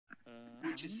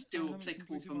which is still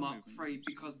applicable for Mark 3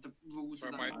 because the rules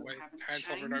of that haven't hands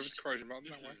hovering over the changed. corrosion button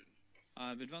that way.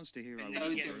 I've advanced to hero. And Those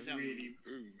then you get are some really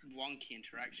wonky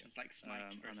interactions like Smite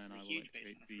and versus then I a will huge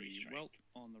base activate on a free the strike. whelp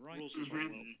on the right. Rules of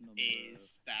Braylen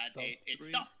is that it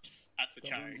stops at the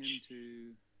charge.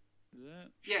 To there.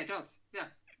 Yeah, it does. Yeah.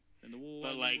 And the wall.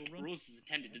 But like rules is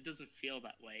intended, it doesn't feel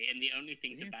that way, and the only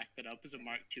thing to back that up is a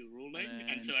Mark II ruling,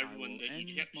 and so everyone that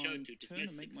you show it to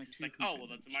dismisses it. It's like, oh well,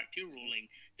 that's a Mark II ruling.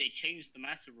 They changed the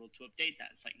massive rule to update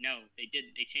that. It's like, no, they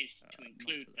didn't. They changed it to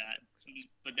include that,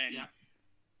 but then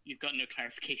you've got no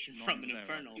clarification from an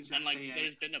Infernal. And like,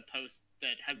 there's been a post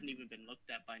that hasn't even been looked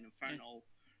at by an Infernal.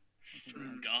 For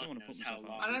God knows how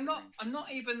long. And I'm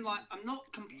not even like, I'm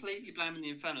not completely blaming the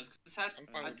Infernals because the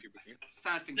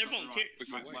sad thing. They're volunteers,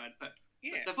 but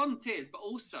they're volunteers. But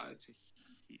also,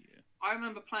 I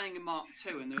remember playing in Mark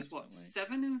II, and there was what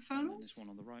 7 Infernals. This one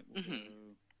on the right.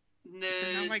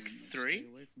 There's now like 3.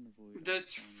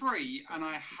 There's 3, and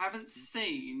I haven't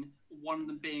seen one of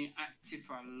them being active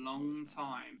for a long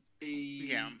time.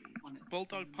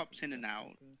 Bulldog pops in and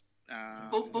out.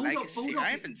 Bulldog I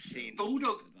haven't seen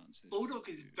Bulldog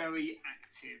is very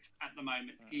active at the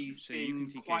moment. He's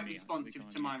been quite responsive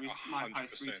to my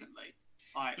post recently.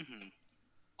 Like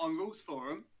on Rules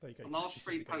Forum, the last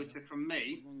 3 posts are from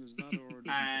me,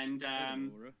 and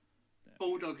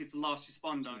Bulldog is the last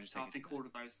responder. So I think all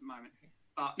of those at the moment.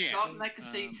 But Dark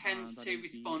Legacy tends to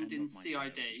respond in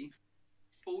CID.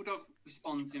 Bulldog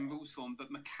responds in Rules Forum, but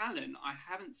McAllen I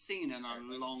haven't seen in a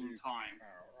long time.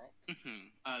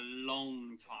 A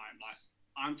long time. Like,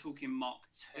 I'm talking Mark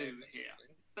II here.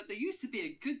 But there used to be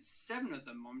a good 7 of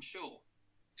them, I'm sure.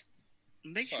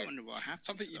 Makes you wonder what happened.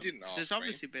 Something you didn't ask. There's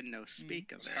obviously been no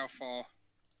speak of it. How far?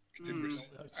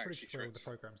 It's pretty sure the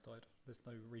program's died. There's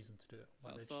no reason to do it.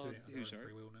 Like, they're just doing it on their own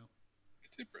free will now.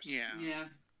 Yeah.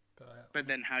 But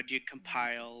then how do you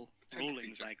compile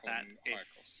rulings like that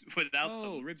without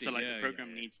them? Ribby, so like the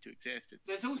program needs to exist.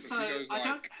 There's also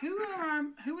who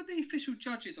are the official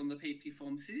judges on the PP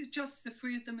forms? Is it just the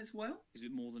 3 of them as well? Is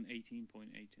it more than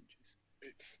 18.8 inches?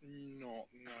 It's not.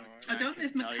 No. I don't know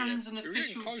if McAllen's an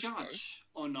official judge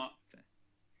or not.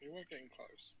 You weren't getting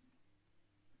close.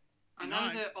 I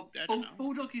know that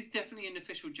Bulldog is definitely an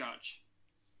official judge.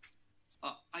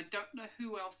 I don't know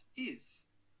who else is.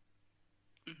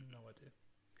 No idea.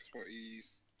 What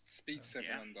he's speed 7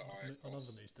 under Aiakos.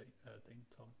 Another news thing,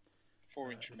 Thom.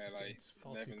 4-inch melee,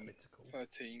 11,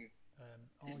 13.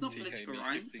 It's not political,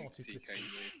 right? 15 TK.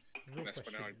 That's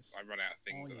when I run out of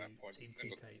things at that point. Team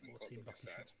TK or Team Lucky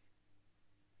Shot?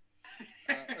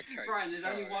 Okay, Brian,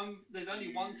 there's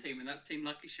only one team, and that's Team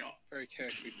Lucky Shot. Very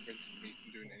carefully preventing me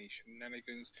from doing any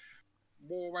shenanigans.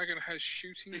 War Wagon has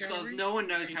shooting because gallery. No one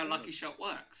knows how Lucky Shot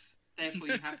works. Therefore,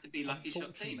 you have to be Lucky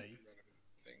Shot team.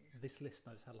 This list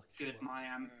knows how Lucky Shot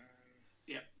works.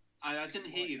 I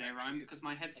didn't hear you there, Ryan, because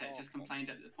my headset just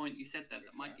complained at the point you said that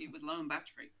it was low on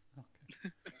battery.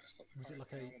 Okay. Was it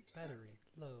like a battery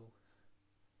low?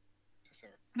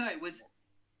 No, it was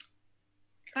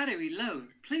battery low.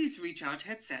 Please recharge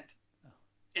headset.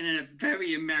 In a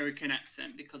very American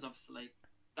accent, because obviously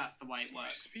that's the way it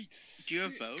works. Do you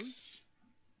have bows?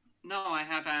 No, I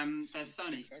have there's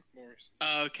Sony.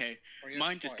 Oh, okay.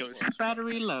 Mine just goes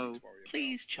battery low.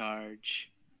 Please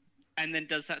charge. And then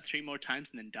does that 3 more times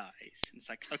and then dies. And it's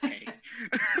like, okay.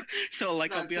 So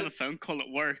like I'll be on a phone call at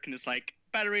work and it's like,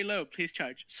 battery low, please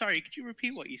charge. Sorry, could you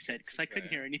repeat what you said? Because I couldn't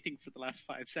hear anything for the last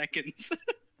 5 seconds.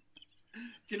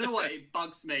 Do you know what? It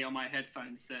bugs me on my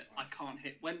headphones that I can't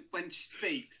hear when she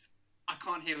speaks. I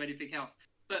can't hear anything else.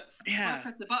 But if I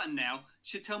press the button now,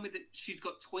 she'll tell me that she's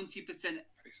got 20%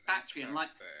 battery, and like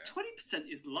 20%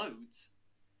 is loads.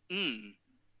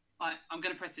 I'm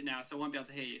going to press it now, so I won't be able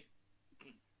to hear you.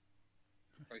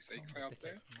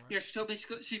 Yeah, she told me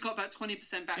she's got about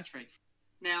 20% battery.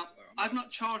 Now, I've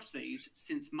not charged these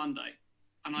since Monday,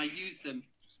 and I use them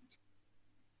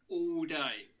all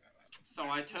day. So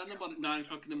I turn them on at 9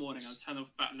 o'clock in the morning, I turn them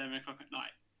off about 11 o'clock at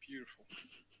night. Beautiful.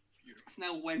 It's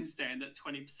now Wednesday and at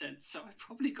 20%, so I've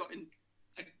probably got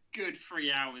a good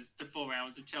 3 hours to 4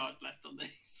 hours of charge left on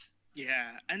these.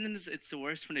 Yeah, and then it's the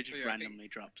worst when it just randomly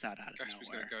drops out of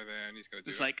nowhere. Go there and he's gonna do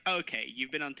it's like, okay,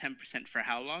 you've been on 10% for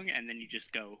how long? And then you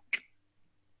just go,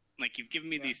 like, you've given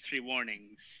me these 3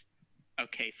 warnings.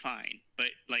 Okay, fine.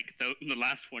 But, like, the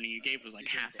last warning you gave was, like,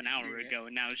 half an hour ago,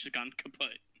 and now it's just gone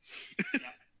kaput.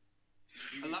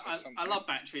 I love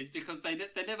batteries because they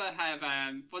never have,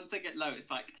 once they get low,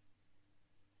 it's like,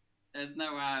 there's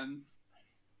no,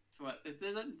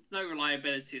 there's no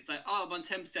reliability. It's like, oh, I'm on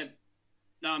 10%.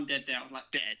 No, I'm dead now. I'm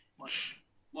like, dead.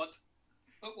 What?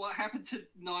 But what happened to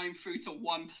 9 through to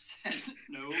 1%?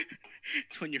 No.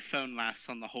 It's when your phone lasts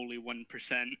on the holy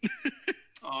 1%.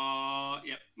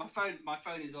 Yeah. My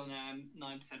phone is on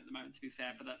 9% at the moment, to be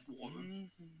fair, but that's War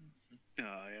Room. Oh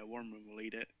yeah, War Room will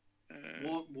eat it.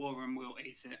 War Room will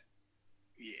eat it.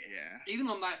 Yeah. Even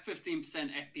on that 15%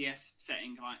 FPS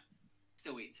setting, like,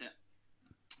 still eats it.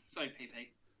 So PP.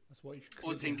 That's what you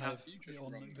Or should Tinker. have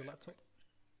on your laptop.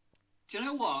 Do you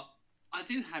know what? I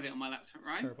do have it on my laptop,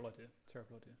 right? Terrible idea.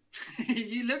 Terrible idea.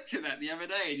 You looked at that the other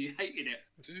day and you hated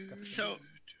it. So,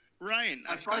 Ryan,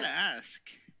 I've got to ask.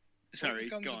 Sorry,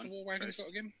 guns go have on. the war wagons got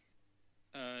again?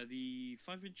 The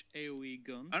 5-inch AoE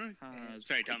gun. Has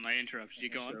sorry, Tom, I interrupted you.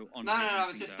 Go on. No, I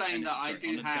was just saying that I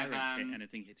do have.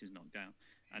 Anything hit is knocked down,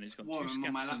 and it's got War 2 Room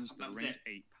on my scav guns laptop, that that was range it.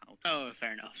 8 power. Oh,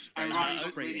 fair enough. And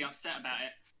Ryan's really upset about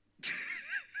it.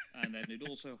 And then it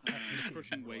also has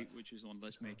crushing weight, which is on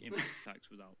let's make impact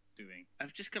attacks without doing.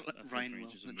 I've just got Ryan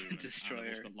the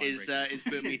Destroyer. Is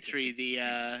Boomy 3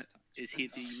 the is he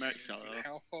the Merc Solo?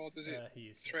 How far does it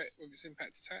threat with its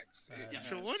impact attacks?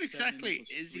 So what exactly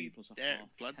is he there?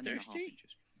 Bloodthirsty?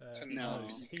 No,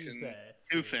 he's there.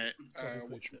 Goof it.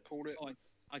 What you call it?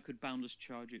 I could boundless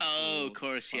charge it. Oh, of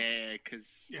course, yeah,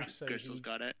 because Grissel's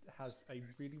got it. Has a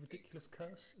really ridiculous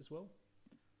curse as well.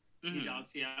 He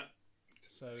does, yeah.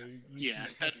 So you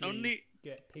that only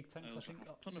get pig tanks. I think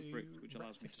up ton to of bricks, which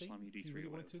allows me to slam you D3 or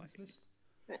whatever. This list.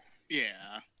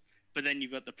 Yeah, but then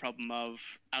you've got the problem of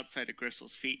outside of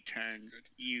Grissel's feet turn,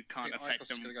 you can't affect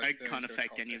them. I can't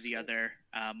affect any of the other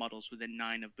models within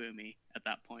 9 of Boomy at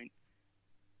that point.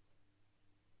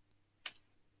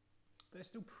 They're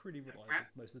still pretty reliable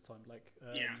most of the time. Like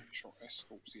short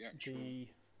escorts, the actual.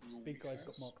 The big guys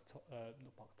got marked,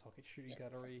 not marked target shooting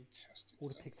gallery. All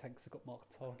the pig tanks have got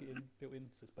marked target built in,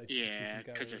 so it's basically shooting gallery.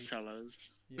 Because they're solos.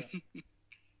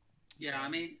 Yeah. I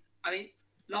mean,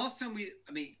 last time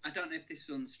I don't know if this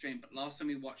was on the stream, but last time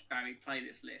we watched Barry play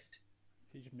this list,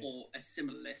 or a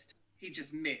similar list, he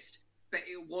just missed. But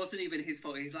it wasn't even his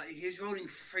fault. He was rolling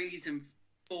 3s and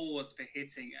 4s for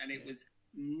hitting, and it was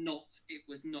not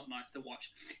nice to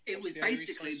watch. It was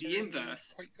basically the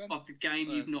inverse of the game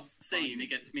you've not seen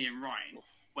against me and Ryan,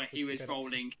 where he was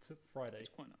rolling Friday. It's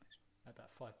quite nice. At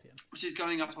about 5 PM. Which is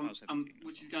going up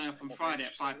on Friday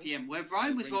at 5 PM, where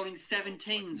Ryan was rolling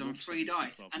 17s on 3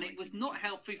 dice, and it was not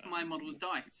healthy for my model's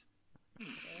dice.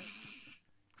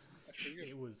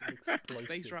 It was an explosive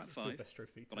Base are at 5,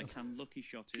 but I can lucky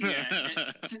shot it. Yeah,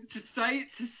 to say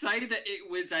that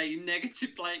it was a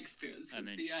negative play experience would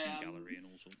be gallery and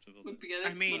all sorts of other.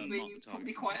 Would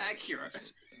be quite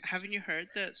accurate. Haven't you heard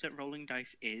that rolling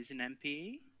dice is an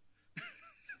MPE?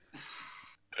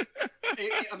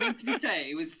 I mean, to be fair,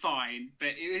 it was fine, but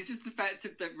it was just the fact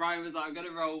that Ryan was like, "I'm going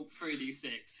to roll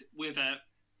 3d6 with a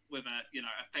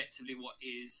effectively what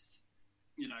is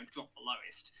drop the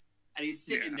lowest." And he's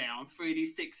sitting down,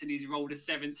 3d6, and he's rolled a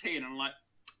 17. I'm like,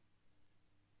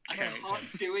 I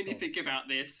can't do anything about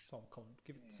this. Tom,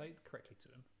 say it correctly to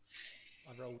him.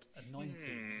 I rolled a 19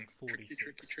 and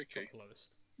 46. Tricky. The lowest.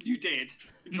 You did.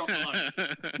 You dropped the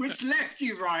lowest. Which left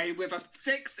you, Ryan, with a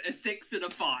 6, a 6, and a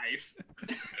 5.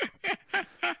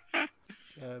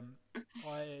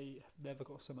 I never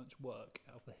got so much work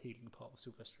out of the healing part of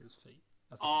Sylvester's feet.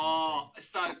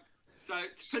 So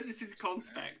to put this into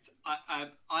context,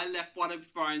 I left one of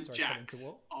Ryan's jacks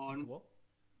on.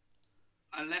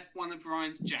 I left one of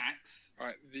Ryan's jacks.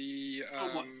 Right,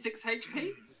 6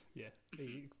 HP? Yeah,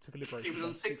 he took a liberation. It was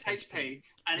on 6 HP,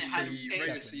 and it had.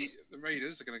 The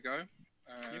Raiders are going to go.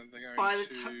 By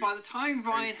the time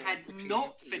Ryan had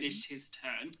not finished his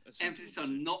turn, emphasis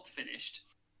on not finished,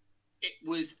 it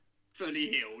was fully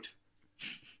healed.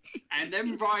 And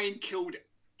then Ryan killed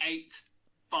 8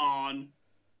 Barn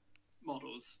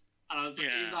models. And I was like,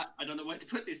 he was like, I don't know where to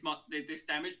put this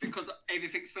damage because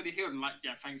everything's fully healed. I'm like,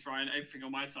 yeah, thanks, Ryan. Everything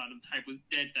on my side of the table is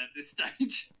dead at this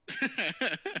stage.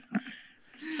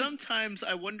 Sometimes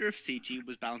I wonder if CG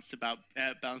was bounced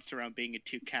around being a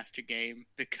 2-caster game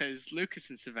because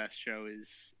Lucas and Silvestro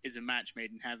is a match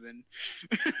made in heaven.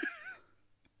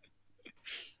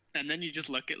 And then you just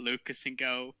look at Lucas and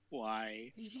go,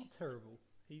 why? He's not terrible.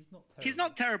 He's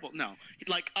not terrible. No,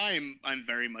 like I'm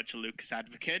very much a Lucas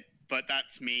advocate, but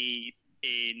that's me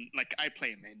I play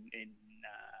him in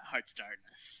Heart's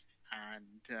Darkness, and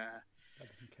that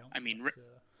doesn't count. I mean,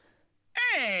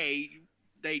 hey,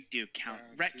 they do count.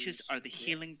 Wretches are the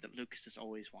healing that Lucas has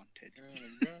always wanted.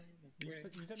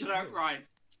 You don't right.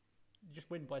 You just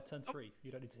win by turn 3.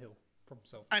 You don't need to heal. Problem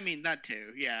solved. I mean that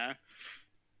too, yeah.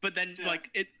 But then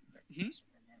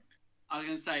I was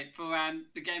going to say, for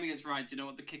the game against Ryan, do you know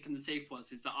what the kick in the teeth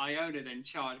was? Is that Iona then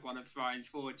charged one of Ryan's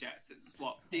forward jets. It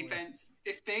was defense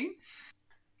 15?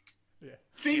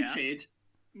 Feated,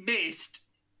 missed.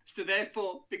 So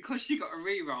therefore, because she got a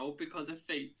reroll because of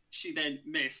feat, she then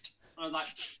missed. And I was like,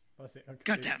 that's it.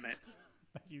 God damn it!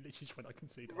 You literally just went, I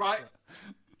concede. Right.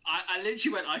 I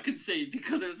literally went, I concede,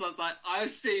 because it was like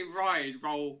I've seen Ryan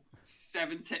roll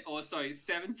 17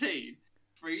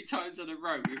 3 times in a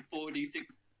row with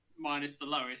 4d6 minus the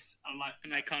lowest. I'm like,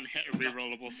 and I can't hit a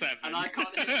rerollable 7. And I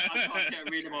can't get a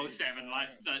rerollable 7. Like,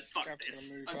 fuck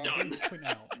this. I'm done. Point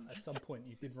out, at some point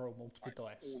you did roll multiple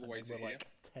dice. All the way to like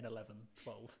 10, 11,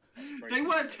 12. They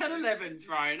weren't 10 11s,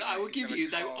 Ryan. I will give you.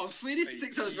 They on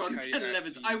 3d6 I was rolling 10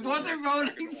 11s. I wasn't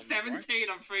rolling 17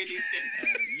 on 3d6.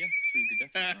 Yeah, through the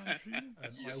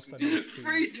death.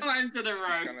 3 times in a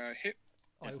row.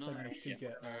 I also managed to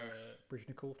get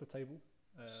Brijnikor to table,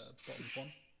 bottom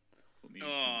one.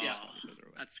 Oh,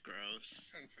 that's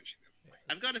gross.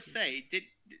 I've got to say,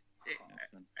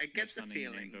 I get the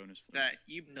feeling that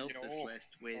you built this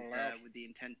list with the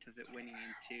intent of it winning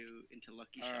into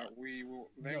Lucky Shot.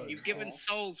 You've given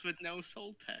souls with no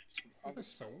soul tech. Other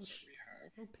souls?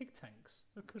 No Pyg Tanks.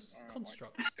 No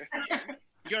constructs.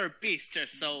 You're a beast of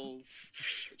souls.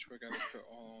 Which we're going to put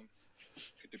on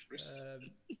Kharybdis.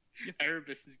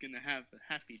 Erebus is going to have a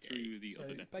happy day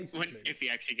if he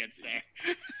actually gets there.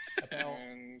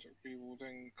 And we will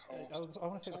then cast. I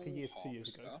want to say like a year to 2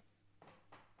 years ago.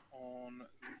 On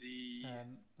the.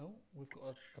 We've got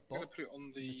a bot. I'm going to put it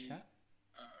on the chat.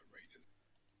 Raiders.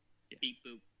 Beep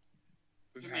boop.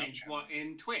 You mean what,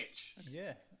 in Twitch?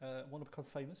 Yeah, want to become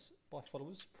famous by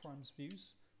followers, Prime's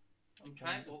views.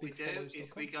 Okay, what we do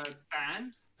is we go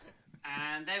ban,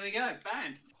 and there we go,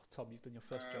 banned. Oh, Thom, you've done your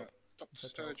first job. Dr.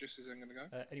 Stygius is going to go.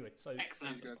 Anyway, so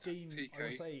excellent. Dean, I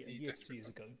will say a year to 2 years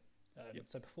ago.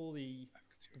 So before the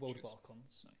World of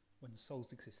Archons, when the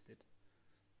souls existed.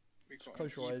 Just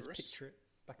close your eyes, picture it.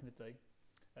 Back in the day,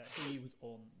 he was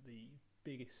on the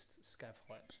biggest scav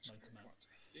hype known to man.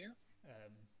 Yeah.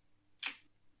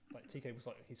 Like TK was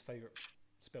like his favourite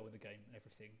spell in the game and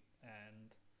everything,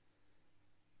 and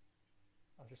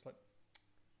I was just like,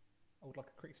 I would like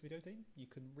a critics video, Dean. You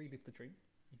can relive the dream.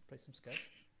 You can play some scav.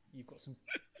 You've got some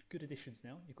good additions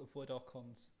now. You've got Void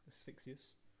Archon's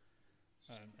Asphyxious,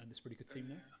 and this really good team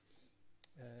now.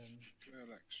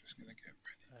 Gerlak's just going to get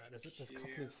ready. There's a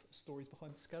couple of stories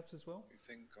behind the scavs as well.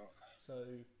 So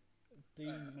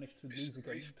Dean managed to lose a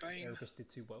game. Erebus did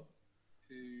too well.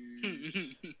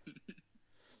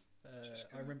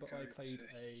 I remember I played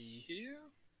a. Here?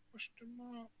 Question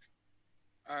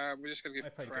mark. We're just going to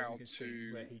give Proud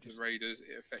to the Raiders.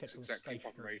 It affects exactly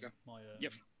one Raider.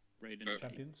 Yep. Raider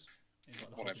champions. In like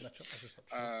the whole matchup. I just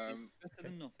better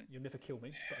than nothing. You'll never kill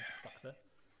me, but I'm just stuck there.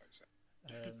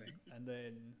 And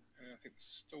then I think the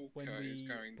Stalker is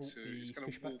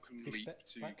going to walk and leap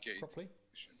to get properly.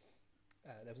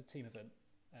 There was a team event,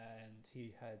 and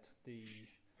he had the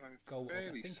goal of,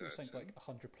 I think it was something like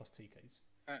 100 plus TKs.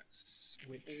 That's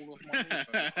which all of my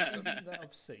isn't that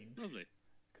obscene? Lovely.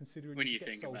 Considering when you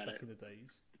think souls about back it in the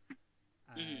days,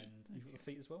 and you've got the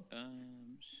feet as well.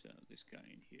 So this guy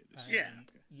in here.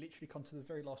 Literally come to the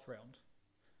very last round.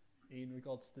 In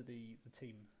regards to the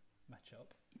team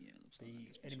matchup, the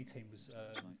enemy team was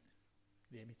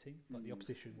the enemy team, like the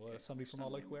opposition were somebody from our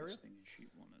local area.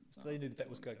 So they knew the bet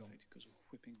was going on.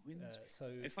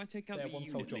 So if I take out the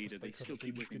unit leader, they still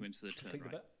keep whipping wins for the turn,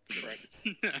 right?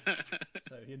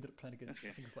 So he ended up playing against,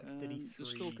 I think it was like Denny 3 the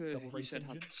Stalker, double you said,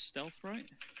 had stealth, right?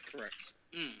 Correct.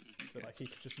 So like he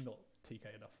could just not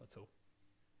TK enough at all.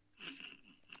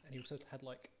 And he also had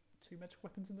like 2 magic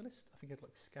weapons in the list. I think he had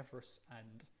like Scaverous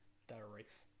and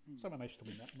Wraith. So I managed to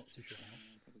win that, not too sure how.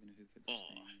 Probably going to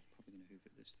hoof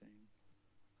at this thing.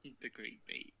 The great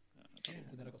bait.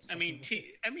 I mean,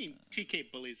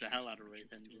 TK bullies the hell out of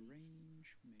Wraith engines.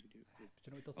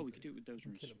 We could do it with Dozer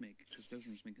Smigg, because Dozer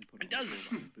Smigg can put it does.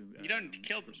 You don't need to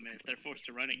kill them if they're forced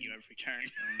to run at you every turn.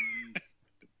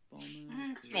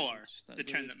 Or the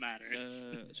turn that matters.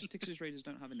 Satyxis Raiders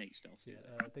don't have innate stealth. Yeah,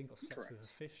 then got slapped with a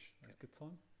fish. That's a good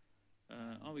time.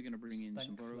 Are we going to bring in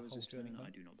some Burrowers this turn? I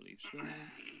do not believe so.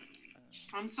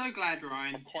 I'm so glad,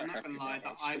 Ryan. I'm not going to lie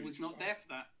that I was not there for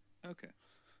that. Okay.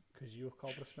 Because you're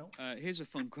carbon smelt? Here's a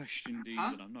fun question, Dean,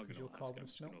 but I'm not going to ask. Carbon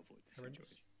smelt?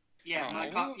 Yeah,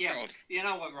 you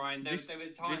know what, Ryan? There were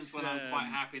times when I'm quite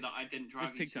happy that I didn't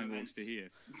drive this Pyg Tank walks to here.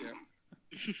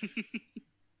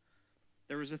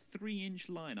 There is a 3-inch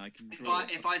line I can draw.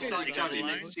 If I start judging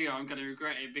next year, I'm going to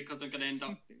regret it because I'm going to end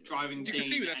up driving Dean and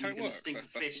he's going to stink of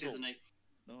fish, isn't he?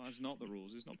 No, that's not the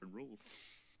rules. It's not been ruled.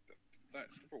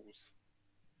 That's the rules.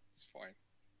 It's fine.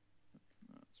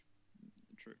 That's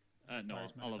true. No,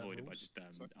 I'll avoid it by just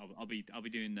I'll be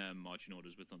doing marching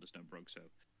orders with Thunderstone Brogue, so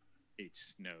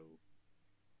it's no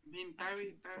I mean,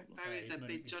 Barry's a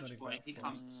big judge boy. He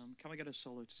comes. Can we get a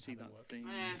solo to see that thing?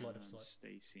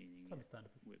 Stay seeing without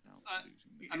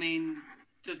losing. I mean,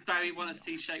 does Barry want to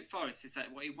see Shape Forest? Is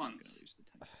that what he wants?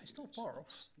 It's not far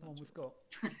off. The one we've got.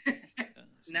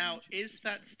 Now, is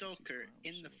that Stalker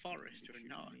in the forest or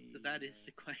not? That is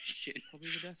the question. Probably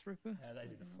the Deathripper. Yeah, that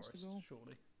is in the forest,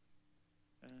 surely.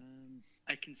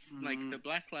 I can like the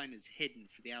black line is hidden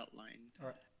for the outline.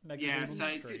 Right. Yeah, so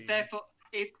it's therefore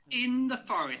it's in the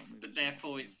forest, but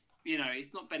therefore it's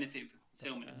it's not benefiting from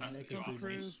concealment. I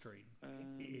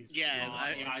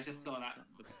just saw that.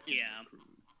 Yeah.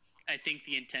 I think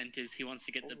the intent is he wants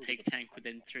to get the Pyg Tank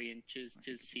within 3 inches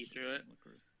to see through it.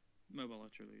 Mobile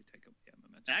utterly take up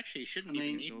momentum. Actually, he shouldn't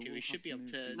even need to. He should be able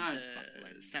to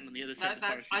stand on the other side of the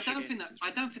forest. I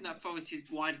don't think that forest is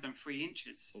wider than 3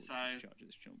 inches. So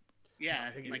yeah,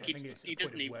 I think he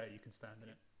doesn't even. Where you can stand in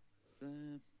it.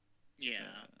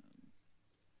 Yeah.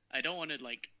 I don't want to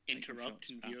interrupt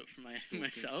and view it for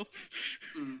myself.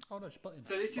 Oh no, just button.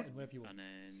 So this is wherever you want. And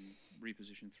then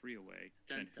reposition 3 away.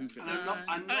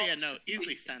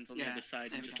 Easily stands on the other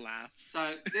side and just laughs.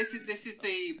 So this is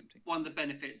one of the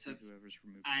benefits of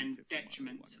and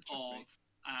detriments of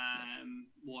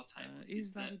War Table.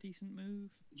 Is that a decent move?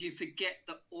 You forget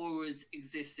that auras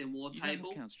exist in War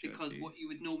Table because what you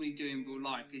would normally do in real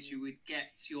life is you would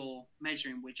get your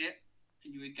measuring widget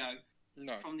and you would go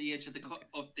from the edge of the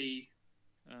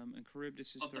and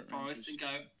Kharybdis is of the forest and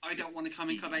go, I don't want to come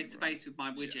in base to base with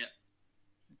my widget.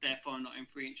 Therefore, I'm not in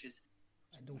 3 inches.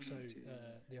 And also,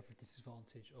 the other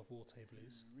disadvantage of War Table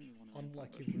is,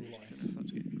 unlike in real life,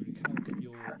 you cannot get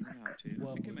your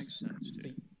Wormwood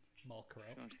feet marker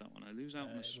out. That one. I lose out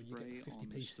on when you get 50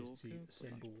 pieces to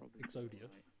assemble Exodia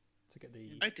to get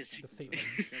the feet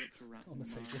on the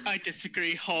table. I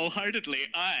disagree wholeheartedly.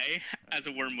 I, as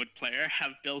a Wormwood player,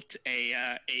 have built a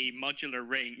modular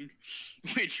ring,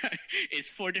 which is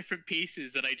 4 different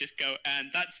pieces that I just go,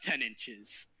 and that's 10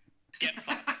 inches. Get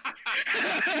fucked.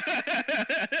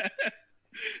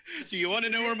 Do you want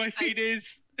to know where my feet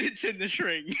is? It's in this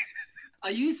ring.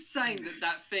 Are you saying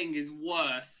that thing is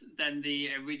worse than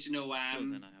the original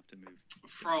then I have to move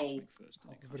Troll?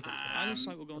 Either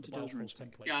site will go on to Dozer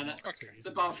Smigg. Yeah,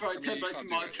 the Balthrow template from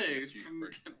Mark II.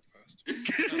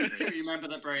 Please tell you remember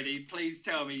that, Brady. Please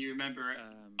tell me you remember it.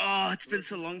 It's been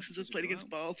so long since I've played against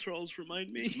Balthrolls.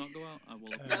 Remind me. Not go out. I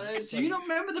will. Do you not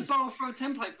remember the Balthrow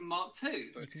template from Mark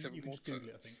II? You can just Google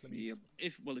it, I think.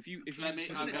 If I'm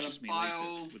gonna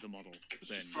file with the model,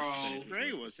 then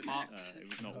Spray wasn't it?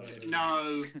 It was not.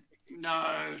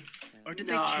 No. Or did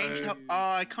they change how?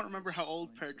 I can't remember how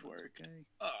old Purge worked.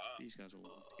 These guys will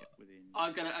to get within.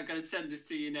 I'm gonna send this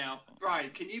to you now. Brian,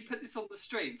 can you put this on the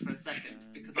stream for a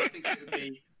second? Because I think it would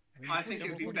be. I think it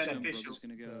would be beneficial.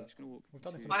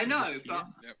 I know, but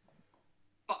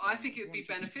I think it would be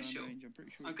beneficial.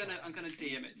 I'm gonna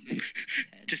DM it to you.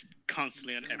 Just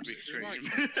constantly on every stream.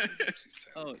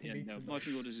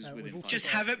 Marching orders is within. Just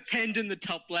have it pinned in the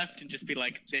top left and just be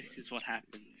like, "This is what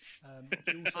happens."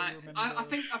 I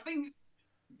think.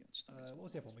 What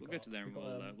was the other one? We'll go to there and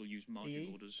we'll use marching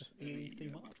orders.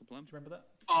 Theme up. Do you remember that?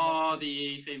 Oh, the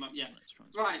EE theme up. Yeah.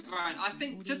 Right. I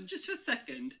think just for a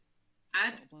second.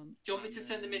 Do you want me to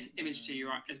send the image to you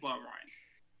as well, Ryan?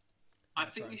 I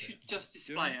think you should just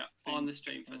display it on the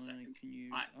stream for a second.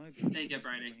 There you go,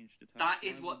 Brady. That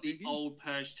is what the old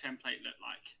Purge template looked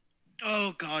like.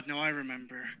 Oh god, no, I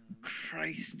remember.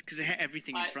 Christ, because it hit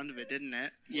everything in front of it, didn't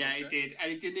it? Yeah, it did,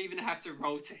 and it didn't even have to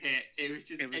roll to hit. It was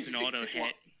just an auto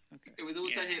hit. It was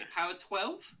also hit power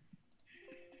 12.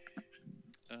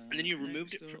 And then you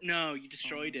removed it. No, you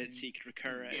destroyed it so you could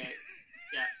recur it.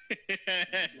 Yeah,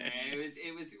 it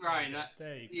was Ryan.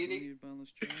 There you go. Look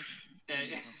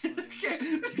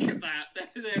at that.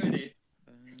 There it is.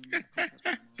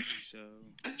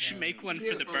 Should make one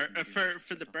for the bird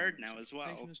for the bird now as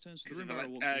well because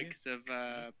of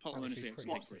policy.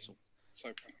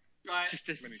 Right. Just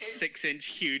a 6-inch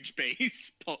huge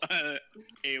base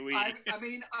AoE. I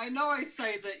mean, I know I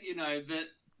say that that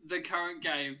the current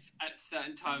game at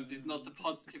certain times is not a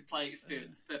positive play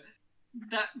experience, but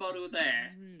that model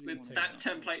there with that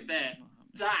template there,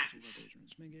 that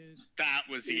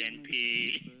was the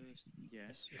NP.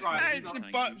 Yes. Right.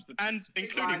 And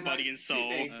including Ryan, body and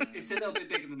soul. It's a little bit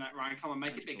bigger than that, Ryan. Come on,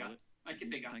 make it bigger. Make it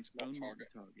bigger.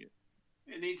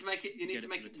 You need to make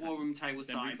it war room table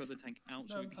size. Then the tank out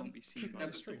so it can't be seen by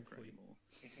the Stalker anymore.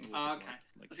 Oh, okay.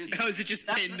 How is it just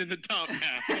pinned in the top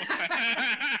now?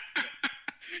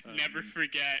 Never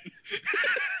forget.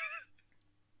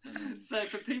 So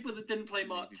for people that didn't play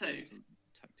Mark II,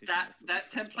 that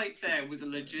template there was a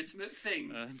legitimate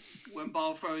thing when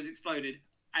Bile Throwers exploded.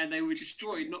 and they were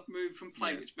destroyed, not moved from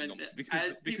play, which meant that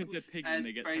as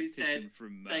Brady said,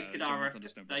 they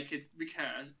could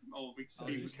recur or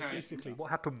be recurred. Basically, what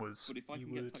happened was you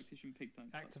would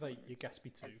activate your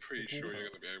Gaspy 2. I'm pretty sure you're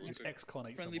going to be able to.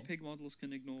 Excarnate friendly someone. pig models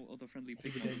can ignore other friendly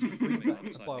pig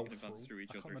models.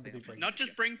 Not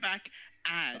just bring back,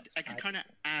 add. X kind of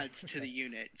adds to the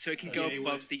unit, so it can go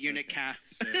above the unit cap.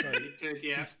 So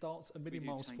he starts a million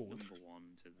miles forward,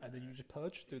 and then you just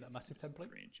purge, do that massive template.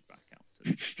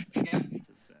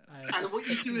 And what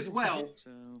you do as well,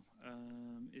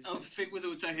 I think was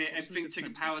also here, everything took a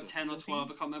power 10 or 12, I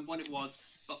can't remember what it was,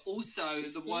 but also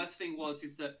the worst thing was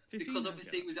is that because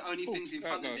obviously it was only things in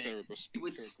front of it, it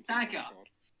would stagger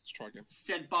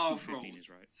said bar rolls,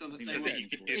 so that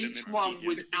each one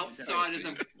was outside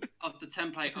of the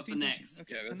template of the next.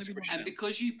 And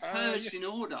because you purged in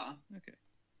order,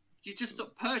 you just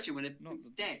stop purging when everything's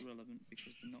dead.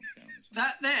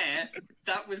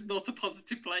 That was not a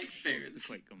positive play experience.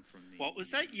 What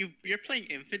was that? You're playing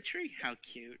infantry? How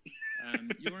cute.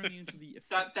 You're immune to the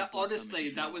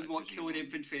honestly, that was what killed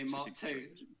infantry in Mark II.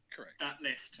 Correct. That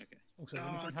list.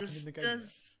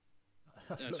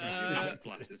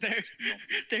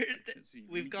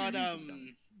 We've got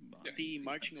the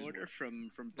marching order from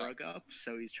Brug up,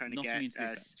 so he's trying to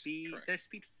get speed. They're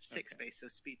speed 6 base, so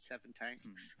speed 7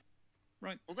 tanks.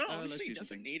 Right. Although obviously he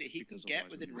doesn't need it, he can get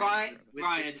within range.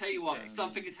 Ryan, I tell you what,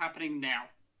 something is happening now.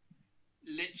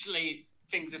 Literally,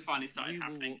 things are finally starting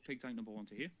happening. We will walk Pyg Tank number 1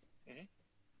 to here.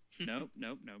 No.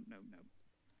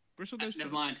 Grissel goes.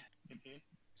 Never mind.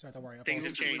 So don't worry. Things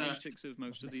have changed. 6 of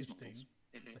most of these models.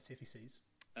 Let's see if he sees.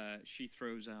 She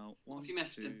throws out 1, 2,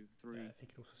 3, if he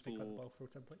could also speak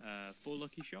 4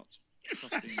 lucky shots.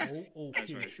 All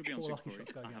sorry, it should be on 6 glory.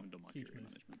 I haven't done my fury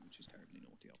management, which is terribly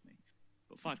naughty of me.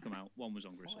 But 5 come out. 1 was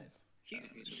on Grissel. He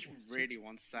really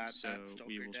wants that. So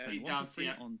we will dead. spend 1 for 3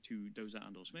 onto Dozer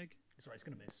and or Smigg. He's right. He's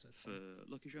going to miss for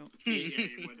lucky shot.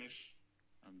 You would have.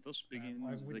 And thus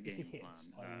begins the game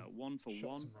plan. 1 for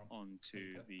 1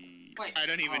 onto the. Wait, I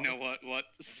don't even know what.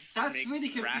 That's really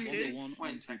confusing. 1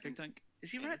 onto Pyg Tank.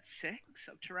 Is he rat 6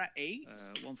 up to rat 8?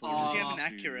 1 for does he have an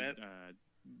accurate?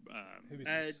 Who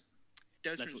is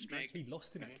Dozer Smigg. He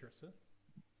lost in accuracy.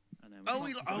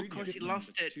 Of course he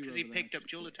lost it because he picked up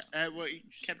dual attack. Well, he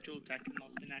kept dual attack and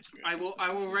lost in accuracy. I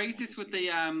will raise this with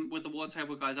the war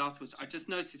table guys afterwards. I just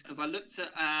noticed because I looked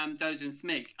at Dozer and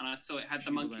Smigg and I saw it had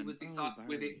the monkey with its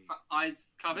eyes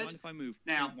covered. Mind if I move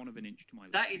now 1 of an inch to my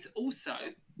left? That is also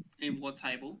in war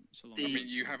table the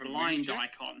you haven't blind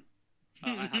icon.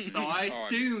 So I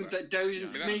assumed that Dozer and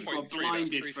Smigg got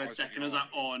blinded for a second. I was like,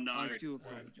 oh no, I do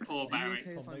apologize. Poor Barry.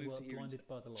 Tom, they were blinded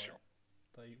by the light.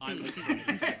 I'm looking at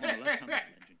the left-hand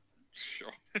legend.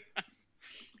 Sure.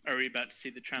 Are we about to see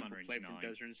the trample play from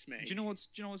Dozer and Smigg? Do you know what's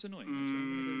annoying?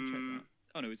 I'm gonna go check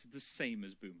that. Oh no, it's the same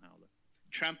as Boom Howler.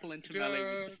 Trample into melee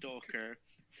with the Stalker.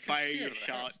 Fire your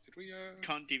shot.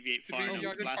 Can't deviate far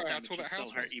enough. Blast damage will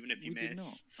still hurt even if you miss. Did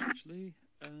not actually.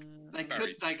 They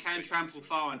can trample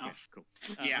far enough. Cool.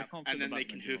 Yeah, and then they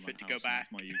can hoof it to go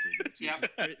back. My usual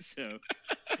Yep. So,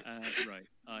 right.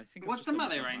 I think. What's the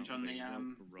melee range on the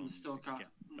Stalker?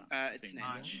 It's an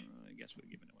inch. I guess we're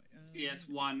giving away. Yeah, it's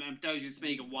 1. Dozer and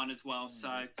Smigg are 1 as well. So.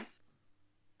 And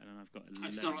then I've got.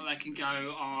 It's not like they can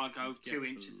go 2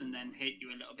 inches and then hit you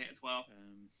a little bit as well.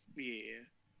 Yeah.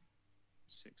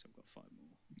 6. I've got 5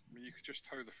 more. I mean, you could just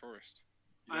toe the forest.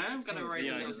 I am going to raise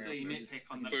a little silly nitpick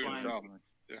on the blind.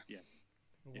 Yeah.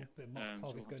 Bit of mark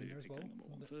targets going in there as well.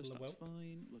 First, that's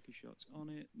fine. Lucky shots on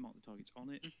it. Mark the targets on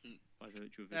it. By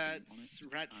virtue of that's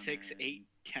rat 6, 8,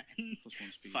 10.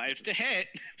 +1 5 to hit.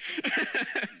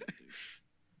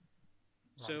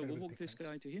 So we'll walk this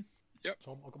guy to here. Yep.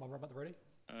 Tom, I've got my robot ready.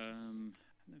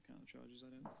 No counter charges, I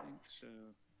don't think. So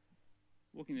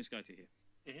walking this guy to here.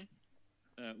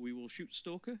 We will shoot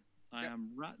Stalker. I am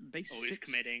base 6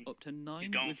 committing. Up to 9. He's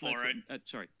going for it.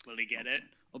 Sorry. Will he get it?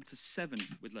 Up to 7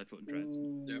 with Ledfoot Tredz.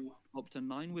 Yep. Up to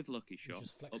 9 with Lucky Shot.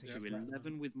 Up to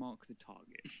 11 with Mark the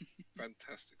Target.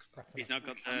 Fantastic stuff. He's not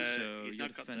got the. He's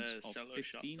not got the solo 15,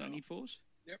 shot. I need 4s.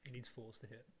 Yep. He needs 4s to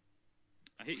hit.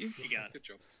 I hit you. You got it. Good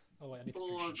job. Oh wait, I need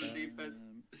 4s to defense.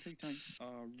 Pyg Tank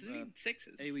are. Does he need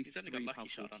 6s? He's only got Lucky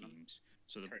Shot on him.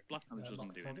 So the black damage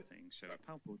doesn't do anything. So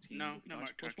Powerful Team. No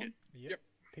Mark Target. Yep.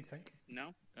 Pyg Tank?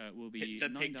 No. Will be the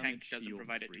 9 Pyg Tank damage doesn't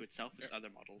provide it to itself, it's other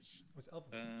models. What's other?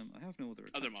 I have no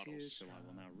other models. Here, so I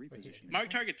will now reposition. Mark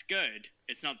Target's good.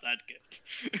 It's not that good.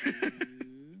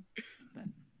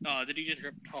 Oh, did he just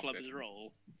flub his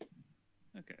roll?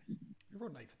 Okay. You're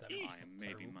on 8 for damage. I am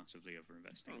maybe massively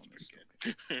over-investing on this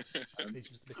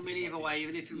Stalker. I mean, either way,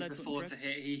 even if it was a 4 to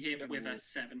hit, he hit with a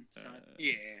 7. So.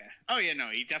 Yeah. Oh, yeah, no,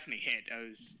 he definitely hit.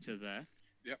 To there.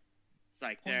 Yep. It's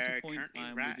like point they're to point, currently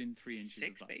I'm within 3 inches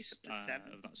 6 of base that, up to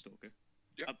 7. of that Stalker.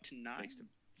 Yep. Up to 9.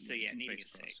 So yeah, needing a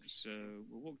 6. So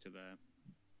we'll walk to there.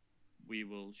 We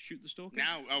will shoot the Stalker.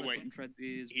 Now, oh wait,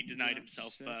 he denied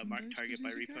himself mark target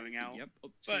by repoing out, yep,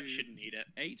 but shouldn't need it.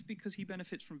 8 because he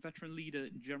benefits from veteran leader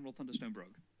General Thunderstone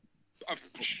Brog.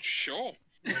 Sure.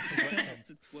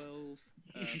 To 12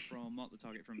 from mark the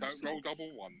target from. Don't roll double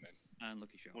 1 then. And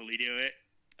lucky shot. Will he do it?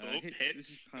 Hits. This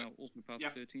is ultimate power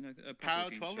 13.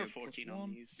 Power 12 or 14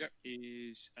 on these. Yep.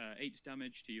 Is 8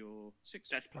 damage to your 6.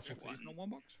 That's plus 1. On 1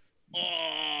 box.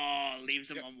 Oh, leaves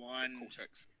him on 1.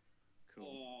 Cortex. Cool.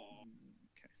 Oh.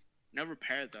 Okay. No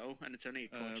repair though, and it's only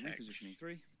a cortex. Repositioning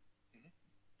 3.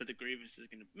 But the Grievous is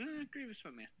gonna. Grievous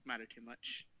won't matter too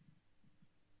much.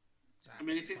 I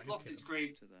mean, if it's lost its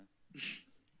Grievous to there.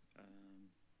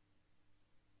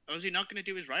 Oh, is he not gonna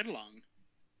do his ride along?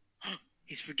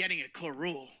 He's forgetting a core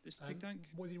rule. This Pyg Tank.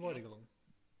 What is he riding along?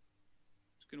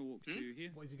 It's gonna walk to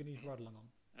here. What is he going to use ride along on?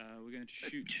 We're going to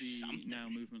shoot the now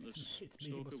movementless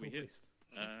Stalker. We hit.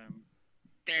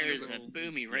 There's a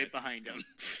boomy right behind him.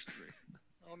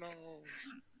 Oh no.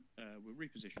 We'll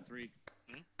reposition 3.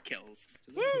 Kills.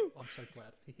 Woo! I'm so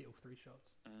glad he hit all 3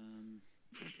 shots.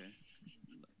 Okay.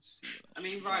 Let's see. I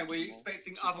mean, right, were you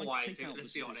expecting otherwise?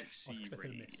 Let's be honest.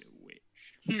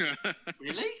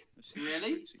 Really?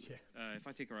 Really? Yeah. If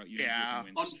I take her out, you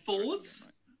on 4s?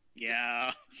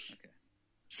 Yeah. Okay.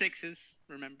 6s,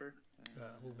 remember?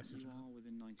 We'll message you are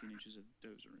within 19 inches of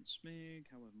Dozer and Smigg.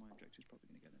 However, my objective's probably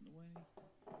going to get in the way.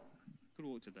 Could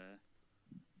walk to there,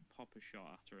 pop a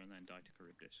shot at her, and then die to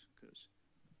Kharybdis.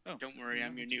 Because don't worry,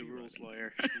 I'm your new rules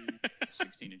lawyer.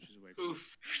 16 inches away from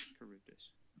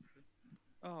Kharybdis.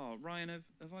 Oh, Ryan,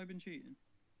 have I been cheating?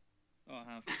 Oh, I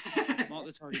have. Mark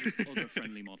the target with other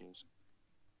friendly models.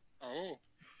 Oh.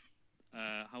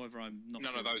 However, I'm not.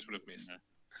 None of those would have missed.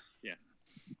 Yeah.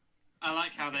 I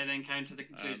like how they then came to the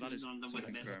conclusion that is, none of them would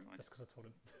have missed. That's because I told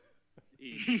him. I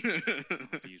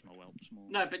have to use my whelps more.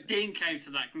 No, but Dean came to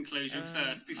that conclusion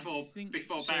first before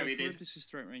Barry did. Kharybdis'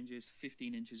 threat range is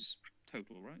 15 inches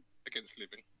total, right? Against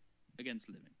living. Against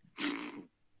living.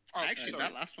 Oh, actually,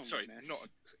 that last one. Sorry, not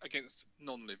against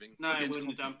non-living. No, it wouldn't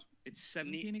have done. It's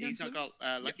 17 against. He's not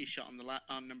got lucky shot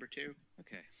on number 2.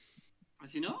 Okay.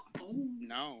 Has he not? Oh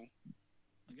no.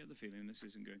 I get the feeling this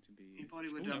isn't going to be. He probably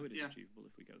would have. It is achievable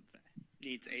if we go there.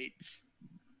 Needs 8s.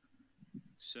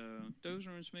 So Dozer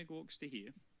and Smigg walks to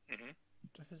here.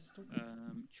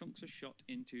 Chunks a shot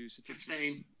into Satyxis.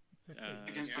 15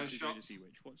 against those shots.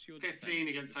 What's your 15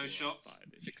 against those shots.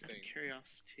 16.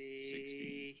 Curiosity.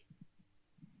 16.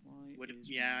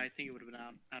 I think it would have been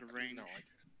out of range. No idea.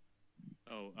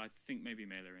 Oh, I think maybe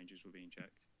melee ranges were being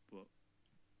checked, but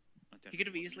he could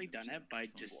have easily done it by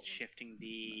just shifting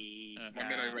the. My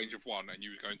melee range of 1, and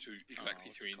you were going to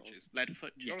exactly 3 inches.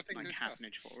 Ledfoot just like half an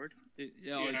inch forward. It's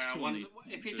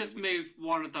if he just moved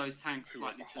one of those tanks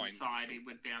slightly to the side, he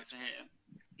would be able to hit him.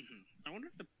 I wonder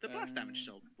if the blast damage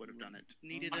still would have done it.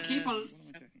 Needed. I keep on.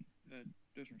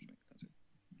 Dozer and Smigg, that's it.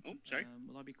 Oh, sorry.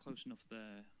 Will I be close enough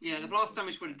there? Yeah, the blast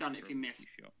damage would have done it if he missed.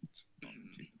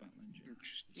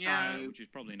 Yeah, which is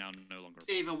probably now no longer.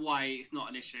 Either way, it's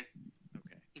not an issue.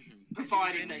 Okay.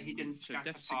 Provided that he didn't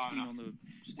scatter far enough. On the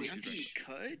he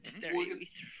could. They're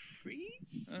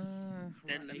 83s.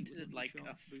 They're limited at like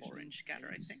a 4-inch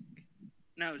scatter, I think.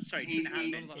 No, sorry,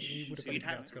 2.5 inch. So you'd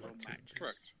have to roll max.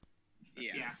 Correct.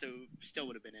 Yeah, so still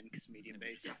would have been in because medium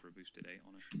base. For a boosted 8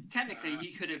 on it. Technically,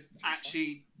 he could have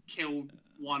actually killed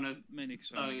one of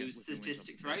those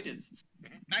Satyxis Raiders.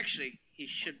 Actually, he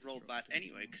should roll that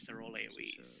anyway because they're all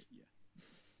AoEs. So, yeah.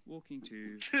 Walking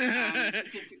to.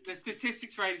 The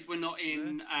Satyxis Raiders were not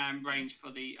in range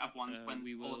for the other ones when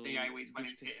all the AoEs went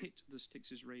into hit the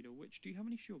Satyxis Raider. Which do you have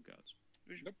any shield guards?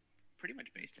 Nope. Pretty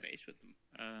much base to base with them.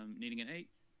 Needing an 8.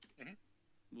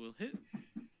 We'll hit.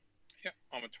 Yeah,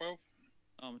 armor 12.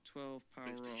 Armor 12, power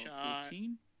of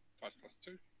 14. Twice plus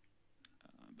 2.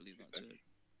 I believe that's it.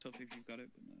 Tough if you've got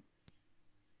it, but no.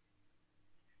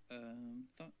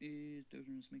 That is Dozer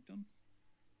and Smigg done.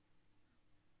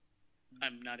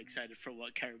 I'm not excited for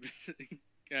what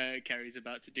Carrie's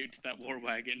about to do to that war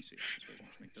wagon.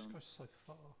 Goes so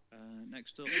far.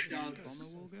 Next up, Bomber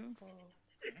will go.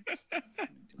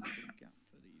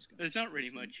 There's not really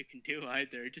much you can do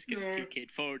either. Just get 2K'd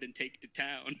forward and take to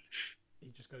town. He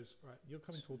just goes, right, you're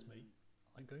coming towards me.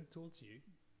 I'm going towards you.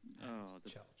 Oh, the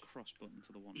cross button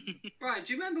for the one. Right,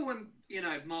 do you remember when,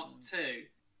 Mark II,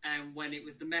 when it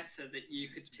was the meta that you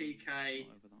could TK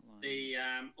the,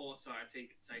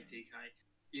 TK,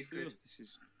 you could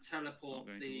teleport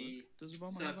the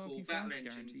circle battle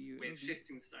engines with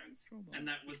shifting stones, and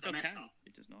that was the meta.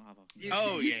 It does not have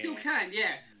you still can,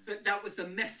 yeah. But that was the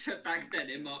meta back then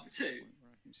in Mark II.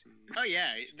 Oh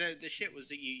yeah, the shit was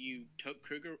that you took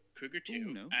Kruger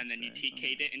 2, and then you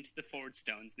TK'd it into the forward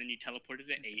stones, then you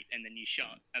teleported at 8, and then you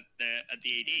shot at the AD.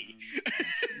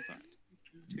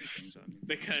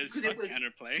 Because fuck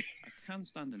counterplay. I can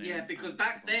stand in it. Yeah, because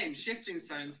back then shifting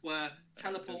stones were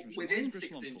teleport within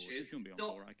 6 inches,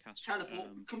 not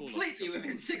teleport completely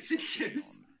within 6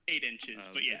 inches. 8 inches,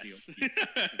 but yes.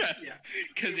 Yeah,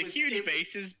 because a huge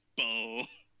base is bow.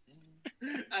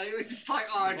 And it was just like,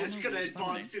 oh, I'm just going to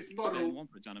advance this model.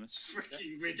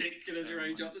 Freaking ridiculous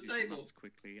range off the table.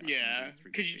 Yeah,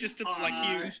 because you just,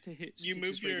 you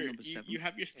move you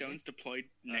have your stones deployed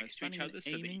next to each other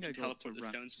so that you can teleport the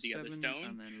stones to the other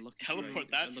stone, teleport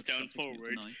that stone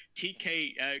forward,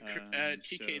 TK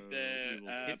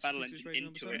the battle engine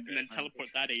into it, and then teleport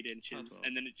that 8 inches,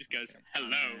 and then it just goes,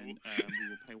 hello. We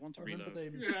will pay 1 to reload.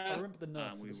 I remember the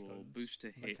nerf and we will boost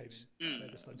to hit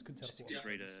Satyxis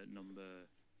Raider number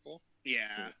 4.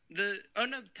 Yeah.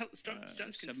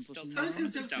 Stones can still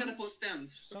teleport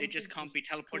stones. They just can't be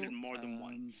teleported more than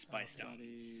once by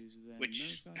stones,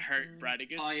 which hurt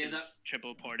Bradigus because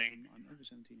triple porting.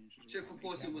 Triple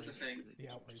porting was a thing.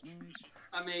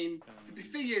 I mean, the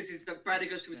thing is that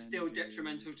Bradigus was still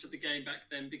detrimental to the game back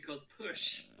then because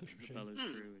push. The Bella's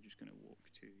crew are just going to walk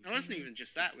to. It wasn't even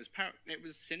just that. It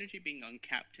was synergy being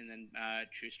uncapped and then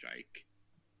True Strike.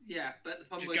 Yeah, but the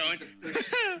problem was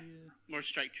more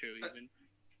strike true even.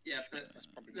 Yeah, but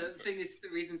the thing is, the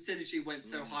reason synergy went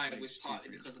so high was partly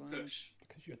because of push.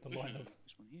 Because you had the line of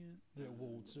little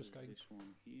walls just going. This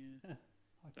one here.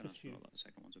 I push you. The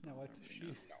second one's no, I push you.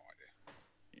 No idea.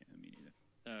 Yeah, me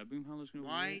neither. Boomhowler's going to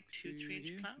walk 2-3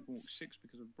 inch clouds? Walk 6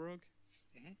 because of Brog.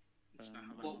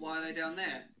 Why are they down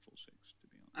there? Full 6 to be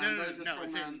honest.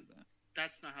 No,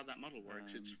 that's not how that model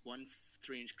works. It's 1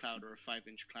 3-inch cloud or a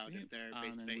 5-inch cloud if they're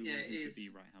base. Yeah, it is. Be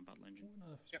right hand battle engine.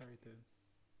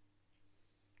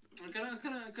 I'm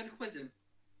gonna quiz him.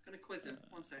 Quiz him.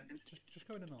 1 second. Just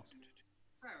go in and ask.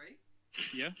 Barry.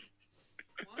 Yeah.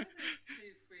 Why is it 2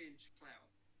 3-inch cloud?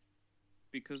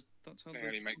 Because that's how they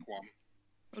only make 1.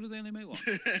 Oh, do they only make 1?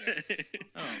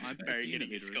 Oh, I'm very good at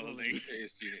your scolding. It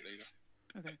is unit leader.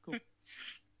 Okay, cool.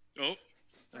 Oh.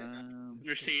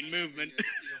 You're seeing movement.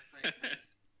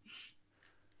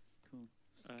 Cool.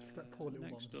 That poor little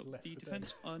next one up, left the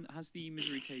defense on has the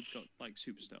Misery Cage got like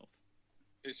super stealth?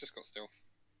 It's just got stealth.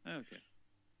 Okay,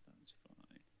 that's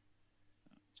fine.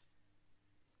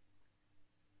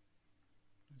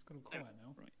 It's got all quiet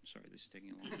now. Right, sorry, this is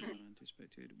taking a longer than I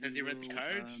anticipated. Has he read the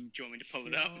card? Do you want me to pull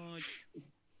it up?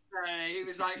 It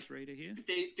was like Raider here.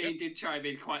 Dean did chime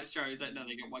in quite strong. He was like, no,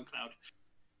 they got 1 cloud.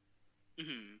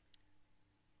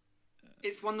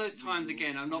 It's one of those times,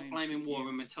 again, I'm not blaming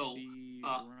Warham at all,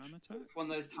 but it's one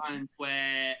of those times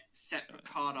where separate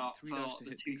card art for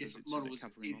the 2 different models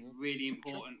is really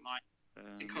important, like,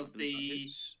 because the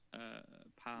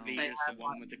Vader's the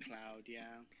one with the cloud,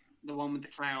 yeah. The one with the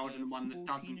cloud and the one that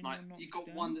doesn't, like, you've got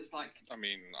one that's like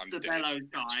the bellow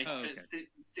guy that's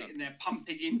sitting there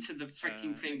pumping into the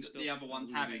freaking thing that the other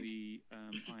one's having.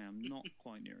 I am not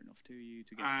quite near enough to you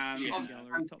to get obviously,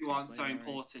 you aren't so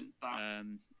important, but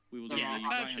we will do the cloud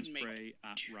right shouldn't spray make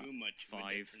at too rat much 5 of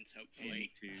a difference,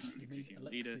 hopefully. into Satyxis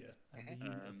leader.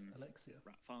 Alexia.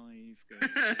 Rat 5 goes.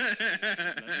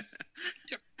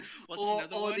 Yep. What's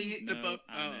another one?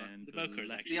 The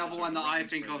Boker's actually. The other one that I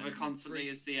think of constantly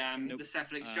is the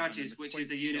Cephalix Drudges, which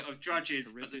is a unit of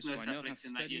Drudges, but there's no Cephalix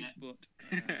in that unit. But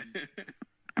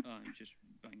I'm just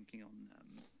banking on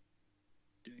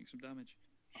doing some damage.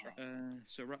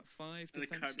 So Rat 5 the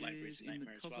card library is in the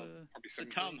as cover. well. So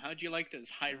Thom, how do you like those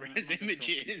high-res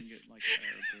images?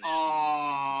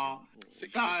 So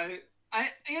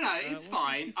it's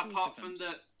fine. Apart from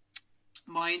that,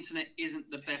 my internet isn't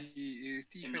the best in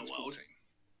the world.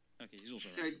 Okay, he's also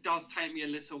so it does take me a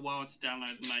little while to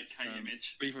download an 8K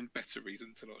image. Even better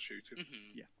reason to not shoot him.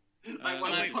 Yeah. Like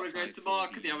when I apologised to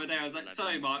Mark the other day, I was like,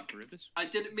 sorry Mark, I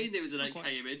didn't mean there was an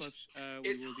 8K image.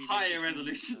 It's higher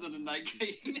resolution than an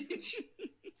 8K image.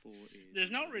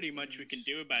 There's not really much we can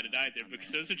do about it either,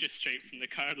 because those are just straight from the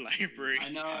card library. I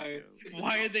know.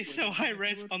 Why are they so high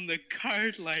res on the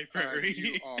card library?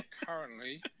 You are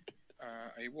currently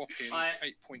a whopping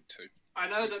 8.2. I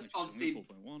know that obviously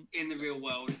in the real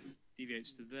world.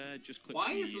 Deviates to there, just click.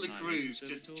 Why is Legrouge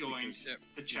just joined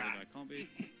the chat? I can't be.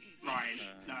 Ryan,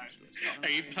 no. Are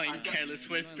you playing Careless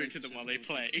Whisper to them while they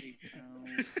play?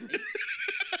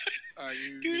 Are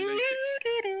you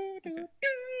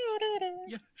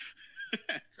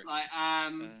like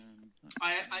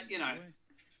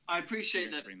I I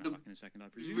appreciate that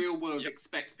the real world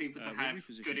expects people to have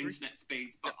good internet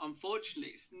speeds, but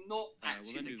unfortunately, it's not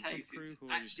actually the case. It's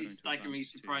actually staggeringly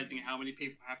surprising how many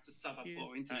people have to sub up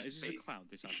for internet speeds. Is this a cloud?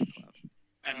 This actual cloud?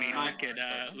 I mean,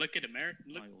 look at America.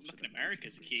 Look at America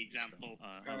as a key example.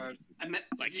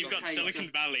 Like you've got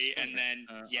Silicon Valley, and then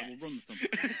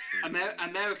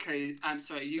America. I'm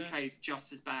sorry, UK is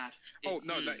just as bad.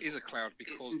 No, that is a cloud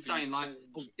because it's insane. Like,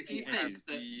 if you think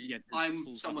that I'm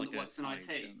someone that works in IT,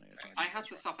 I had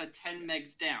to suffer 10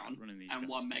 megs down and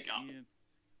 1 meg up.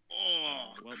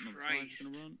 Oh,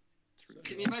 Christ!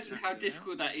 Can you imagine how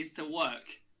difficult that is to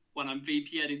work? When I'm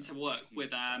VPNing to work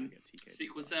with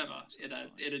SQL Server in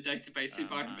a database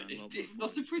environment, it's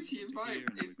not a pretty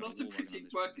environment. It's not a pretty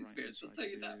work experience. I'll tell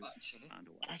you that much.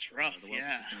 That's rough.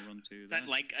 Yeah. That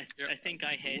I think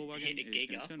I hit a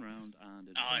gig up.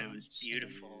 Oh, it was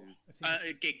beautiful.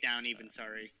 Gig down even.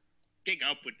 Sorry. Gig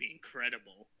up would be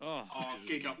incredible. Oh,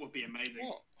 gig up would be amazing.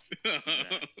 What?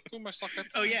 It's almost like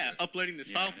uploading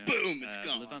this file. Boom, it's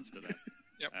gone.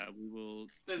 Yep. We will.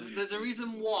 There's a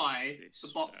reason why the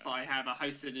bots I have are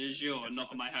hosted in Azure and not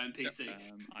on my home PC.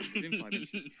 I'm within 5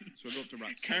 inches, so we're up to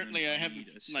rat. Currently, I haven't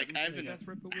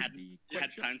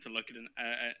had time to look at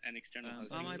an external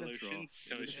hosting solution,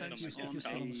 so it's just on my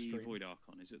desktop. Void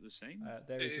Archon, is it the same?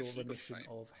 There is your rendition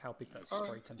of how big that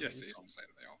spray template is. Yes, it is the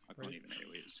same. They are. I can't even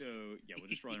know it. So yeah, we'll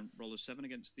just roll a 7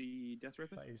 against the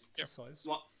Deathripper. That is to size.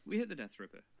 What? We hit the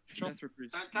Deathripper. Sure.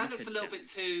 That looks a little bit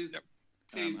too.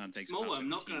 Too small. I'm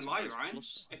not going to lie, Ryan.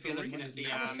 If you're looking at the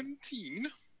 17.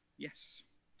 Yes.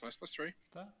 +3.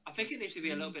 I think it needs to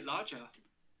be a little bit larger.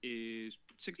 Is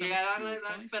 6 damage? Yeah,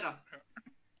 that's better.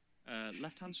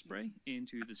 Left-hand spray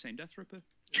into the same Deathripper.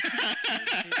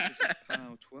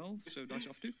 Power 12, so dice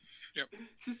off 2. Yep.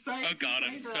 Oh god,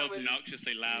 I'm so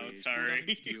obnoxiously loud.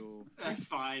 Sorry. That's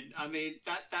fine. I mean,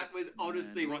 that was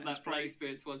honestly what that play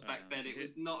experience was back then. It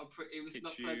was not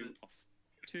not pleasant.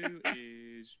 2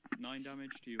 is 9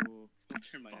 damage to your. I'll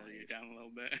turn my audio down a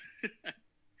little bit.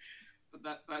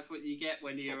 But that's what you get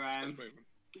when you're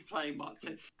playing Mark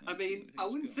 2. I mean, I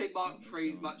wouldn't say Mark 3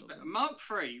 is much better. Mark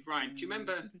 3, Ryan, do you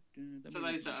remember, to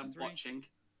those that are watching,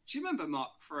 do you remember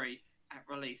Mark 3 at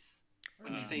release?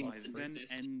 I then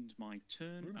end my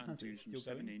turn and do some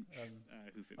 7-inch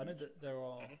hoof. I know that there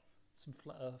are some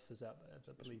flat earthers out there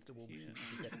that believe the War Machine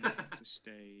should be getting to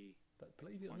stay. But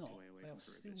believe it or not, they are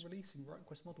still releasing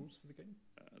RuneQuest models for the game.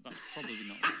 That's probably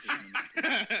not.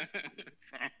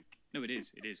 No, it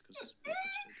is because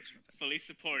fully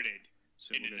supported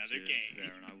so in another game.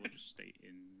 There, and I will just stay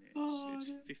in. It's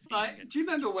 15. Do you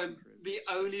remember when the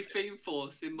only theme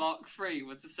force in Mark III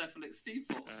was the Cephalix theme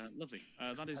force? Lovely.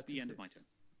 That is the end of my turn.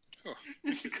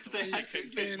 Because they had to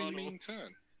turn.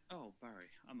 Oh,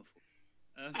 Barry, I'm a fool.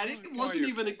 And it wasn't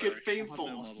even a good theme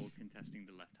force. Contesting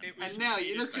the left hand. And now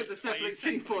you look at the Cephalix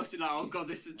theme force, you're like, oh god,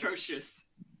 this is atrocious.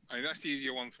 I mean, that's the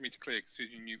easier one for me to clear,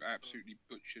 considering you've absolutely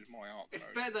butchered my arc. It's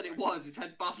better than it was. It's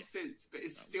had buffs since, but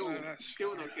it's still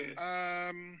not good.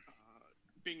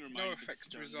 Being reminded no effects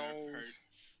to resolve.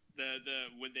 Hurts. The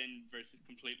within versus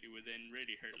completely within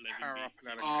really hurt living power up beasts.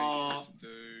 and allocations to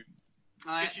do.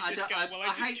 I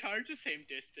just charge the same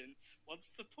distance.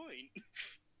 What's the point?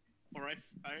 Or I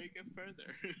go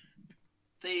further.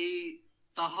 The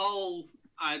whole,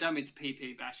 I don't mean to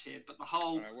PP bash here, but the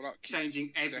whole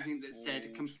changing everything that's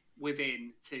said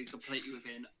within to completely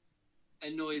within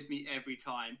annoys me every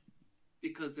time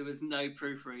because there was no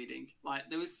proofreading. Like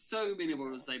there was so many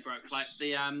rules they broke. Like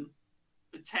the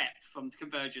TEP from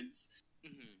Convergence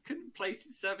couldn't place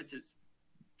its servitors.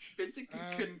 Physically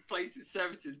couldn't place its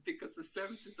servitors because the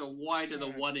servitors are wider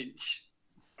than 1 inch.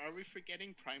 Are we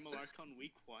forgetting Primal Archon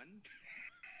week 1?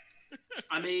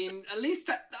 I mean, at least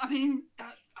to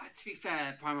be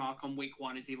fair, Primal Archon week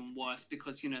 1 is even worse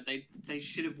because they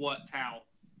should have worked out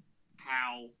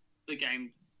how the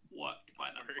game worked by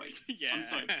that point. Yeah. I'm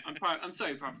sorry, I'm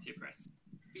sorry, Privateer Press,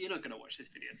 but you're not going to watch this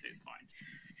video, so it's fine.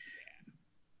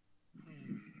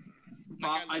 Yeah.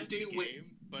 Like, I do the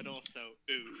game, but also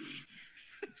oof.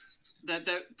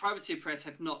 The Privateer Press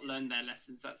have not learned their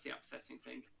lessons. That's the upsetting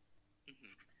thing.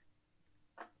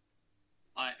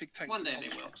 Pyg Tanks one day are they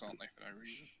will. constructs, aren't they, for no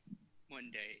reason? One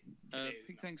day.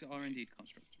 Pyg Tanks are indeed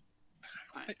constructs.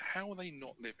 Right. How are they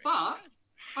not living? But,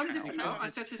 on a different note, I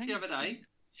said this the other day,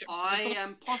 I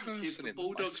am positive that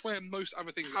Bulldog's I swear most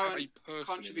other things have a person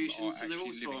contributions to the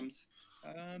rules forums.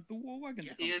 The war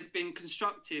wagons. He has been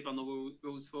constructive on the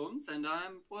rules forums, and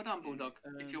well done, Bulldog.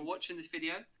 If you're watching this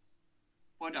video,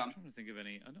 well done. I'm trying to think of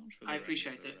any. I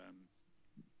appreciate it.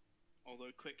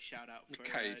 Although, quick shout out for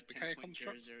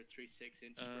 10.0036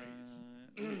 inch sprays.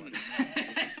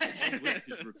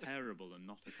 It's repairable and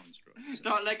not a construct. So.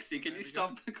 Dark Lexi, can you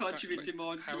stop contributing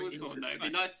more to Doors? No, it'd be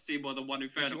nice to see more than one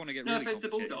Inferno. No offense to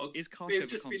Bulldog, it would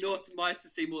just be nice to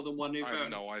see more than one Inferno. I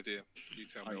have no idea. You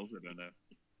tell me. I also don't know.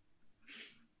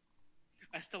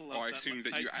 I still love that. I assumed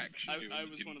that you actually I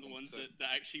was one of the ones that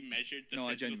actually measured the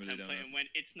physical template and went,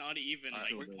 it's not even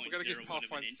like 0.01 of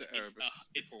an inch.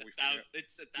 It's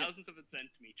thousands of a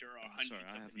centimeter or 100th sorry,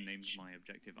 I of haven't an named inch. my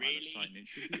objective. Really?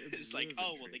 It's like,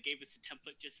 oh, well, they gave us a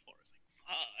template just for us. Like,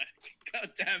 fuck.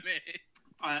 God damn it.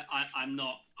 I'm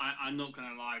not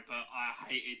gonna lie, but I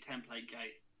hated Template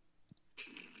Gate.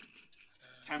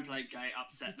 Template Gate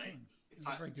upset me. It's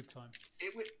a very good time.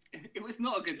 It was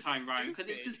not a good time, Ryan,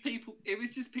 because it was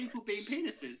just people being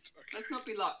penises. Okay. Let's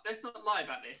not lie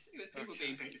about this. It was people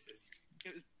being penises.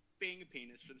 It was being a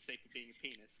penis for the sake of being a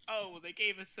penis. Oh well, they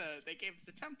gave us a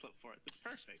template for it. That's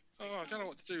perfect. Like, I don't know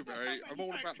what to do, Barry. I'm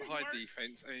all about the high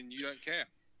defense, and you don't care.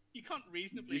 You can't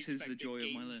reasonably expect a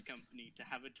games company to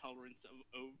have a tolerance of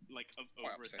over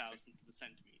 1,000th of a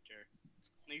centimeter.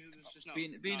 Just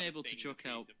being able to chuck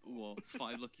out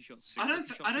 5 lucky shots. I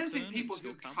don't think people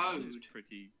who code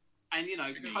and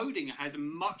coding has a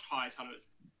much higher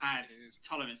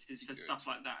tolerances for stuff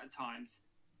like that at times.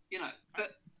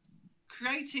 But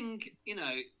creating,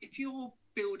 if you're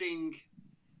building,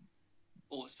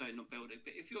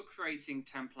 if you're creating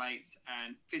templates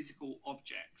and physical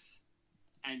objects,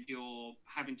 and you're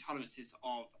having tolerances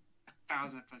of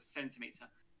 1,000th of a centimeter.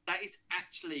 That is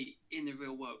actually, in the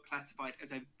real world, classified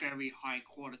as a very high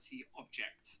quality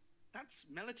object. That's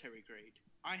military grade.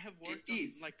 I have worked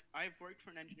I've worked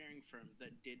for an engineering firm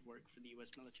that did work for the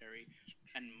US military,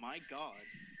 and my god,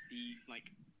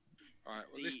 Alright,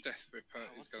 well, this Deathripper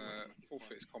is going to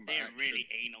forfeit its combat action. They're really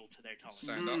anal to their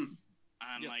tolerances.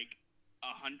 And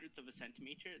 100th of a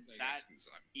centimeter, that,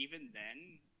 even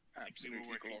then, we were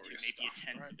working to maybe a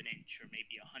 10th of an inch or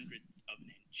maybe 100th of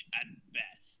an inch at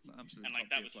best. And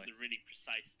that was the really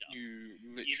precise stuff. You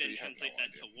then translate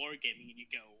that to wargaming and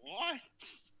you go, what?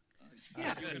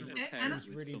 And it's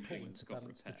really important to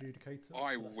balance the adjudicator.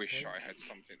 I wish I had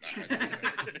something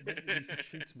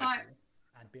that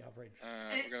and be average.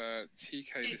 We're gonna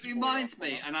TK this. It reminds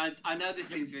me, and I know this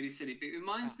seems really silly, but it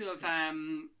reminds me of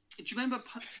do you remember?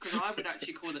 Because I would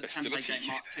actually call it Template Gate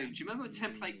Mark II. Do you remember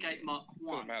Template Gate Mark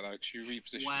I? Doesn't matter, because you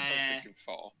reposition so freaking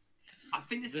far. I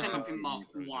think this came up in Mark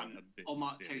 1 or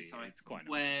Mark 2, sorry.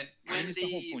 Where when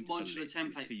the modular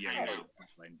templates came out,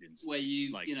 where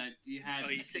you had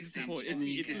a 6-inch and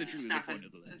you could snap it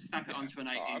onto an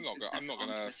 8-inch and snap it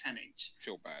onto a 10-inch.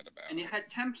 Feel bad about it. And you had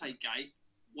Template Gate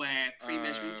where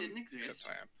pre-measurement didn't exist.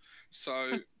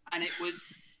 So and it was,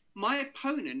 my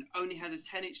opponent only has a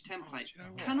 10-inch template.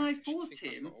 Can I force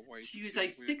him to use a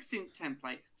 6-inch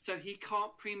template so he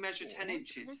can't pre-measure 10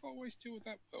 inches? I always deal with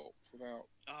that build without.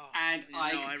 And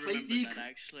I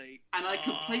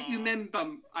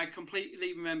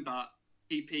completely remember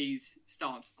PP's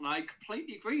stance, and I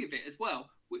completely agree with it as well.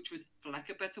 Which was, for lack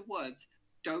of better words,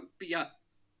 don't be a.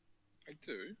 I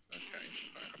do. Okay.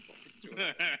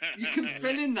 You can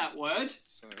fill in that word.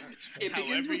 So it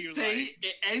begins with T,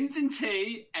 it ends in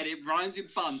T, and it rhymes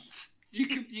with bunt. You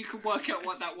can work out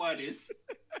what that word is.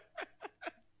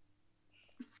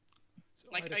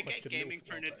 I get gaming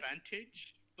for an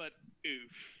advantage, but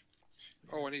oof.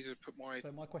 Oh, I need to put my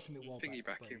question thingy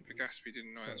back in for Gatsby,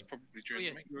 didn't I? It's probably during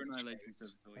your annihilation.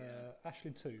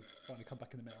 Ashlyn 2 finally come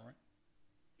back in the middle, right?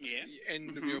 Yeah. The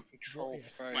end of your control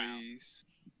phase.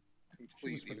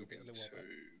 Completely will be able to.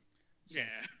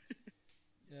 Yeah.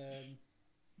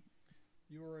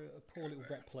 You're a poor little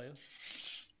vet player.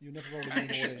 You're never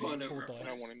rolling more than 4 dice. I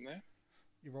don't want him there.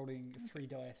 You're rolling 3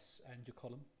 dice and your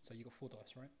column, so you got 4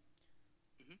 dice, right?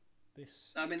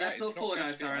 That's not 4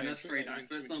 dice, Aaron. That's 3 dice.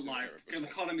 That's not live. The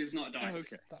column is not a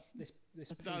dice. This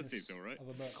penis of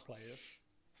a merc player,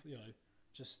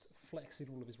 just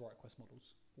flexing all of his right quest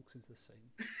models, walks into the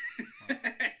scene,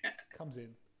 comes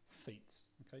in, feats.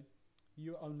 Okay,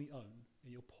 you only own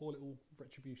in your poor little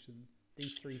retribution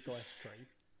D3 dice tray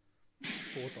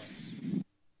 4 dice.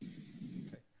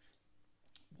 Okay,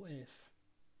 what if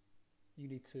you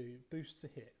need to boost to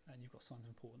hit and you've got signs of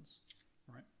importance,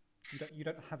 right? You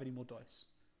don't have any more dice.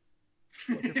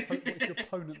 What if your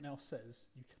opponent now says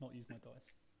you cannot use my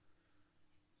dice?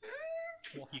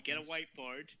 You get a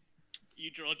whiteboard,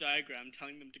 you draw a diagram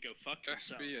telling them to go fuck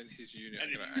themselves, and his unit,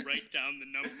 and then you write down the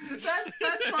numbers.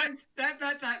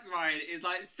 That Ryan is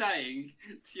like saying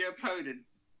to your opponent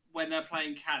when they're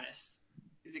playing Callus.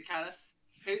 Is it Callus?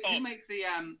 Who makes the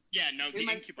the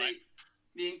Incubi.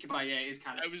 The Incubi, yeah, it is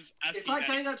Callus. I was asking it's like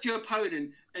going up to your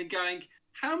opponent and going,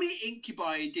 how many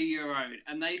incubi do you own?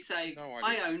 And they say,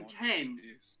 I own 10.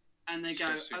 And they go,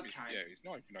 okay,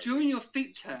 during your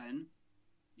feat turn,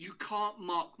 you can't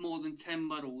mark more than 10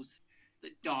 models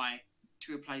that die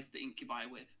to replace the incubi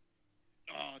with.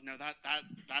 Oh, no,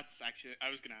 that's actually, I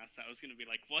was going to ask that. I was going to be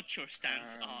like, what's your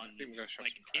stance on,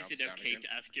 like, is it okay to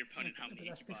ask your opponent how many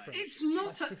incubi?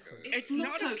 It's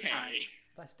not okay.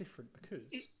 That's different because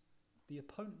the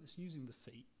opponent that's using the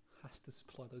feat has to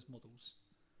supply those models.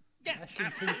 Yeah, the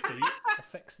Ashen 2 feat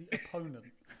affects the opponent.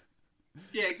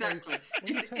 Yeah, exactly. So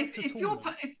when you turn up to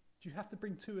tournament, do you have to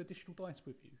bring 2 additional dice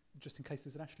with you, just in case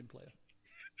there's an Ashen player?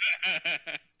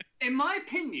 In my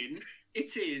opinion,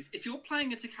 it is. If you're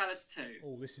playing a Takalis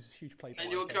 2, this is a huge play.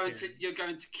 And you're going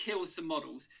to kill some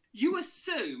models. You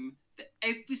assume that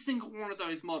every single one of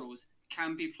those models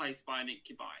can be placed by an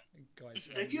incubi. Guys,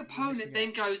 and if your opponent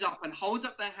then goes up and holds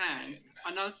up their hands,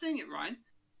 and I was seeing it, Ryan.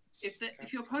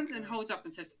 If your opponent then holds up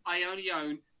and says, "I only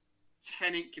own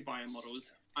 10 incubi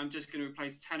models. I'm just going to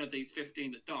replace 10 of these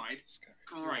 15 that died."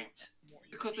 Great.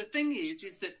 Because the thing is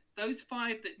that those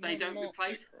 5 that they don't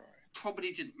replace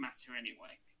probably didn't matter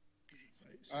anyway.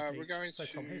 We're going so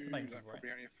Tom, here's the main thing,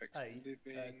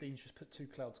 right? Dean's just put 2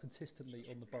 clouds consistently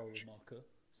on the Burrower marker,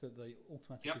 so that they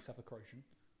automatically suffer corrosion.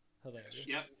 Hilarious.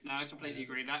 Yep, no, I completely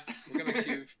agree with that. We're going to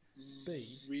give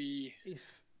B,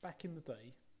 if back in the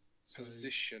day,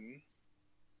 position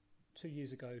 2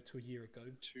 years ago to a year ago,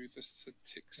 to the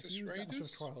Satyxis if you use Raiders, that much of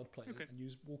a tryhard player and you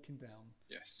was walking down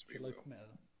the local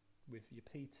meta with your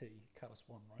PT Callus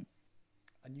 1, right?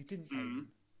 And you didn't own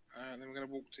then we're going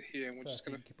to walk to here and we're just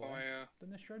going to fire then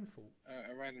that's your own fault.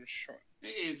 A random shot. It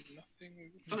is.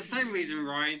 Nothing. For the same reason,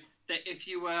 Ryan, that if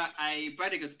you were a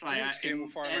Bradigus player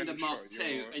in end of Mark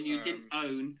II and you didn't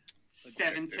own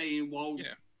 17 Wild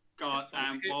Guard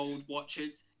and Wild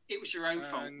Watchers, it was your own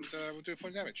fault. And we'll do a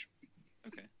point damage.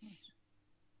 Okay.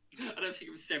 I don't think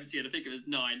it was 17, I think it was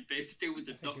 9, but it still was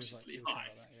obnoxiously high.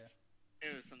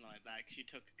 It was something like that, because you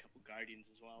took a couple Guardians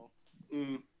as well.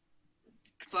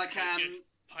 It's like,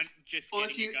 just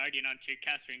getting a Guardian onto your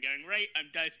caster and going, right, I'm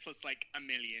dice plus like 1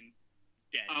 million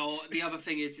dead. Oh, the other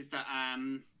thing is that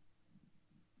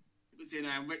it was in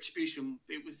Retribution,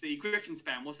 it was the Griffin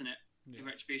spam, wasn't it? In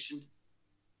Retribution.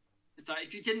 It's like,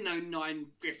 if you didn't know 9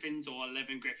 Griffins or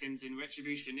 11 Griffins in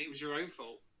Retribution, it was your own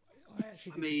fault. I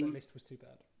actually think that list was too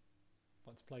bad.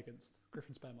 Like to play against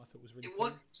Griffin spam, I thought was really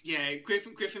tough. Yeah,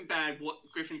 Griffin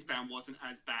spam wasn't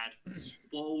as bad.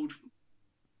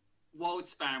 Wild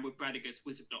spam with Bradigus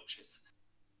was obnoxious,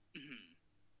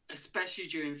 especially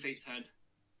during feat turn.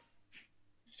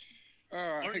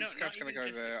 I think Scav's going to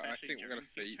go there. I think we're going to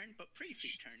feat turn, but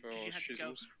pre-feat turn. You had to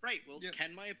go right. Well,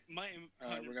 can my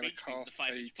we're going to cast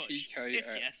a TK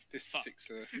at this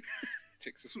Satyxis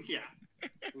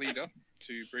leader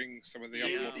to bring some of the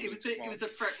other. It was the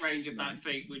threat range of that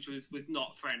feat, which was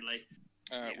not friendly.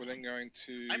 We're then going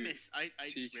to I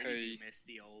really miss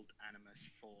the old Animus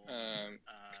for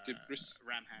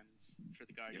Ram Hands for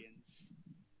the Guardians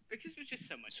because it was just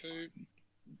so much fun.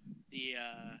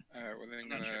 We're then I'm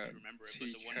not sure if you remember it, but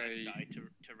the one less die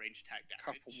to range attack damage.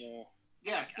 Couple more.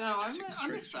 Yeah, no, I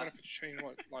missed that.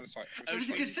 It was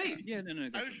a good thing. Yeah, no.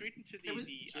 I was reading through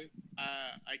the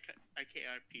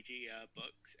IKRPG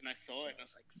books, and I saw it, and I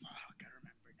was like, "Fuck, I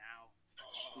remember now."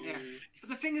 Yeah, but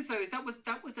the thing is, though, is that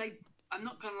was a. I'm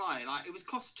not gonna lie, like it was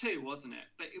cost 2, wasn't it?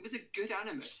 But it was a good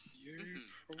Animus.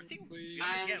 I think it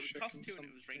was cost 2 and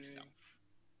it was range self.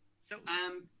 So it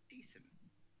was decent.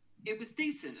 It was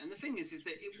decent, and the thing is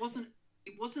that it wasn't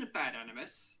a bad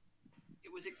Animus.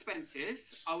 It was expensive.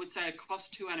 I would say a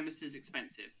cost 2 Animus is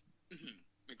expensive.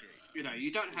 Agreed. You know,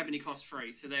 you don't have any cost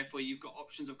 3, so therefore you've got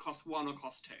options of cost 1 or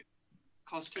cost 2.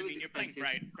 Cost 2 is expensive. You're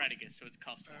playing Bradigus, so it's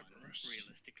cost 1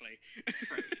 realistically.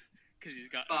 Because he's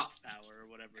got power or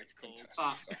whatever it's called.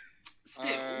 But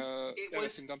still,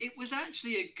 it was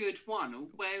actually a good one.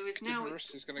 Whereas now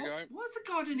it's what's the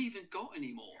Guardian even got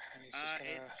anymore?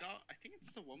 It's got. I think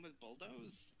it's the one with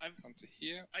Bulldoze. I've come to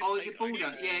here. Is it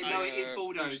Bulldoze? Yeah, no, it is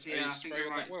Bulldoze. Yeah, I think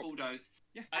you're right. It's Bulldoze.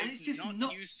 Yeah, and it's just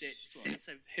not used it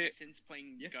since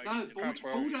playing Guardian. No,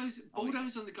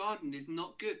 Bulldoze on the Guardian is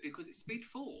not good because it's speed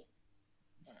 4.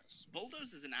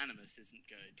 Bulldoze as an Animus isn't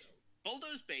good.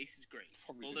 Bulldoze base is great.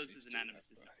 Bulldoze as an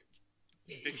Animus is not.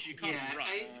 Because you can't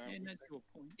run.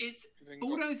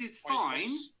 Bulldoze is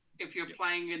fine if you're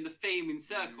playing in the theme in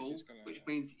circle, which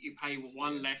means you pay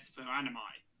 1 less for animi.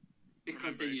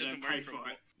 Because then you don't pay for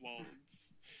it.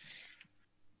 Wolves.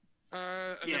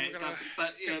 It doesn't.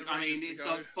 But I mean, it's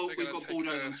on. We've got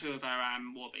Bulldoze on 2 of our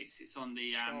war bases. It's on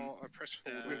the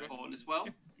Riphorn as well.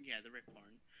 Yeah, the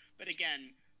Riphorn. But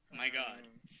again, my God,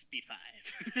 speed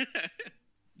 5.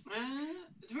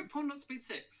 Is Rip Pawn not speed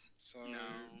 6? So...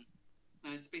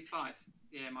 No, it's speed 5.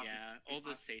 Yeah, all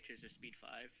the satyrs are speed 5,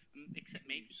 except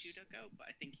maybe Judogo, but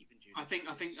I think even Judogo.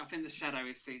 I think the shadow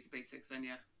is speed 6 then,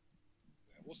 yeah.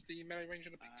 What's the melee range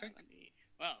on a Pyg Tank?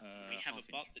 We have a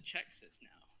bot that checks this now,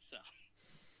 so.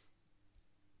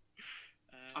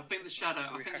 I think the shadow.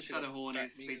 I think the shadow horn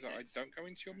is speed 6. I don't go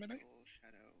into your melee.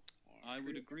 I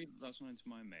would agree that that's not into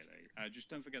my melee. Just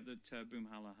don't forget that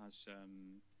Boomhalla has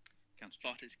counter.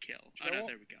 Bot is kill. There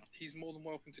we go. He's more than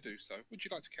welcome to do so. Would you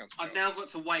like to counter? I've now got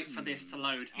to wait for this to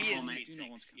load. He is me. speed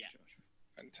 6. Yeah.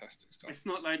 Fantastic stuff. It's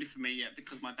not loaded for me yet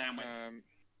because my bandwidth.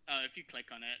 If you click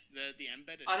on it, the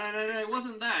embedded. Oh no! It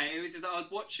wasn't that. It was just that I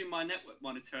was watching my network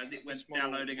monitor and it went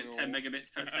downloading at 10 megabits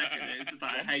per second. It was just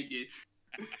like I hate you.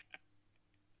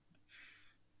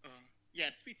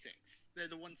 Yeah, speed 6. They're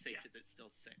the one satyr that's still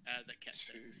that kept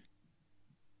 6.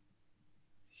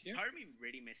 Yeah. Part of me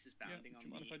really misses bounding on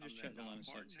the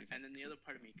Wanderheart, and then the other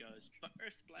part of me goes, but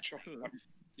Earth's Blessing.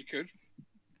 You could.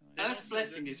 Earth's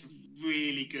Blessing is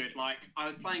really good. Like, I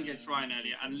was playing against Ryan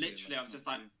earlier, and literally I was just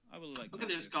like, I'm going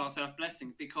to just cast Earth's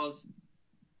Blessing, because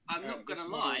I'm not going to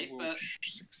lie, but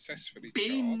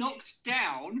being knocked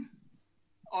down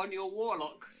on your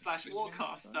Warlock /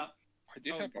 Warcaster, I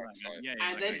did have Bright Sight.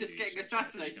 And then just getting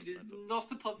assassinated is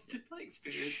not a positive play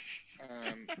experience.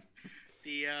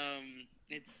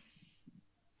 It's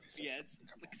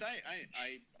because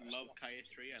I love Kaya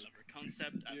 3. I love her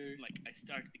concept. I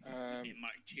started the game in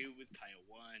Mark 2 with Kaya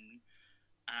 1,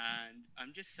 and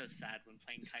I'm just so sad when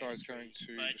playing Kaya 3.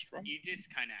 But you just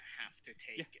kind of have to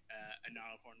take a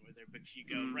Gnarlhorn with her, because you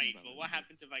go right. Well, what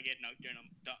happens if I get knocked down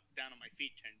on my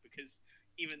feet turn? Because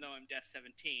even though I'm def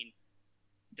 17,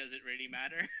 does it really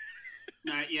matter?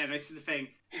 No, yeah, this is the thing.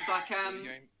 It's like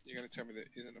you're going to tell me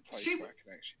that isn't a place where I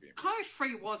can actually be. Kaya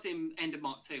 3 was in End of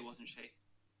Mark 2, wasn't she?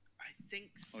 I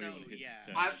think so. Yeah.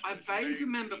 I vaguely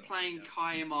remember playing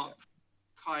Kaya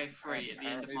 3 at the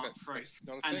end of Mark 3,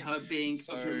 and her being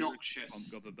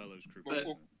obnoxious.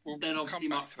 But then obviously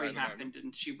Mark 3 happened,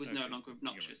 and she was no longer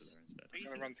obnoxious. I'm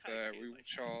going to run to there. We will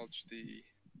charge the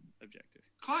objective.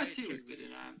 Kaya 2 was good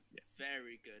in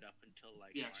very good up until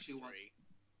Mark 3. Was.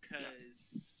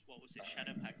 Because what was it?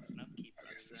 Shadow Pact was an upkeep.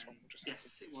 I guess this one will just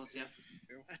yes, it was. Yeah.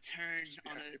 A turn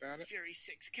on a Fury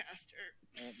 6 caster.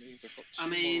 That means I've got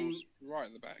two right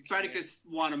in the back. Bradigus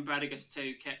 1 and Bradigus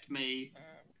 2 kept me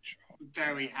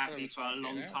very happy for a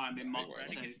long time in Mark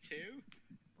 2. Bradigus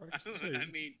 2? I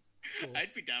mean,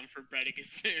 I'd be down for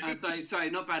Bradigus 2. Sorry,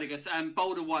 not Bradigus.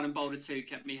 Boulder 1 and Boulder 2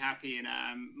 kept me happy in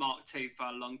Mark 2 for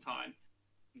a long time.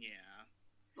 Yeah.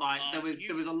 Like there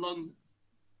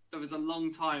was a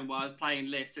long time where I was playing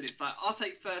lists, and it's like, I'll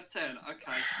take first turn.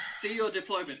 Okay, do your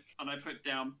deployment, and I put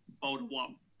down Boulder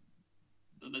 1,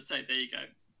 and they say, there you go,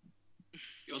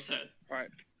 your turn. Right.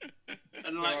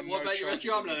 And I'm like, what about your rest of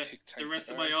your army? The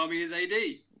rest of my army is AD.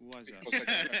 Why is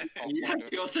that? Yeah,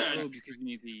 your turn.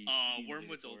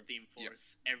 Wormwood's old theme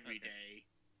force every day.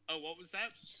 Oh, what was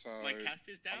that? So my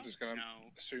caster's down? I'm just going to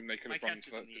assume they could have run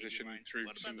to that position through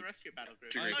what about the rest of your battle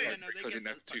group? Because I didn't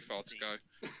have too far to go.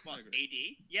 What,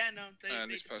 AD? Yeah, no.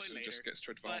 And this person just gets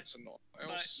to advance and not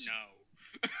else.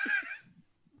 But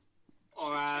no.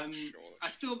 Or I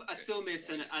still miss,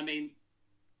 and I mean,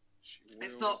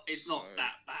 it's not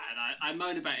that bad. I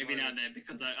moan about it every now and then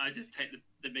because I just take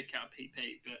the mick out of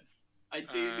PP, but I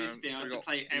do miss being able to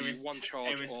play Eris 1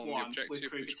 with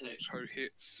Kruger 2. Also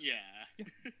hits. Yeah.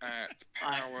 At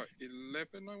power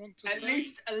 11, I want to say.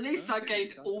 At least I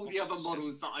gained all the other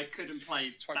models that I couldn't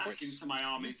play back into my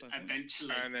armies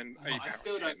eventually. And then I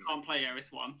still can't play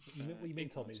Eris 1. What you mean,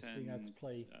 Tom, is being able to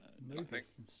play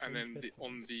Novus and then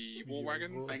on the War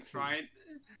Wagon. Thanks, Ryan.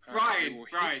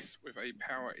 Ryan, with a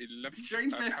power 11.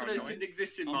 Strange Bedfellows didn't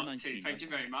exist in Mark 2, thank you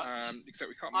very much. Except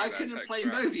we can't I couldn't play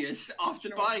Mobius after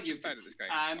buying it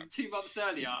 2 months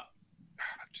earlier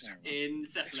in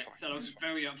Zethlix, and I was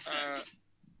very upset.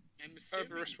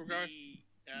 Erebus will go.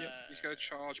 He's going to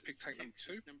charge Pyg Tank number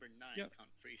 2. Number 9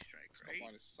 can't free strike, right? Got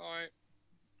line of sight.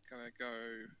 Going to go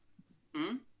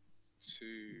to...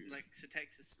 Like,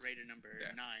 Satyxis Raider number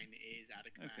 9 is out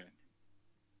of command. Okay.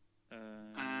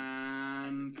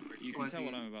 You can tell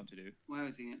what I'm about to do. Where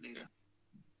is he at leader?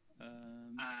 Do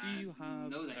you have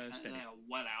they are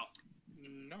well out.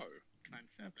 No. Command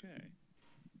 7. Okay.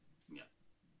 Yeah.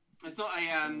 It's not a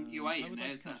UA in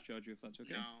there, is there? Charge you if that's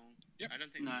okay. No. Yep. I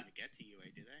don't think they're going to get to UA,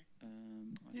 do they?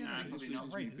 Probably not.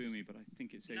 Boomy, but I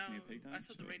think it saved me a Pyg Tank. I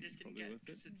thought the Raiders didn't get it.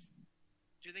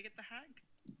 Do they get the hag?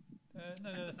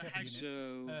 No, that's the other unit.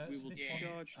 So we will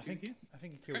charge. I think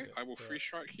he killed it. I will free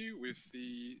strike you with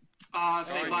the.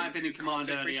 So it might have been in command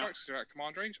earlier. Free strikes are at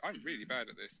command range. I'm really bad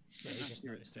at this. Yeah, he just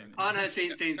noticed it. Oh no,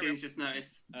 Dean's just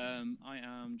noticed. I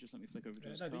am. Just let me flick over to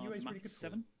his card. The UA is really good.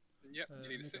 7. Yep, you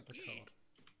need a 6.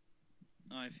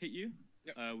 I've hit you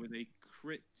with a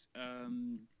crit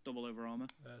double over armor.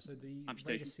 So the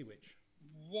amputation. Sea Witch.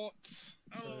 What?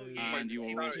 And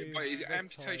wait, is it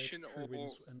amputation or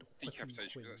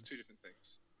decapitation? Because that's 2 different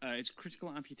things. It's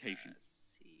critical amputation.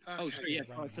 Oh, sorry, yeah,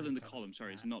 I fill in the column.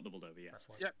 Sorry, it's not doubled over yet.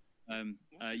 Yep.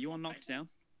 You are knocked down.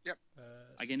 Yep.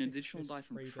 I get an additional die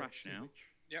from trash now.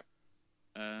 Yep.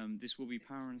 This will be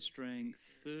power and strength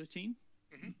 13.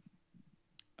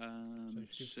 So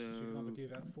you can either do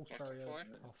that Force Barrier,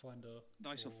 Pathfinder.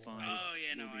 Dice of 5. Oh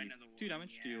yeah, no, I know the one. 2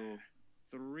 damage to your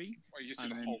 3. Well, you just do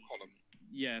the whole column.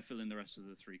 Yeah, fill in the rest of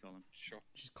the 3 column. Sure.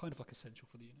 Which is kind of like essential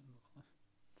for the unit.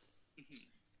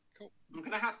 Cool. I'm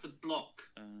gonna have to block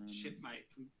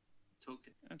Shipmate from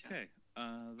talking. Okay,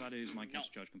 that is my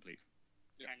cast charge complete.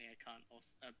 Apparently I can't.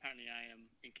 Apparently I am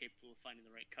incapable of finding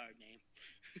the right card name.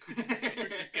 So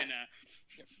we're just gonna.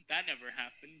 That never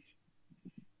happened.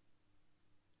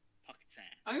 Pocket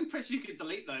Sand. I'm impressed you could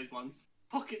delete those ones.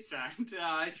 Pocket Sand.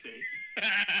 I see.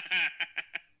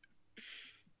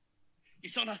 You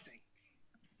saw nothing.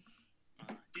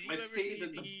 Did you ever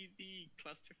see the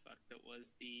clusterfuck that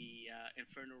was the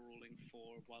Inferno ruling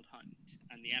for Wild Hunt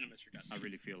and the Animus reduction? I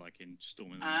really feel like in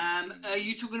Storming. Are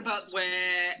you talking about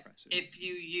where if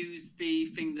you use the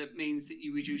thing that means that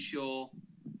you reduce your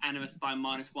Animus by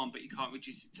 -1, but you can't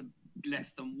reduce it to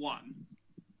less than 1?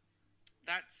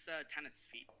 That's Tanith's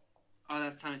feat. Oh,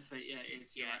 that's Tanith's feat. Yeah, it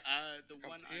is. Yeah. The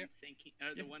one I'm thinking.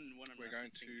 The one I'm We're going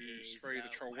to is, spray the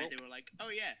troll where they were like, oh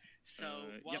yeah,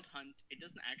 so Wild Hunt, it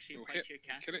doesn't actually apply to your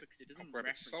caster because it doesn't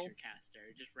reference your caster.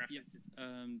 It just references.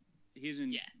 He's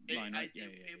in. Line up. There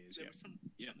was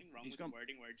something wrong with the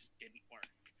wording where it just didn't work.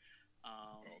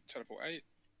 Teleport 8.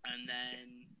 And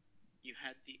then you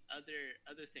had the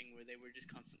other thing where they were just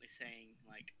constantly saying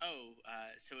like,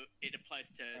 so it applies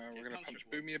to we're going to punch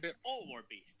Boomy a bit. All war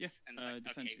beasts. Yeah. And it's like,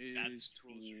 defense okay, that's the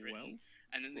rules is written.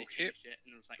 And then they hit. changed it,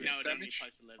 and it was like, no, it only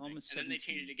applies to living. And then they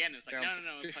changed it again, and it was like,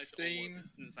 no, it applies to all war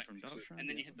beasts. And it was like, and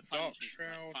then you hit the final change,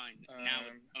 like, fine, now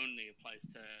it only applies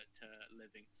to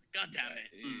living. It's like, god damn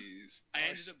it.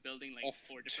 I ended up building like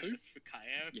 4 different lists for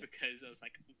Kaya because I was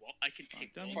like, what? I can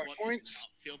take one, what does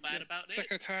not feel bad about it?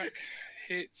 Second attack,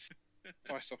 hits,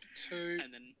 dice off 2.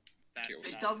 And then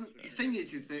it doesn't. The thing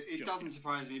is that it doesn't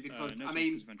surprise me because I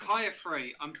mean, Kaya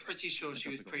 3. I'm pretty sure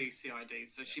she was pre-CID,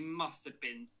 so she must have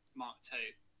been Mark II.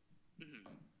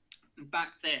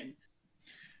 Back then,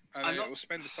 and it will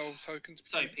spend the soul tokens.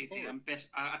 So, PP,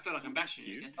 I feel like I'm bashing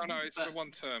you again. Oh no, it's for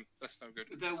 1 term. That's no good.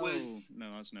 There was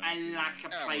a lack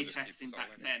of playtesting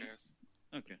back then.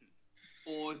 Okay.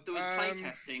 Or if there was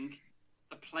playtesting,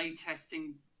 the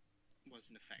playtesting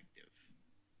wasn't effective.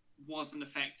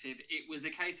 It was a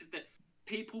case of that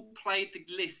people played the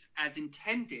list as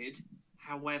intended.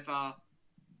 However,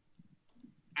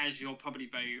 as you're probably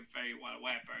very, very well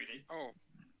aware, Brady,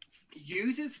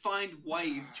 users find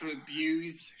ways to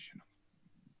abuse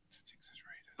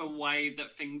the way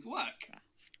that things work.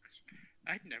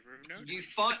 I'd never have known.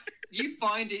 You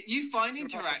find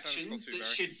interactions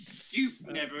that you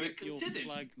never considered.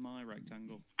 Flag my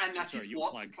rectangle. And that is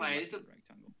what players of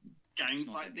games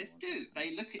like this do.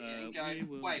 They look at you and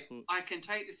go, wait, I can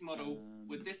take this model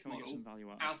with this model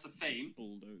out of theme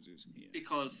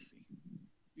because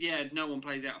no one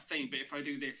plays out of theme, but if I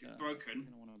do this, it's broken,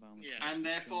 and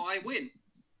therefore I win.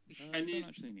 And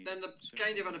then the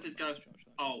game developers go,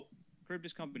 oh,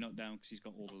 Kharybdis can't be knocked down because he's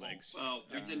got all the legs. Well,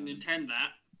 we didn't intend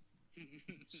that.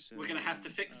 So we're going to have to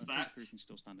fix that.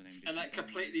 And that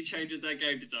completely changes their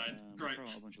game design. Great. Throw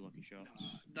out a bunch of lucky shots.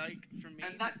 Like, for me,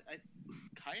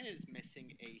 Kaya is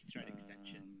missing a threat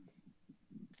extension.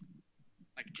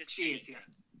 Like, just she is, yeah.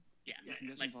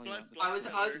 Like blood. I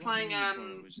was playing.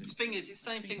 The thing is, it's the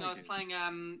same thing. I was playing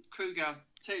Kruger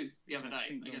 2 the other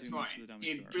day against Ryan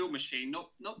in real machine,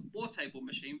 not war table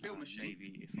machine, real machine.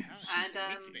 And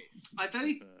I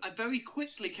very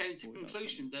quickly came to the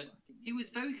conclusion that he was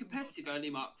very competitive early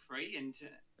Mark 3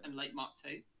 and late Mark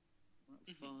 2.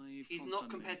 He's not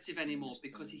competitive anymore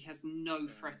because he has no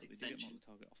threat extension.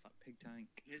 Pyg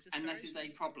Tank. And that is a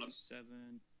problem.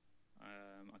 7.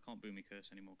 I can't boom me curse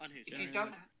anymore. If you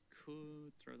don't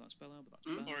could throw that spell out, but that's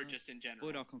bad. Or just in general.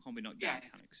 Void Archon can't be knocked down.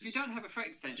 If you don't have a threat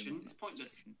extension, it's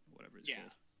pointless. Whatever it's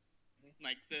called.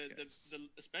 Like the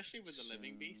especially with the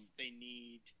living beasts, they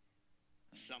need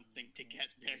something to get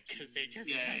there because they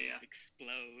just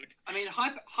explode. I mean,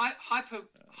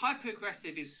 hyper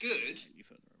aggressive is good,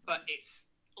 but it's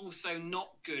also not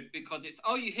good because it's,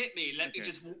 oh, you hit me, let me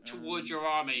just walk towards your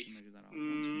army.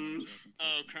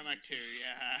 Oh, Chromac 2,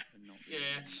 yeah.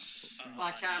 Yeah.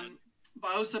 Like, but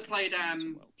I also played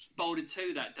Boulder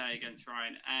 2 that day against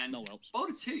Ryan, and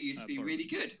Boulder 2 used to be really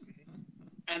good.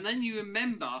 And then you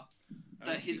remember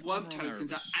that his worm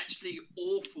tokens are actually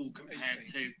awful compared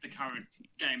to the current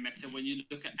game meta when you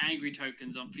look at angry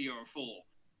tokens on Fiora 4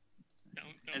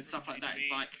 and stuff like that.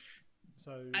 It's like...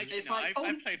 So actually, no,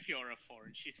 I play Fiora 4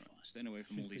 and she's fine. Staying away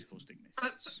from all these caustic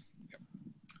mists.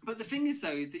 But the thing is,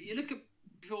 though, is that you look at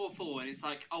Fiora 4 and it's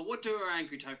like, oh, what do our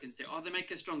angry tokens do? Oh, they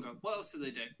make us stronger. What else do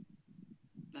they do?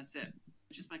 That's it.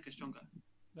 Just make us stronger.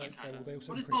 They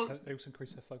also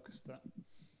increase her focus to that.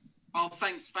 Oh,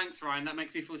 thanks, Ryan. That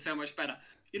makes me feel so much better.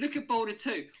 You look at Boulder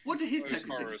 2. What do his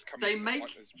tokens do? They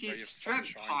make his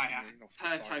strength higher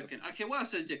per token. Okay, what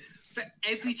else do they do? For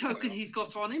every token he's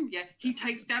got on him, he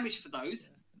takes damage for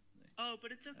those. Oh,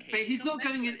 but it's okay. But he's not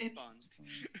going in.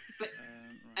 But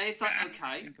and it's like,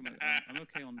 okay. I'm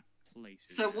okay on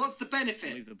places. So what's the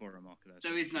benefit? Leave the borrow marker there.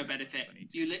 There is no benefit.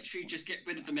 You literally just get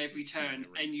rid of them every turn,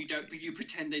 and you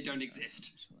pretend they don't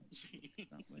exist.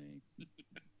 That way.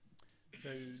 So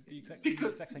the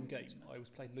exact same game, I was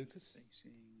playing Lucas.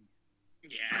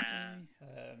 Yeah.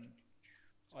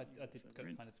 I did go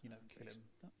kind of, kill him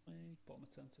bottom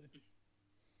of turn 2.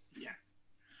 Yeah.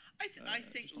 I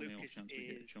think Lucas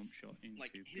is,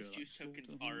 like, his juice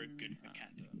tokens are a good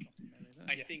mechanic.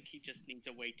 I think he just needs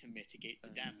a way to mitigate the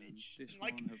damage.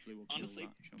 Like, honestly,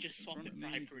 just swap it for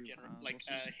hyper regenerate, like,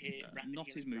 rapid not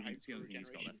his healing movement, for hyper it's the only thing he's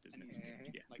got left, isn't it?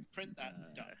 Yeah. Like, print that,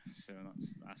 done. So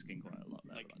that's asking quite a lot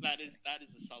there. Like, that is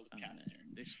a solid caster.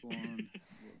 This one,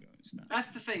 we'll go instead.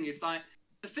 That's the thing, it's like,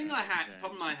 the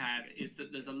problem I had is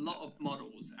that there's a lot of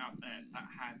models out there that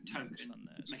have token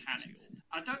mechanics.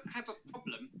 I don't have a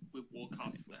problem with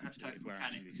warcasts that have token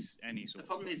mechanics. The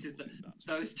problem is that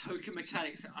those token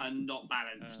mechanics are not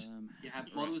balanced. You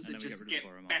have models that just get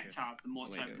better the more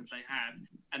tokens they have,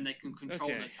 and they can control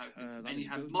their tokens. And you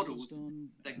have models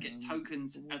that get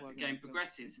tokens as the game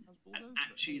progresses, and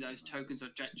actually those tokens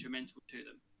are detrimental to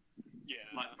them. Yeah.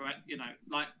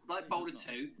 Like Boulder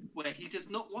 2, where he does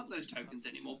not want those tokens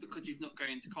anymore because he's not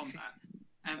going into combat.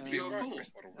 And Fiora 4,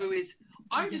 who is,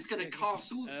 I'm just going to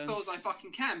cast all the spells I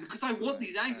fucking can because I want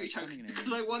these angry tokens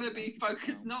because I want to be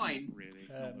focus 9.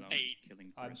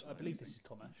 I believe this is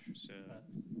Tomash.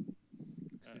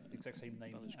 It's the exact same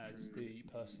name as the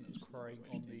person that was crying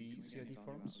on the COD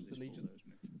forums, the Legion,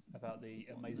 about the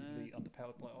amazingly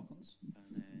underpowered Blight Archons.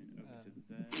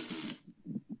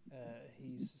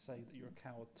 He's saying that you're a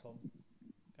coward, Tom,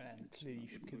 and clearly you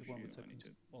should keep the 1 with tokens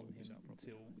on him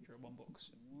until you're at 1 box.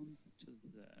 So 1 to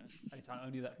there. And it's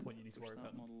only at that point you need to worry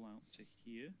about them. Model out to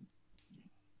here.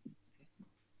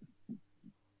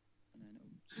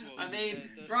 I mean,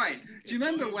 Brian, do you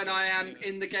remember when I am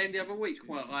in the game the other week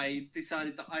where I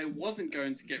decided that I wasn't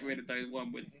going to get rid of those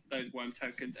one with those worm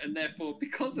tokens, and therefore,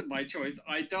 because of my choice,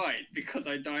 I died because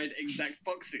I died exact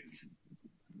boxes.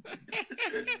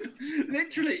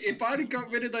 Literally, if I'd have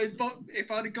got rid of those if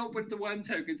I'd have got rid of the worm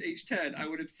tokens each turn, I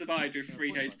would have survived with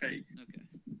 3 HP. Okay.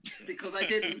 Because I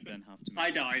didn't, I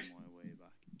died.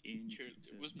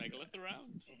 Was Megalith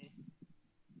around?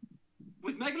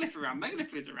 Was Megalith around?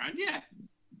 Megalith is around, yeah.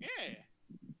 Yeah.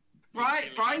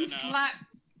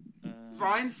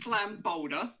 Ryan slammed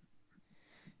Boulder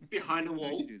behind a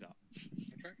wall.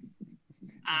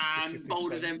 And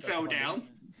Boulder then fell down.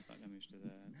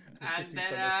 And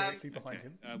then behind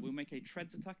him. We'll make a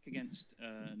Tredz attack against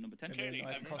number 10. Clearly,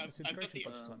 I've got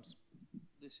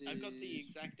the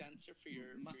exact answer for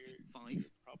your 5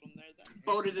 problem there. Then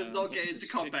Boulder does not get into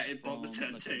combat in bottom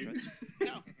turn 2.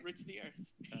 No, Roots of the Earth.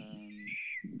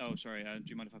 Oh, sorry. Do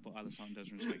you mind if I put Alice on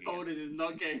Dozer Smigg? Boulder does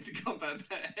not get into combat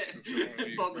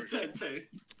in bottom turn 2.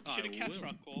 Should have cast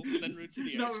Rock Wall, then Roots of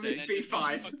the Earth. Not with speed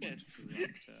 5.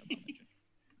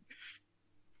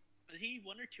 Is he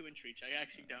 1 or 2 inch reach? I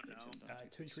actually don't know.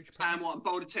 2 inch reach. And what?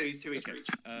 Boulder 2 is 2 inch reach.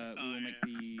 We will make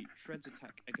the Tredz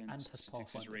attack against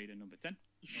Satyxis Raiders number 10.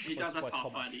 He does have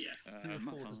Pathfinder, yes. Fiora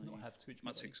 4 does not have 2 inch.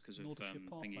 Mat 6 because of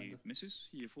thingy misses.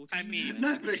 Year 14. I mean,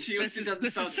 no, but she also doesn't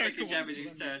start taking damage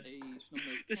instead.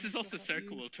 This is also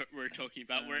Circle we're talking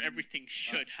about, where everything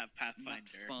should have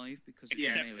Pathfinder. 5 because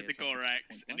except for the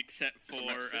Gorax and except for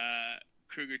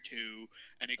Kruger 2,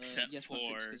 and except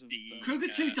for the... Kruger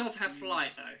 2 does have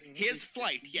flight, though. He has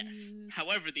flight, yes.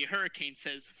 However, the Hurricane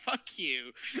says, fuck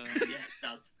you. Yeah, it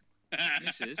does.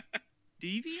 Misses.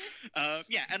 Deviate?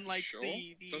 Yeah, and like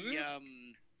the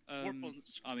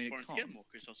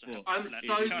Skinwalkers also have I'm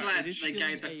so glad they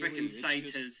gave the frickin'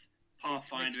 Satyrs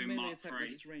Pathfinder in Mark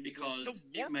 3 because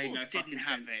the it made no didn't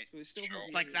have sense. it. So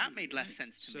like that made less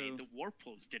sense to me. The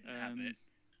Warpools didn't have it.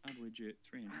 Add widget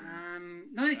 3 and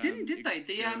 3. No, they didn't, did they?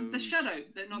 The shadow,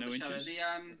 not the shadow.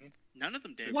 None of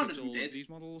them did. One of them did. These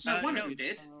models. No, one of them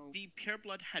did. The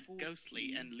Pureblood had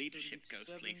Ghostly and Leadership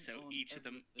Ghostly, so each of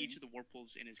the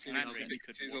Warpools in his command range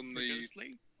could work for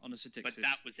Ghostly. On a Satyxis. But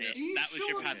that was it. That was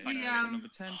your Pathfinder. Number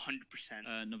 10.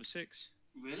 100%. Number 6.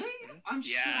 Really? I'm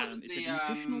sure it's an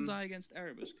additional die against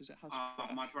Erebus because it has.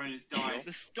 My brain has died.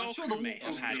 The Stalker may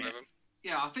have had it.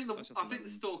 Yeah, I think the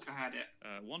Stalker had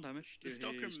it. 1 damage. The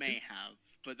Stalker may have,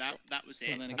 but that was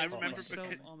it. I remember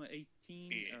because armor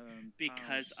 18.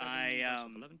 Because I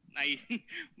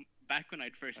back when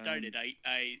I'd first started,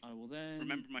 I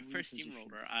remember my first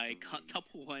steamroller. I got top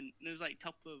of 1. It was like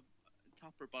top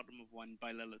or bottom of 1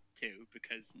 by Lilith 2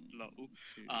 because low.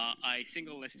 I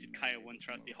single listed Kaya 1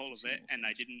 throughout the whole of it, and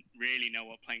I didn't really know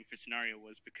what playing for scenario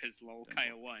was because lol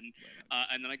Kaya 1.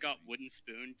 And then I got Wooden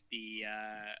Spooned.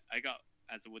 I got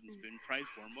as a Wooden Spoon prize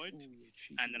Wormwood,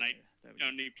 and then I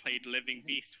only played Living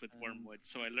Beasts with Wormwood,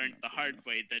 so I learned the hard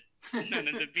way that none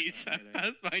of the beasts have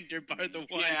Pathfinder bar the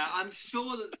 1. Yeah, I'm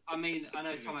sure that. I mean, I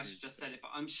know Thomas just said it,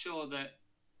 but I'm sure that.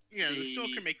 Yeah, the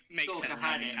Stalker makes sense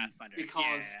having Pathfinder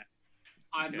because.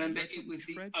 I remember it was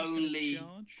the only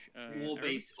war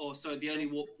beast, or so the only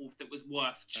warp wolf that was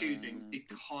worth choosing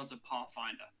because of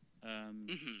Pathfinder.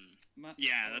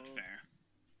 Yeah, that's fair.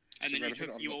 And then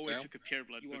you always took a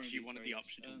Pureblood because you wanted the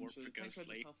option to warp for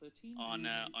Ghostly on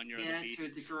your other beasts. Yeah,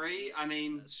 to a degree. I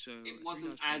mean, it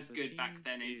wasn't as good back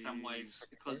then in some ways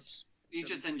because you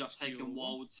just end up taking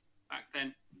Wolds back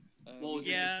then.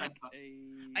 Yeah,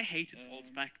 I hated Wolds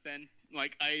back then.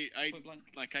 Like I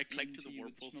clicked to the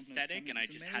Warpwolf aesthetic, and I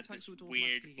just had this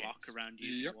weird block around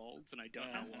using Wolds, and I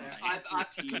don't know why.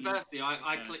 Conversely,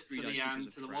 I clicked to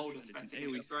the Wold aesthetic. It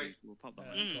was great. We'll pop that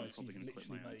one. Probably going to put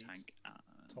my own tank.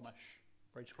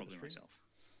 Probably myself.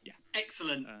 Yeah.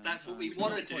 Excellent. That's what we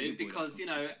want to do because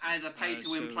as a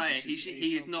pay-to-win player,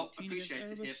 he is not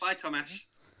appreciated here. Bye, Tomash.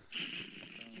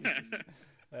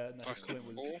 Next point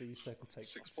was the circle take.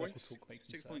 6 points.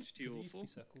 6 points to your 4.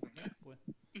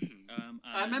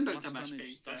 I remember Tomash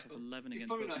being starts off 11 He's against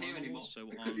probably not here anymore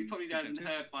because he probably hasn't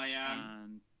heard my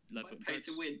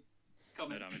pay-to-win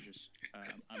comment. No damages.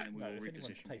 And then we will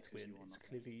reposition. Pay-to-win is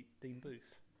clearly Dean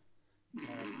Booth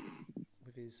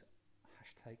with his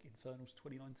hashtag Infernals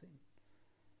 2019.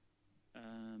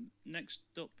 Next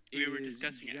up, we were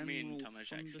discussing it. Me and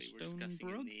Thomas actually were discussing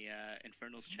in the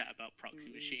Infernals chat about Proxy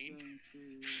Machine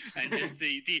and just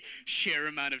the sheer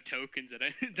amount of tokens that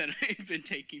I've been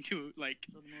taking to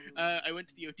I went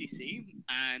to the OTC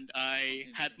and I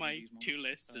had my 2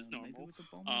 lists as normal,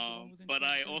 but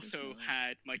I also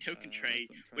had my token tray,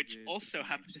 which also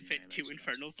happened to fit 2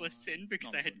 Infernals lists in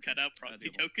because I had cut out proxy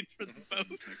tokens for them both,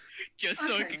 just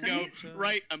so I could go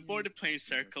right. I'm bored of playing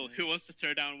Circle. Who wants to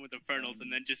throw down with Infernals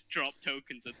and then just drop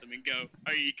tokens at them and go,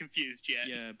 are you confused yet?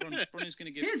 Yeah, Bronny's going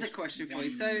to give. Here's a question for you.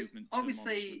 So,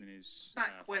 obviously,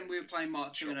 back when we were playing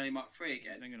Mark 2 and only Mark 3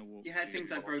 again, you had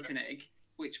things like Broken Egg,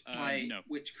 which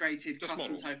created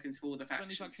custom tokens for all the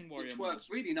factions, which worked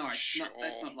really nice.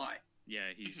 Let's not lie.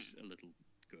 Yeah, he's a little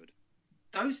good.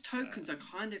 Those tokens are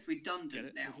kind of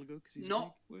redundant now.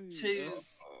 Not to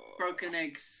Broken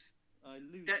Egg's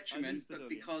detriment, but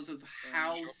because of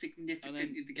how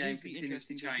significantly the game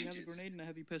continuously changes. You have a grenade and a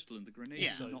heavy pistol, and the grenade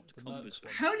is not cumbersome.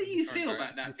 How do you feel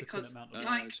about that? Because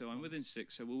so I'm within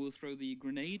 6, so we will throw the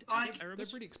grenade. They're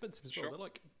really expensive as well. They're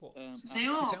like what? They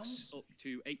are up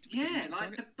to 8. Yeah,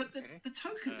 but the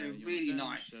tokens are really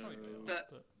nice. But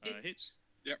hits.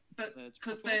 Yep. But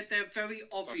because they're very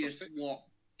obvious what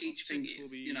each thing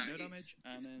is, it's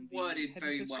worded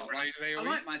very well. I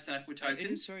like my circle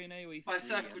tokens. My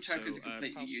circle tokens are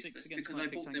completely useless because I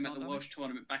bought them at the Welsh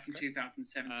tournament back in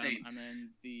 2017,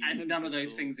 and none of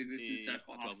those things exist in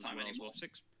circle half the time anymore.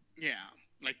 Yeah,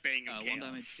 like banging 1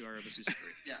 damage to Erebus is 3.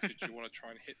 Yeah. Did you want to try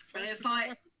and hit? And it's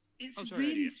like it's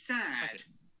really sad.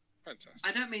 Fantastic.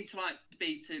 I don't mean to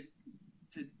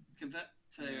to convert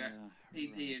to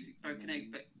PP and Broken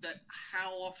Egg, but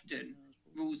how often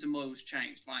rules and models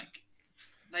change? Like,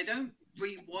 they don't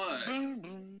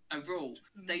reword a rule,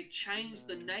 they change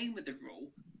the name of the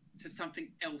rule to something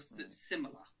else that's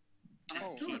similar. And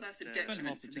I feel like that's a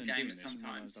detriment to the game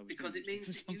sometimes, because it means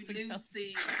that you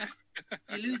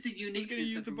lose the uniqueness. I was going to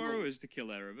use the Burrowers to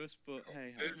kill Erebus, but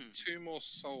hey. There's 2 more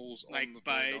souls like on the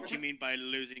board. Do you mean by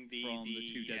losing the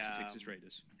 2 dead Satyxis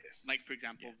Raiders? Yes. Like, for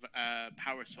example,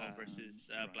 Power Soul versus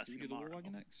Blessing of Morrow.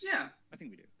 Yeah. I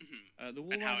think we do. The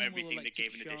and how everything that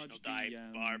gave an additional die,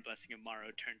 bar Blessing of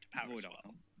Morrow, turned to Power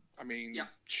Soul. I mean,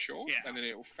 sure, and then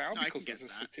it'll fail because there's a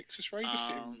Satyxis Raider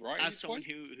sitting right as someone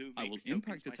who I will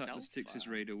impact attack the Satyxis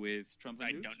Raider with Trampling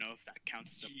I don't know if that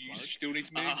counts as a plug. You still need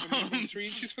to move 3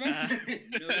 inches for that?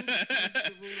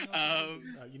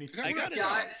 You need to for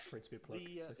it to be a plug,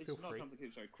 so feel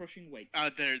free. Sorry, Crushing Weight.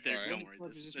 Don't worry,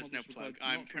 there's no plug.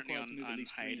 I'm currently on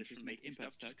hiatus from making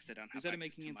stuff just because I don't have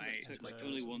access to my...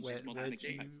 only once where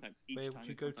would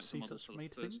you go to see such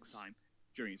made things?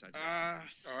 During its at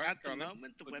the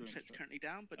moment, the website's currently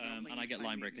down, but and I get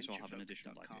line breakers, so I'll have an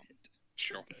additional line to hit.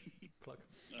 Sure. Plug.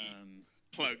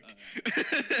 Plugged.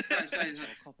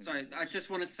 Sorry, I just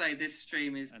want to say this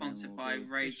stream is sponsored by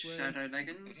Raid Shadow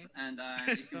Legends, and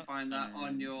you can find that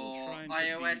on your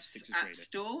iOS App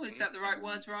Store. Is that the right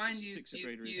words, Ryan? You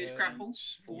use Grapple?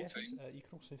 Yes, you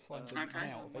can also find them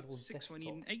now available on desktop.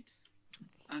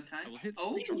 Okay.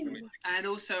 Oh, and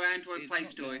also Android Play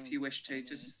Store if you wish to.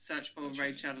 Just search for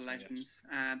Raid Shadow Legends.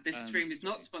 This stream is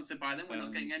not sponsored by them. We're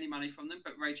not getting any money from them.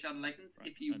 But Raid Shadow Legends,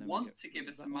 if you want to give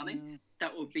us some money,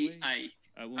 that would be A.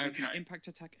 We'll make an impact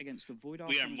attack against a Void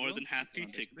Archon. We are more than happy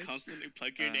to constantly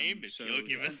plug your name if you'll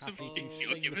give us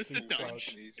the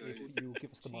dodge. If you'll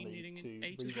give us the money to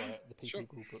rewrite the PP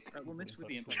rulebook. We'll mix with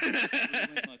the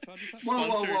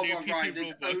Whoa, Ryan.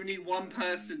 There's only one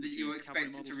person that you're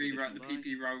expected to rewrite the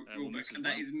PP rulebook, and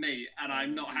that is me, and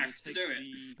I'm not happy to do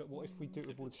it. But what if we do it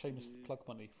with all the shameless plug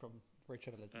money from Raid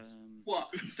Shadow Legends? What?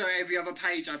 So every other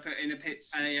page I put in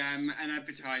an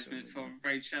advertisement for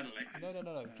Raid Shadow Legends?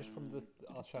 No. Just from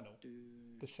our channel.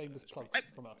 The shameless plugs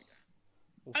from us.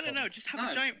 I don't know. Just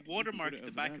have a giant watermark at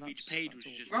the back of each page, which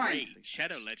is just Raid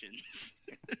Shadow Legends.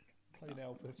 Play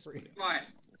now for free. Right.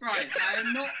 I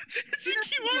am not. It's a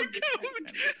QR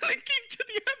code linking to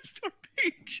the App Store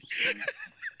page.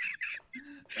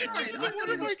 I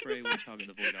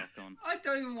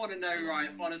don't even want to know,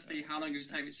 Ryan, honestly, how long it would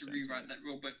take me to rewrite that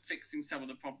rule, but fixing some of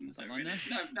the problems that are in it.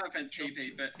 No offense,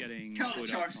 PP, but counter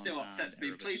charge still upsets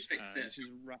me. Please fix it. This is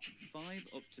 5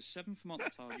 up to 7 for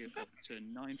mark target, up to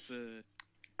 9 for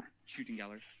shooting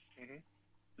gallery.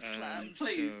 Slam,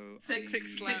 please. Fix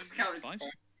counter.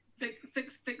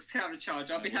 Fix counter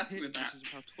charge. I'll be happy with that. This is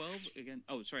about 12 again.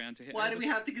 Oh, sorry, and to hit. Why do we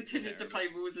have to continue to play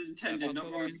rules as intended, not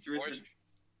rules as written?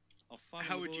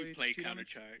 How would you play counter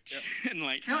charge? And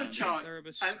like counter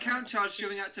charge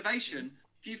during activation.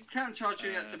 If you counter charge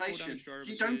during activation,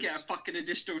 you don't get a fucking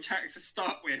additional attack to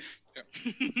start with.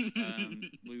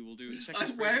 We will do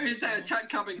second. Where is that attack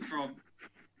coming from?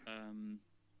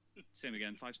 Same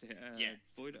again. 5s to hit.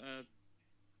 Void.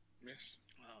 Miss.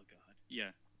 Oh god.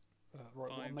 Yeah. That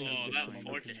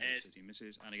 4 to hit. He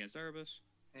misses, and against Erebus.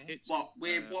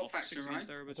 What faction, right?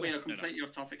 We are completely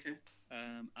off topic here.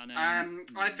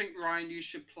 I think, Ryan, you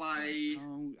should play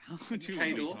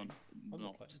Kador.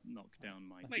 Knock down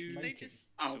my dude. They just...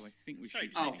 So I think we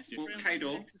should...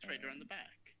 Kador. On the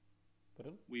back.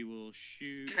 We will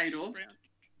shoot... Kador.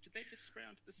 Did they just spray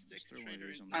onto the Satyxis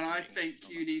Raider? And I think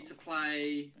you need to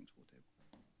play...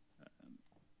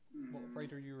 What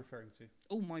raider are you referring to?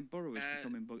 Oh, my Burrow is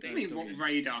becoming... What do you mean, what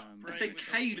raider? I said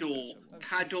Kador.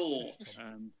 Kador.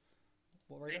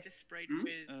 What raider? They just sprayed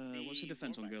with what's the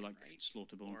defense on Gerlak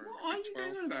Slaughterborn? What are you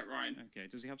going on about, Ryan? Okay,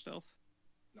 does he have stealth?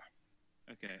 No.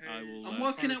 Okay, I will... I'm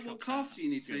working out what class you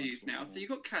need to use now. So you've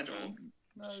got Kador.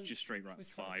 Just straight right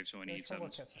 5, so I need 7.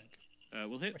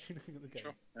 We'll hit. Looking at the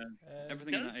game.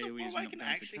 Everything in that AoE is not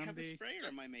actually have a spray, or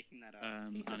am I making that up?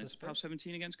 And it's POW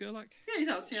 17 against Gerlak? Yeah, he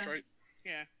does, yeah. Straight.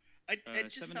 Yeah. It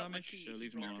just 7 damage, so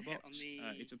leaves him on a box.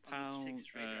 It's a POW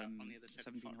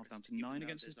 17 half down to 9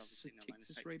 against the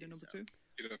Satyxis Raider number 2.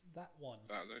 That one.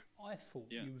 I thought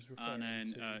you was referring to... And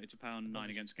then to it's a POW 9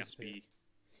 against Gatsby.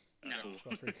 No. I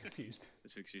was really confused.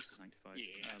 Asphyxious the Sanctified.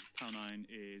 POW 9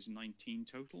 is 19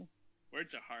 total.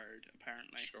 Words are hard,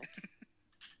 apparently. Sure.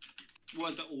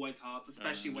 Words are always hard,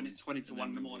 especially when it's 20 to 1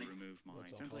 in the morning. Remove my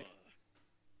template.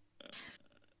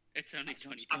 It's only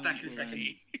 20 to 1. I'm back in a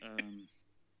second.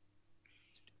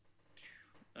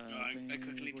 I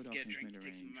quickly need to get a drink to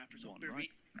take some mappers off. Right?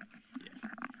 Yeah.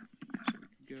 So we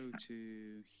can go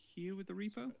to here with the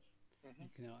repo. You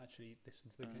can now actually listen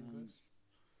to the game quiz.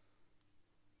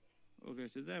 We'll go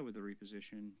to there with the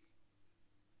reposition.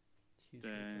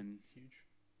 Then huge.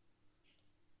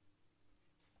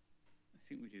 I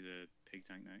think we do the Pyg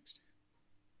Tank next.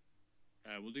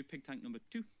 We'll do Pyg Tank number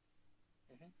 2.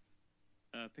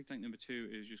 Pyg Tank number 2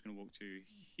 is just going to walk to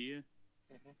here.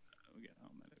 We'll get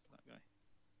out melee with that guy.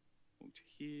 Walk to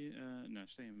here. No,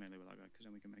 stay in melee with that guy because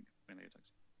then we can make melee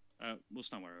attacks. We'll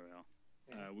stand where we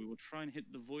are. We will try and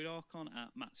hit the Void Archon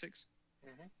at mat 6.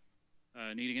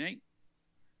 Needing an 8.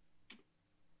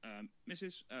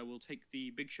 misses. We'll take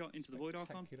the big shot into the Void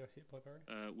Archon. Hit by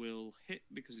Barry. Will hit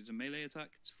because it's a melee attack.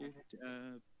 It's 4.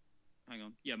 Hang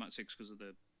on. Yeah, I'm at 6 because of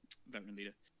the veteran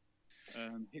leader.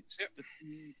 Hits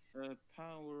the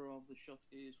power of the shot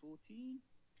is 14.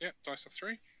 Yep, dice of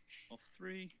 3. Of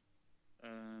 3.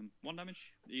 1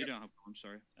 damage. You don't have. I'm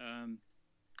sorry.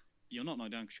 You're not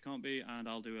knocked down because you can't be, and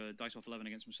I'll do a dice off 11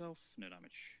 against myself. No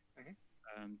damage.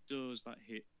 Does that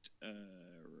hit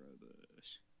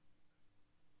Erebus?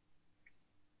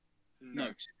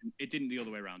 No, it didn't the other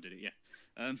way around, did it? Yeah.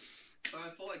 So I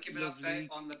thought I'd give an update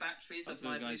on the batteries of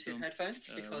my Bluetooth headphones,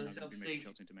 because obviously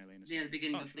near the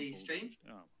beginning of the stream,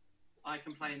 I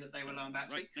complained that they were low on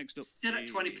battery. Right, next up still at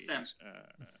 20%.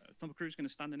 Thumper Crew is going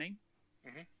to stand an aim.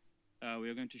 We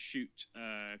are going to shoot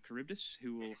Kharybdis,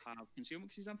 who will have concealment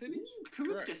because he's amphibious.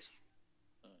 Kharybdis.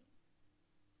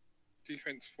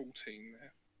 Defense 14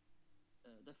 there.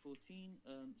 They're 14.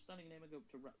 Standing an aim, I go up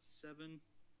to Rat 7.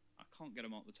 I can't get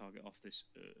him out the target off this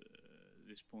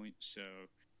this point, so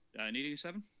needing a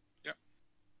 7. Yep.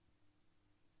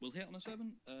 We'll hit on a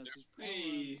 7. This is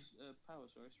power,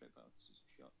 sorry, straight power. This is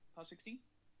a shot. Power 16.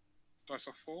 Dice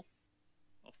off 4.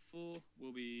 Off 4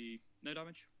 will be no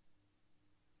damage.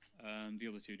 The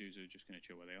other 2 dudes are just going to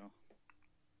chill where they are.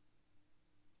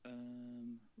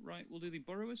 Right, we'll do the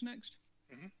Burrowers next.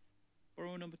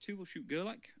 Burrower number 2 will shoot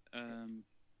Gerlak.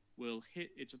 Will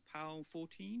hit. It's a POW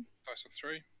 14. Dice of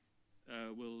 3.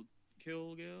 Will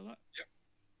kill Gerlak. Yep.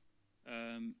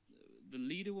 The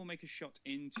leader will make a shot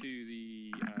into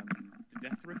the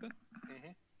Deathripper.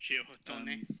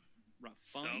 Rat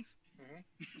 5.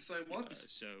 So what?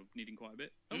 So needing quite a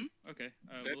bit. Oh, okay.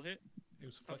 We'll hit. It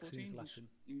was flexing his lashing.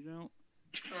 He's out.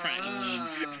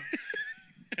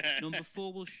 Number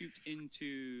 4 will shoot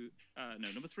into.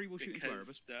 No, number 3 will shoot into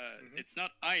Erebus. It's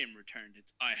not I am returned.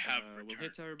 It's I have returned. We'll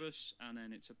hit Erebus, and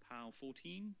then it's a POW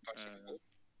 14.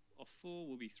 Off 4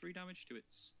 will be 3 damage to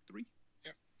its 3.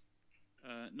 Yep.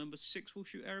 Number 6 will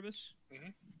shoot Erebus.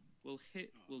 We'll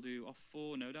hit. We'll do off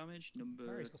 4, no damage.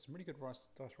 Barry's got some really good dice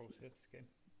rolls here this game.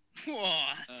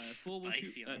 What? 4 will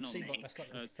shoot. That's like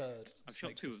the third. I've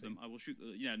shot 2 of them. I will shoot.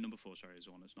 Number 4. Sorry, is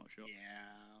the one that's not shot.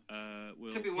 Yeah.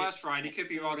 Could be worse, Ryan. He could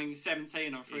be rolling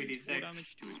 17 on 3d6. 4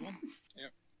 damage to his 1.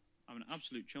 Yep. I'm an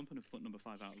absolute chump and have put number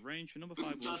 5 out of range. For number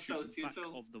 5, we'll shoot the back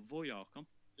of the Void Archon.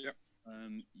 Yep.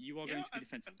 You are going to be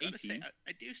defense 18. Say,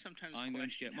 I do sometimes. I'm going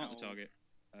to get mark the target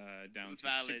down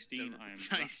to 16. I am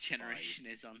dice generation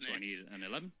 5, is on this. So I need an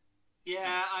 11.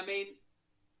 Yeah, I mean.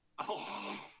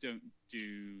 Don't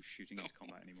do shooting into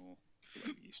combat anymore.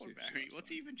 Poor Barry. What's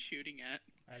he even shooting at?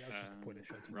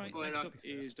 Right.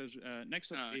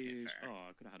 Next up is. Fair. Oh,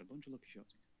 I could have had a bunch of lucky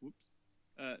shots. Whoops.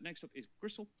 Next up is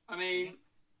Grissel. I mean,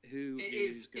 who it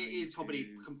is probably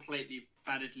completely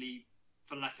validly,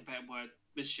 for lack of a better word,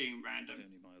 machine random. I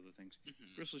don't need my other things.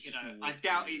 Grissel's just I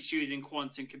doubt it's using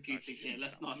quantum computing here.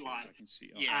 Let's not lie.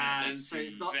 So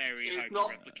it's not. It's not.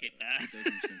 Replicate that.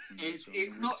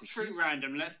 It's not true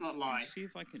random. Let's not lie. See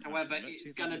if I can. However,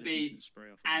 it's going to be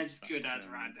as good as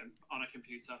random on a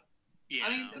computer. Yeah. I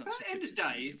mean, the end of the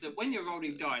day is that when you're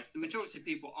rolling dice, the majority of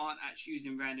people aren't actually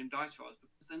using random dice rolls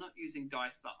because they're not using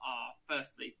dice that are,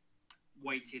 firstly,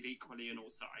 weighted equally on all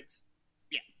sides.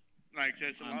 Yeah. Like,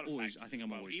 there's a lot of always, I think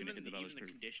I'm always going to get the Velos Crew.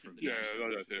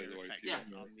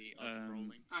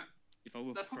 If I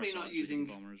will, they're probably not using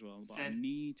as well, but said I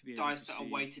need to be dice that are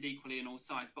weighted equally on all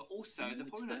sides, but also they're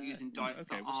probably not using dice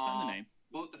that are.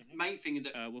 Well, the main thing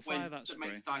that that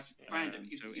makes dice random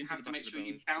is that you have to make sure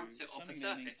you bounce it off a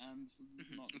surface.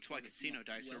 That's why casino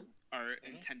dice are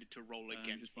intended to roll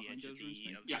against the edge of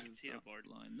the casino board.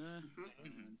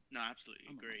 No, absolutely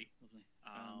agree.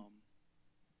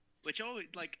 Which always,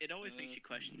 it always makes you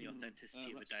question the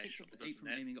authenticity of a dice roll, doesn't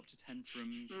it? Aiming up to 10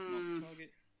 from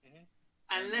target.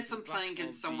 Unless I'm playing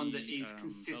against someone that is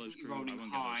consistently rolling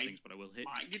high,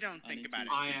 you don't think about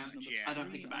it. I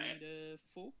don't think about it.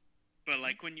 4. But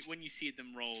when you see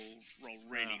them roll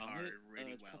really hard,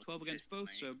 really well, 12 against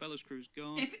both. So Bella's Crew's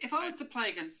gone. If I was to play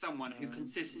against someone who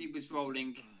consistently was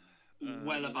rolling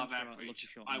well above average,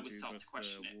 I would start to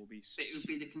question it. But it would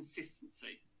be the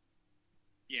consistency.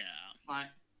 Yeah.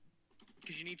 Like.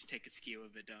 Because you need to take a skew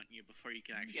of it, don't you, before you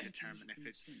can actually determine if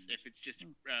it's just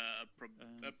an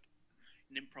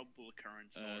improbable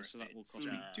occurrence or so if that will it's cost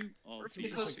me 2 or 3.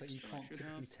 Because you can't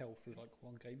typically tell through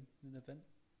one game in an event.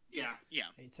 Yeah.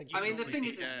 I mean, the thing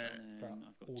is,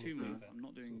 I've got 2 more. I'm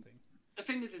not doing. The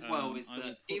thing is as well is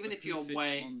that even if you're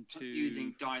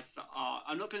using dice that are,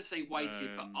 I'm not going to say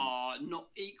weighted, but are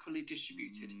not equally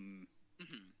distributed.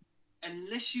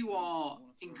 Unless you are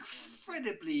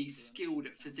incredibly skilled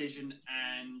at precision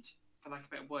and, for lack of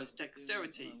better words,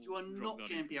 dexterity, you are not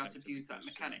going to be able to abuse that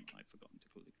mechanic.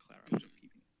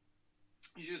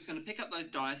 You're just going to pick up those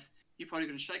dice. You're probably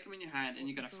going to shake them in your hand, and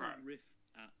you're going to throw. Riff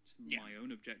at my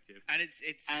own objective, and it's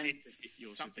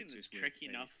something that's tricky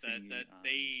enough that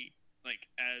they like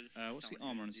as. What's the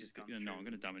armor on this? No, I'm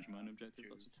going to damage my own objective.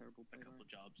 That's a terrible. A couple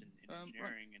jobs in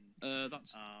engineering and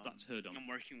that's her done. I'm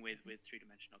working with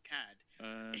 3-dimensional CAD.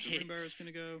 The Runebearer's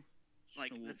going to go.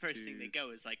 Like the first thing they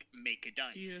go is like make a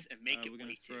dice and make it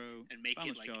weighted and make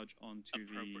it like charge onto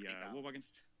the war wagon.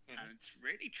 And it's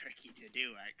really tricky to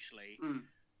do actually,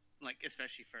 like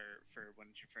especially for when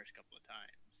it's your first couple of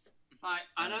times.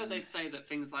 I know they say that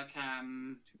things like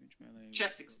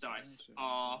Chessex dice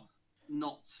are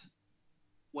not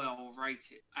well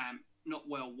rated, not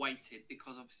well weighted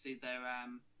because obviously they're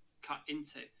cut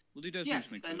into. We'll do those. Yes,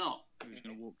 they're not. Who's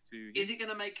going to walk to? Is it going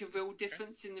to make a real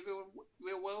difference in the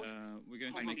real world? We're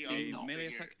going to make a melee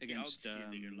attack against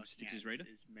Satyxis Raiders.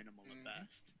 Is minimal at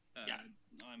best. Yeah,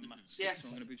 I'm at 6, yes. So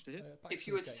I'm going to boost to hit. If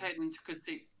you were to take them into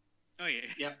custody. Oh yeah.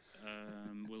 Yep.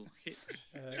 We'll hit.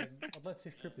 I'd like to see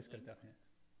if Kharybdis goes down here.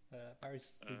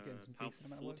 Barry's been getting some decent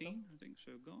amount of work done. I think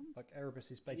so. Gone. Like Erebus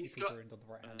is basically ruined on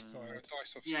the right hand side.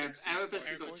 Yeah, Erebus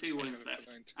has got 2 wounds left.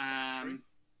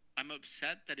 I'm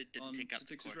upset that it didn't take up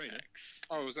the Cortex.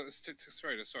 Oh, was that the Satyxis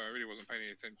Raiders? Sorry, I really wasn't paying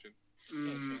any attention.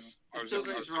 Still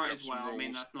goes right as well. I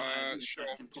mean, that's not as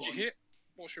important. Did you hit?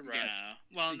 What's your mat? Yeah.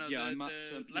 Well, no, I'm the at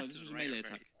left and right melee are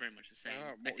attack. Very much the same.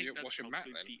 I think that's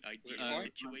probably the ideal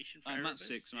situation for I'm at Erebus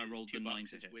 6 and I rolled the 9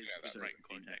 to hit. With the right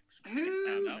Cortex.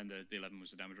 And the 11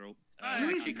 was the damage roll. Who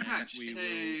is attached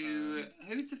to?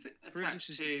 Who's attached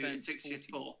to Stygius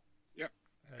 4? Yep.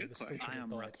 Good question. I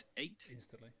am at 8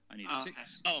 instantly. I need a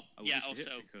 6. Oh, yeah.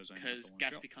 Also, because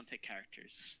Gatsby can't take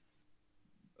characters.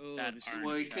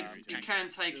 Well, he can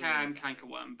take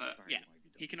Cankerworm, but yeah.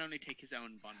 He can only take his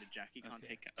own bonded jack. He can't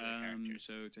take other characters.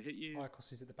 So to hit you,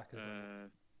 Aiakos is at the back of the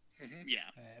board.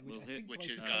 We'll hit, which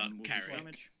is carry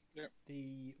damage. Yep.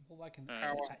 The war wagon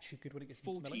is actually good when it gets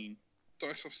 14. into melee.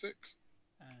 Dice of 6.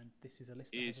 And this is a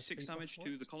list. Is 6 damage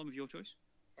to the column of your choice.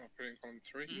 I'll put it in column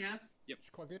 3. Yeah. Yep. Which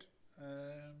is quite good.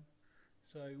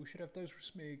 So we should have Dozer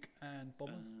Smigg and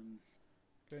Bomber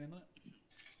going in a minute.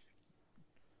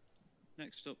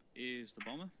 Next up is the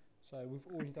Bomber. So we've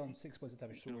already done 6 points of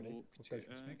damage already. Can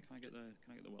I get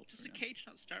the whelp? Does the cage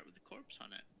not start with the corpse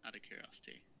on it? Out of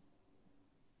curiosity.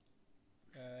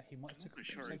 He might have took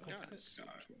sure he does.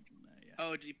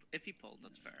 Oh, if he pulled,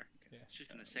 that's fair. Okay. I was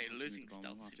just gonna say losing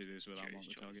stealth. I'll have to do this without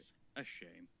the target. A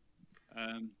shame.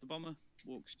 The Bomber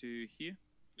walks to here.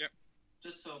 Yep.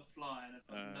 Just sort of flying.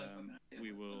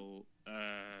 We will.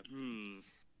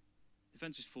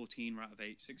 Defense is 14, we're out of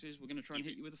 8 6s. We're going to try and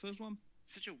hit you with the first one.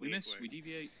 Such a weird we miss, word. we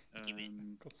deviate.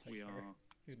 We are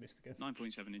He's missed again.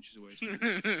 9.7 inches away.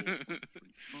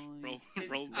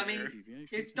 So I mean,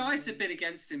 his dice have been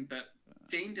against him, but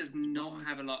Dean does not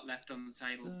have a lot left on the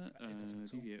table.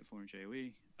 Deviate 4 inch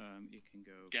AoE. You can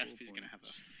go. Gaspy's going to have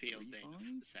a field day for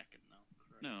the second,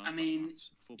 though. No, I mean,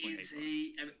 is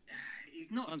he? He's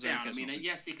not down. I mean,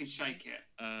 yes, he can shake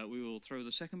it. We will throw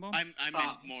the second bomb. I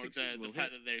meant more the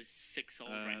fact that there's 6 souls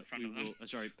right in front of them.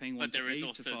 Sorry, paying 1 but there is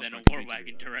also then a war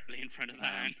wagon directly in front of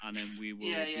that. And then we will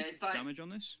it's like, damage on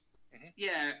this.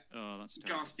 Yeah. Oh, that's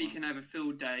Gaspy can have a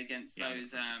field day against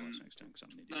those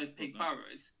Pyg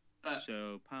Burrowers. But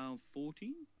so PAL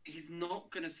 14. He's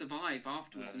not going to survive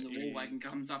afterwards when the war wagon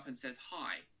comes up and says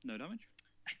hi. No damage.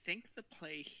 I think the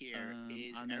play here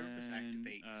is Erebus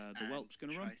activates the whelp's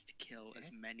going to run. Tries to kill as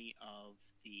many of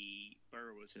the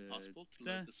burrowers as possible to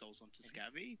load the souls onto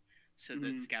Scavvy, so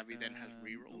that Scavvy then has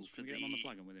rerolls for the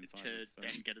to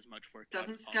then get as much work.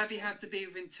 Doesn't Scavvy have to be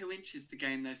within 2 inches to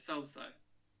gain those souls though?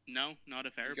 No, not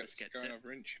if Erebus gets it.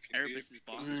 Erebus's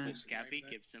boss is what Scavvy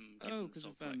gives him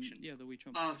soul collection. The wee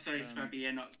chomp. Oh, sorry,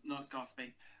 Scavvy, not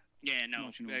Gaspy. Yeah, no,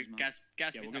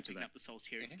 Gaspy's not picking up the souls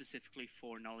here specifically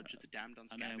for knowledge of the damned on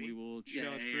Scavvy. And then we will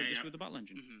charge Kharybdis with the battle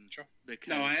engine. Sure.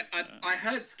 No, I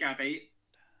heard Scavvy.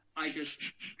 I just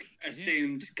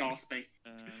assumed Gaspy.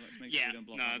 Let's make sure we don't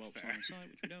block that whelp on the side,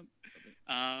 which we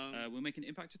don't. We'll make an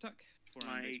impact attack.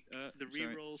 The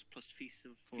rerolls plus Feast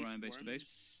of 4 iron base to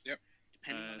base. Yep.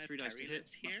 Depending on 3 dice to hit.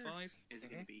 Here, 5. is it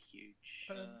going to be huge?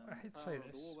 I hate to say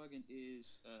this. The war wagon is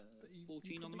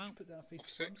 14 on the mount. Put down a feast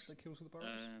of 6 that kills all the burrows.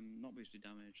 Not boosted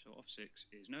damage, so off 6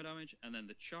 is no damage, and then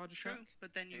the charge attack.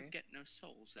 But then you get no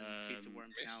souls, and Feast of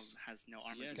Worms now has no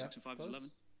armor. Yeah, 6 and 5 is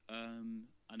 11.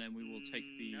 And then we will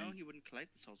take the. No, he wouldn't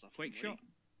collect the souls off. Quake shot.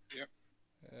 Yep.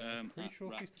 Pretty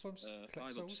sure Feast of Worms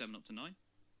 5 up to 7 up to 9.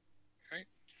 Okay.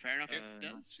 Fair enough. If it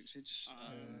does. 6 hits.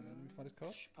 Let me find his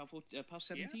card. PAL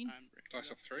 17.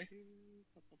 Dice of 3.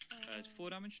 It's 4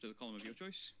 damage to the column of your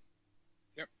choice.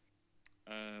 Yep.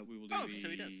 We will do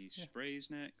the sprays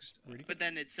next. But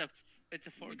then it's a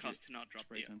forecast to not drop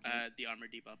the armor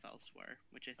debuff elsewhere,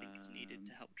 which I think is needed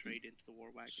to help trade into the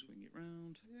war wagon. Swing it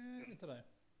round. Yeah, I don't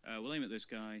know. We'll aim at this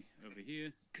guy over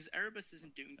here. Because Erebus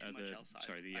isn't doing too much else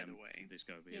either way. This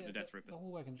guy over here, the Deathripper. The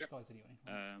whole wagon just dies anyway.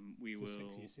 We will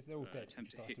if they're all dead,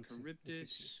 attempt to hit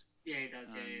Kharybdis. Yeah, he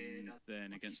does.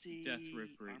 Then against the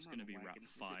Deathripper, it's going to be wrap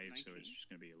 5, so it's just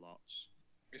going to be lots.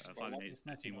 5 and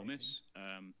 18 will miss.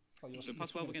 So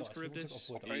plus 12 against Kharybdis.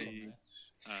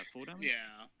 4 damage.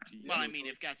 Yeah. Well, I mean,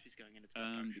 if Gatsby's going in, it's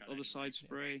the other side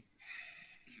spray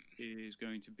is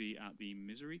going to be at the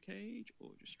Misery Cage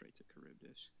or just straight at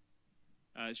Kharybdis.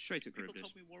 Straight at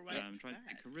Kharybdis. Try to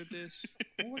hit Kharybdis.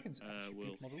 It's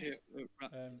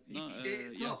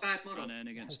not a bad model. And then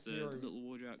against the little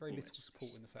warjack. Very little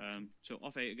support in the fact. So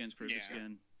off 8 against Kharybdis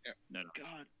again. Yep. No.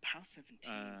 God, POW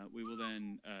 17. We will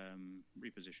then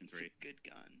reposition 3. It's a good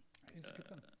gun. It's a good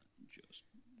gun. Just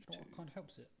what kind of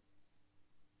helps it?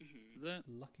 There.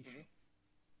 Lucky shot.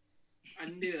 I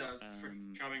knew that was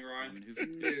coming, Ryan.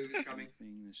 Knew it was coming.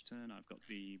 This turn, I've got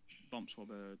the Bomb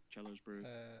Swabber Cello's Brew.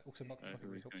 Also,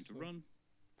 who is going to run.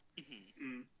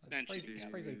 The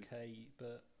spray's okay,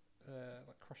 but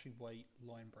like Crushing Weight,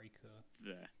 Line Breaker.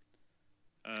 There.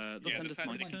 The end of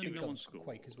my turn, no one scores.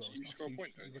 Quake as well. You score a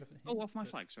point, don't you? Oh, off my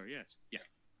flag, sorry, yes. Yeah.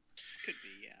 Could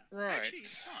be, yeah. Right. Actually,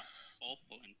 it's not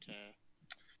awful into...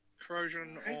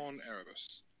 Corrosion on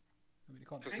Erebus. I mean, it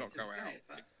does not go out. It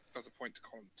does a point to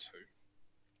column 2.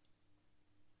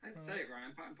 I hate to say it,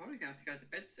 Ryan, but I'm probably going to have to go to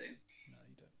bed soon. No,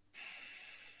 you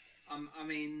don't. I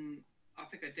mean, I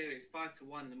think I do. It's 5 to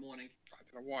 1 in the morning. I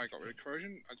don't know why I got rid of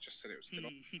corrosion. I just said it was still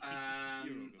on.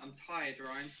 I'm tired,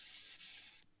 Ryan.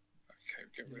 Okay,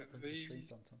 get rid of these. We're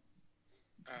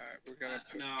going to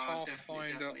put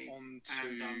Pathfinder onto...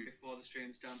 before the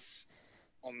stream's done.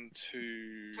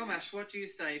 Onto... Tomash, what do you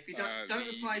say? If you don't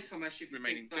reply, Tomash, if you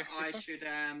think that I should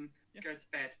go to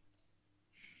bed.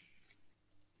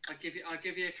 I'll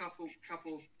give you a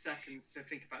couple seconds to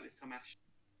think about this, Tomash.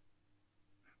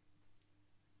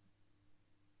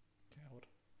 Coward.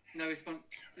 No response.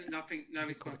 Nothing. No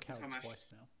response to Tomash. Twice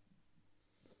now.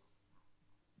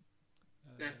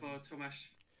 Therefore, Tomash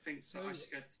thinks that I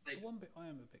should go to sleep. The one bit I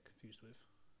am a bit confused with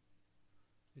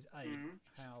is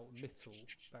how little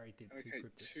Barry did to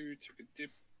Kharybdis. 2 took a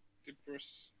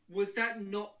Dibris. Was that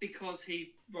not because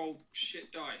he rolled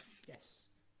shit dice? Yes.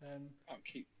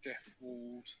 Upkeep Death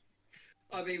Walled.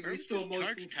 I mean, we saw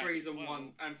multiple 3s and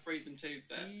 1 and 3s and 2s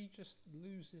there. He just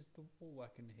loses the war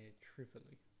wagon here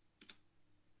trivially.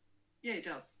 Yeah, he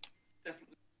does.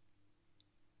 Definitely.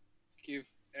 Give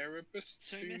Erebus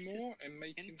 2 more and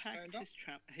make him stand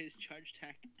up. His charge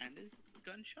attack and his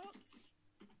gunshots.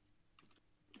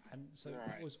 And so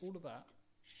it was all of that,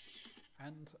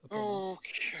 and a bomb,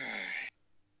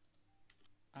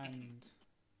 and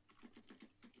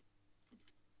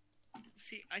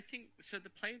see, I think so. The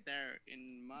play there,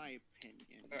 in my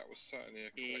opinion, that was certainly a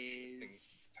collection of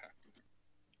things.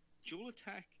 Dual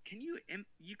attack. Can you?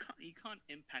 You can't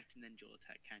impact and then dual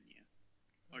attack, can you?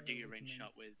 Or do your range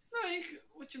shot with? No,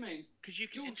 what do you mean? Because you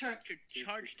can interrupt your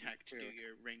charge attack to do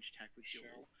your range attack with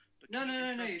dual. No,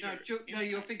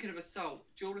 you're thinking of assault.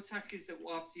 Dual attack is that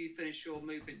after you finish your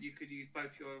movement, you could use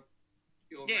both your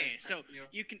so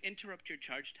you can interrupt your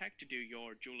charge attack to do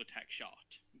your dual attack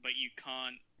shot, but you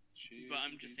can't. But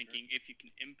I'm just thinking if you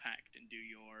can impact and do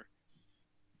your.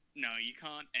 No, you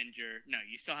can't end your. No,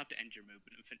 you still have to end your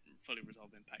movement and fully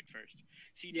resolve impact first.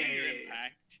 So you do your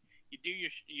impact, you do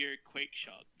your quake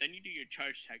shot, then you do your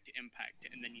charge attack to impact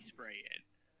it, and then you spray it.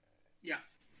 Yeah.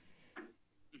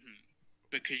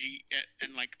 Because you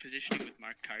and like positioning with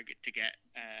mark target to get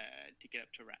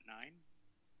up to rat 9.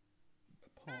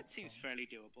 That seems fairly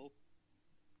doable.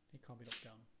 He can't be knocked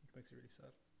down, which makes it really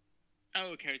sad.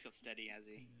 Oh, okay, he's got steady, has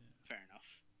he? Yeah. Fair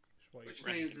enough. Which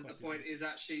means that the point is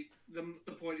actually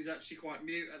quite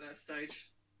mute at that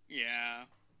stage. Yeah.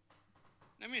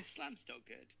 I mean, Slam's still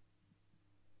good.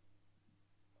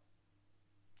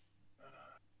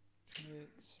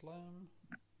 Slam.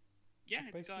 Yeah,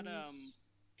 it's got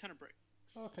ton of bricks.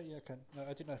 Oh, okay, yeah, okay. No,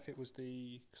 I didn't know if it was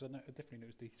the because I definitely knew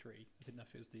it was D3. I didn't know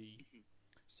if it was the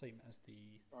same as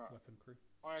the weapon crew.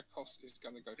 Aiakos is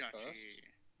going to go first.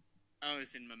 Oh,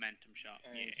 it's in momentum shot.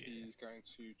 And he's going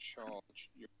to charge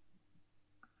your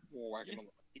war wagon on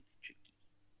the... It's tricky.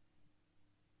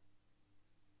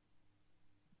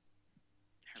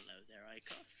 Hello there,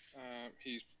 Aiakos.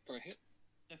 He's going to hit.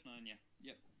 F9, yeah.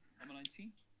 Yep. I'm a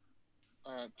 19.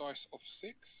 Dice of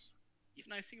 6. The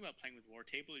nice thing about playing with War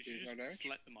Table is you just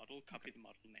select the model, copy the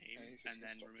model name, and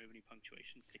then remove any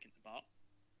punctuation, stick in the bot.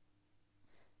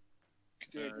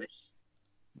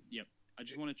 Yep. I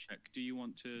just want to check. Do you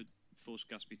want to force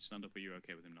Gatsby to stand up, or are you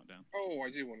okay with him not down? Oh, I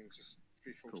do want him to just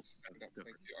free fall to stand up.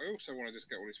 Thank you. I also want to just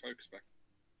get all his focus back.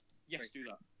 Yes, do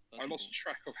that. I lost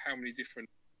track of how many different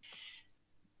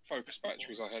focus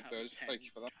batteries I had there. Thank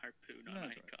you for that. Harpoon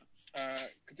on Aiakos.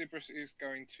 Kharybdis is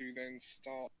going to then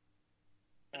start.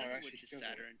 I don't know which is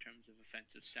sadder in terms of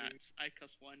offensive stats,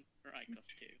 Aiakos 1 or Aiakos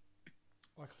 2.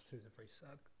 Aiakos 2 is a very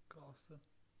sad caster.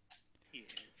 He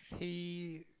is.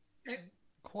 He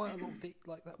quite a lot of the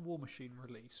that War Machine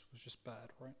release was just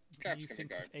bad, right? Scav's going to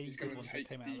go. He's going to take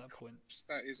came out at that point.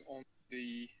 That is on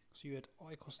the. So you had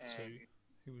Aiakos 2,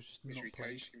 who was just not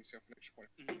played. Give himself an extra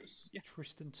point.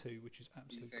 Tristan 2, which is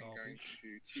absolute garbage.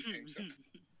 He's then going to TK himself.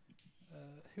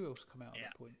 Who else come out at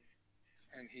that point?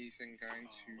 And he's then going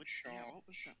to charge. What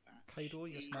was that back? Kador,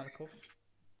 yes, Malikov.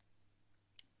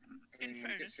 In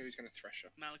fairness, he's going to Thresher.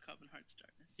 Malikov and Heart's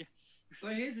Darkness. Yeah. So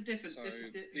here's a difference. So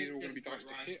these are all going to be dice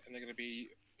to hit, and they're going to be.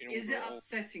 Is it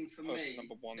upsetting for me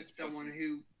as someone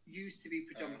who used to be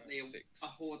predominantly a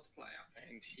Hordes player?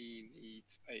 And he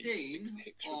needs a Dean 6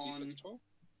 hit on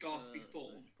Gatsby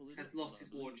 4 has lost his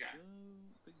Warjack,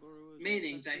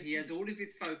 meaning that he has all of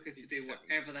his focus to do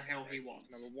whatever the hell he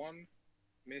wants. Number 1,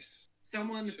 miss.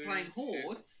 Someone playing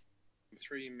Hordes Number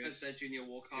 3, miss. as their junior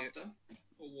Warcaster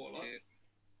or Warlock hit.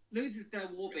 Loses their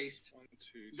War Beast. 1,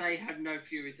 2, they have no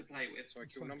Fury to play with. So I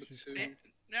kill number 2.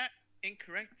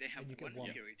 Incorrect. They have one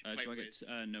Fury to play with. Do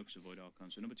I get no to avoid Archon?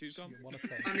 So number 2's gone.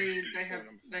 I mean, they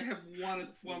have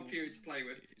one Fury to play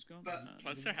with. It's gone. But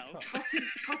plus their health.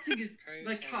 Cutting is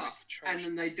they cut and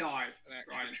then they die. An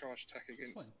actual charge attack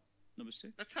against. Numbers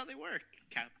 2. That's how they work,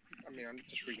 Cap. I mean, I'm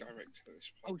just redirecting at this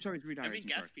point. Oh, sorry, redirecting. I mean,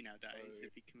 Gatsby now dies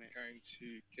if he commits. Going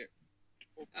to get.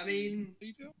 I mean,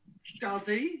 does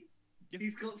he?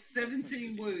 He's got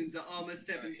 17 wounds at armor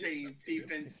 17,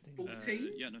 defense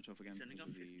 14. Yeah, no tough again. He's only got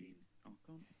 15.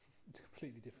 Archon. It's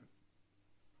completely different.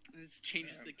 This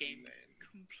changes the game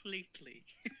completely.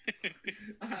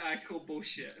 I call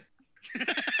bullshit.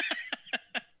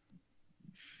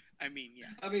 I mean,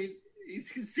 yeah. I mean,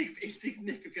 he's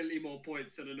significantly more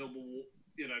points than a normal,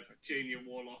 junior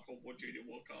warlock or junior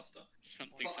warcaster.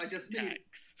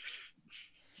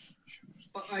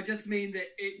 But I just mean that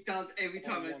it does, every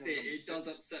time I see it, it does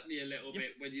upset me a little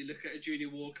bit when you look at a junior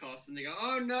warcaster and they go,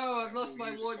 oh no, I've lost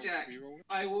my Warjack.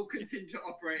 I will continue to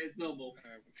operate as normal.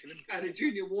 And a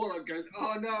junior warlock goes,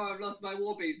 oh no, I've lost my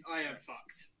Warbeast. I am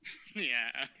fucked.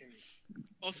 Yeah.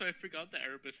 Also, I forgot that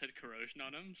Erebus had corrosion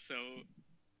on him, so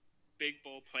big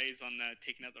ball plays on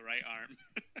taking out the right arm.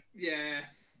 Yeah.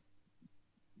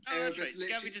 Oh, that's right.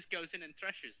 Scav just goes in and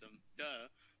threshes them. Duh.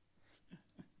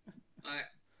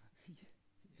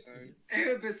 So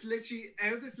Erebus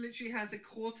literally has a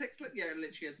Cortex left. Yeah, it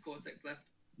literally has a Cortex left.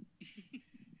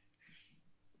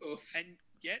 Oof. And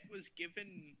yet was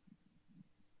given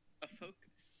a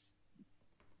focus.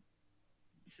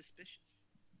 Suspicious.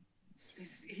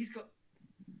 He's got.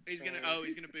 He's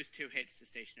gonna boost 2 hits to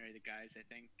stationary the guys. I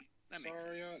think that makes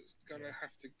sense. It's gonna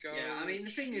have to go. Yeah, I mean the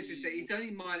thing is that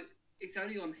it's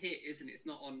only on hit, isn't it? It's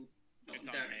not on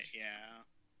damage. Hit, yeah.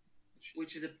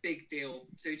 Which is a big deal.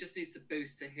 So he just needs to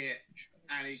boost to hit,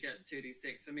 and he gets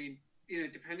 2d6. I mean,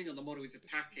 depending on the model he's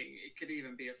attacking, it could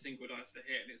even be a single dice to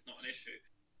hit, and it's not an issue.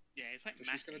 Yeah, it's like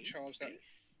she's going to charge that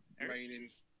remaining.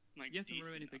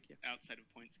 Outside of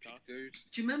points cost. Dude.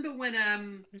 Do you remember when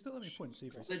He's not that many points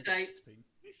either. The day 16.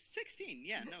 He's 16.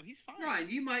 Yeah, no, he's fine. Ryan,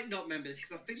 you might not remember this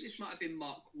because I think this might have been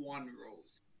Mark 1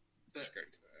 rules. But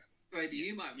Brady,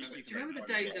 you might remember. Do you remember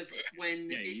the days of when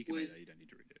it was?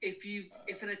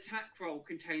 If an attack roll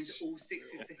contains all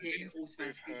 6s to hit, it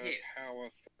automatically hits. Power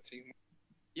 13.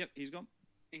 Yep, he's gone.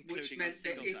 Which meant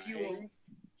that if you roll,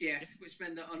 which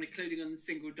meant that on including on the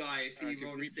single die, if you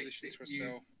roll a 6,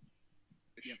 you.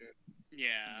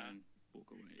 Yeah.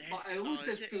 But I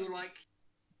also feel like.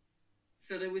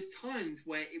 So there was times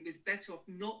where it was better off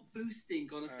not boosting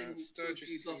on a single if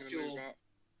you've lost your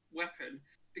weapon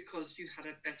because you had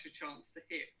a better chance to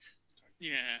hit.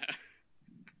 Yeah.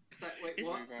 It's like, wait,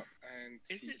 what?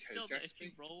 Is it still that if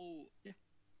you roll? Yeah.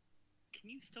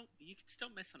 You can still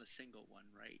miss on a single one,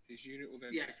 right? His unit will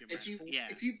then take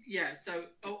your So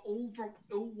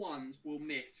all ones will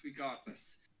miss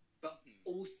regardless, but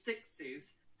all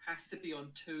 6s has to be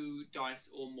on 2 dice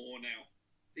or more now.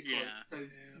 Because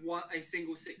a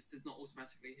single 6 does not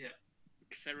automatically hit.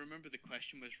 Because I remember the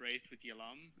question was raised with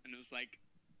Yalam, and it was like,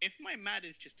 if my mat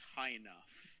is just high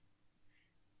enough,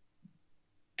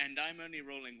 and I'm only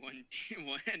rolling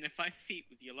 1d1, and if I feat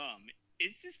with Yalam,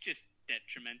 is this just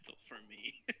detrimental for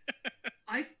me?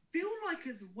 I feel like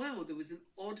as well there was an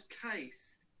odd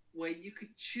case where you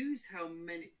could choose how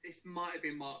many. This might have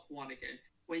been Mark 1 again,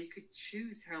 where you could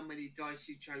choose how many dice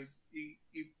you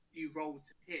rolled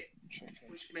to hit,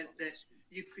 which meant that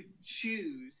you could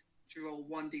choose to roll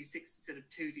 1d6 instead of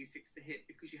 2d6 to hit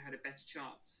because you had a better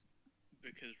chance.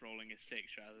 Because rolling a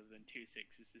 6 rather than 2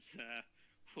 6s is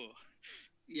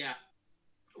yeah.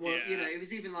 Well, you know, it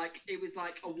was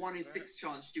like a 1 in 6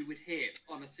 chance you would hit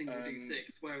on a single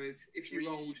d6, whereas if you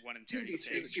rolled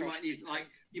 2d6, you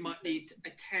might need a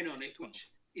 10 on it, which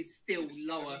is still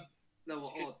lower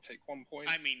odds. Take 1 point.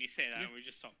 I mean, you say that, and we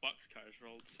just saw boxcars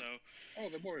rolled, so... Oh,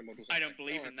 the warrior models. I don't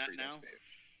believe in that now.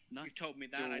 No. You've told me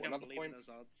that, I don't believe in those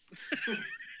odds.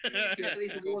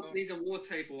 These are war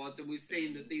table odds, and we've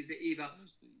seen that these are either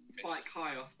spike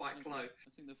high or spike low.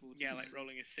 Yeah, like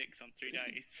rolling a 6 on 3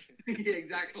 dice. Yeah,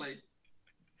 exactly.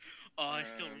 Oh, I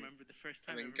still remember the first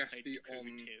time I ever played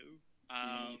Kruger 2.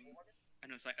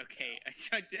 And I was like, okay,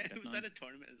 it was at a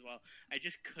tournament as well. I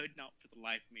just could not for the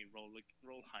life of me roll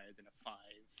higher than a 5.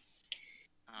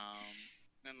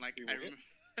 And like,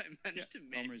 I managed to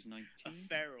miss a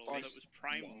feral that was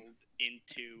primaled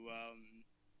into,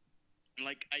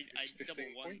 like, I double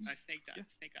one. I snake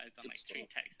eyes done like 3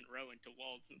 attacks in a row into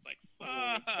walls, and it's like,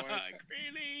 fuck,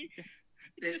 really?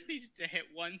 I just needed to hit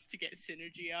once to get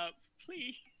synergy up,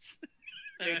 please.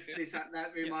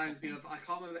 That reminds me of, I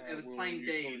can't remember, it was playing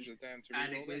Dean,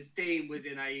 and Dean was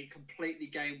in a completely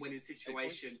game-winning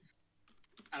situation,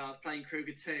 and I was playing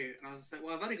Kruger 2, and I was just like,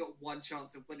 well, I've only got 1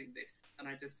 chance of winning this, and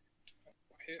I just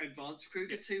advanced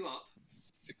Kruger 2 up,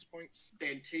 6 points,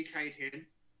 then TK'd him,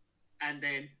 and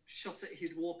then shot at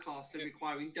his Warcaster,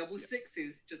 requiring double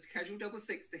 6s, just a casual double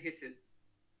 6 to hit him.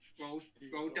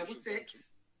 Rolled double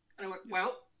 6, and I went,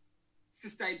 well,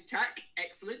 sustained attack,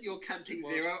 excellent, you're camping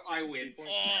 0, I win.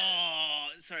 Oh,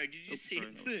 sorry, did you see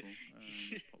the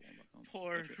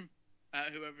poor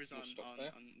whoever's on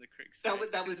the crick side?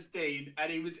 That was Dean,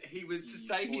 and he was to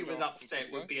say he was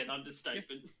upset would be an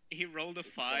understatement. He rolled a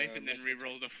 5 and then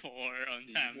re-rolled a 4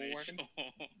 on damage.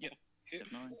 Oh, yep.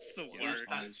 It's the worst.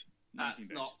 That's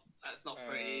not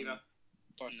pretty either.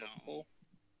 Dice no. 4.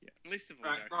 Yeah. At least of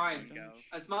all, right, Brian,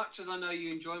 as much as I know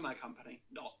you enjoy my company,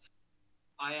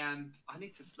 I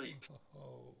need to sleep.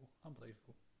 Oh,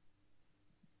 unbelievable.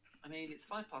 I mean, it's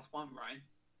 1:05, Ryan.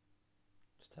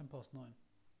 It's 9:10.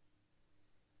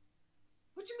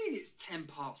 What do you mean it's 9:10?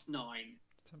 9:10.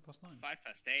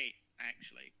 8,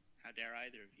 actually. How dare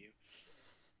either of you?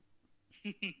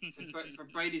 So,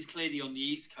 but Brady's clearly on the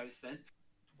East Coast then.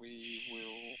 We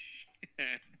will...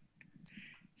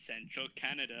 Central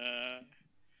Canada.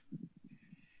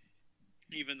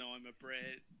 Even though I'm a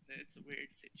Brit, it's a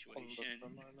weird situation.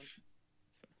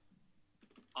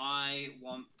 I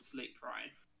want sleep,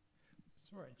 Ryan.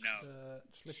 It's alright. No.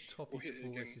 Just listen to our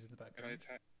beautiful voices in the background.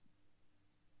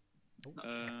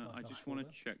 I just want to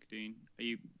check, Dean. Are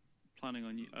you planning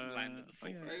on...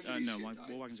 no, my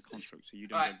war wagon's a construct, so you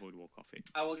don't get void war coffee.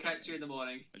 I will catch you in the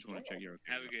morning. I just want to check you're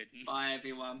okay. Have a good Bye,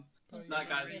 everyone. Bye. Night,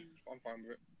 guys. I'm fine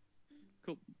with it.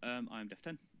 Cool. I'm Def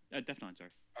 10. Def 9,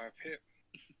 sorry. I've hit.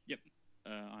 Yep.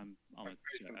 I'm at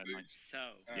 9. So,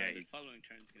 the following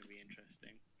turn is going to be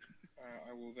interesting.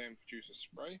 I will then produce a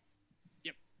spray.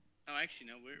 Yep. Oh, actually,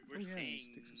 no, we're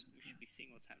seeing... We should be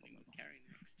seeing what's happening with Carry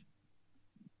next.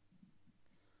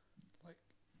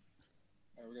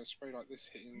 We're going to spray like this,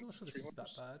 hitting... I'm not sure this is that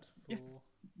bad for...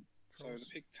 So the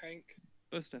Pyg Tank...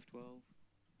 Burst F12.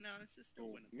 No, this is still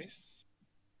winnable. Miss.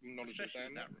 Knowledge especially of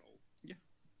with that roll. Yeah.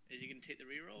 Is he going to take the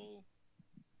reroll?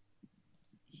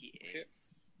 He is. Hit.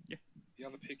 Yeah. The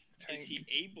other Pyg Tank... Is he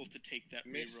able to take that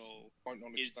reroll?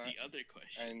 Is the other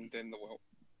question. And then the whelp.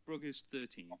 Brug is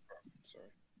 13. Oh,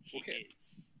 sorry. He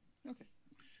is. Okay.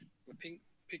 The Pyg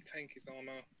Tank is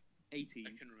armor... 18.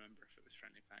 I can remember if it was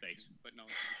friendly faction, but no,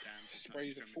 it's damn.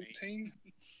 Sprays at 14.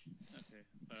 Okay.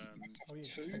 Oh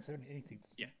yeah, anything.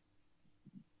 Yeah.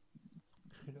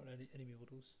 We've not any enemy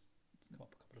models. It's come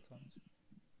up a couple of times.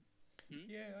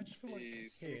 Yeah, I just feel like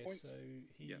He's here, points. so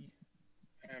he...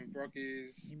 And Brug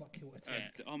is... He might kill a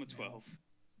tank. The armor 12.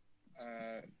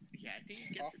 Yeah, I think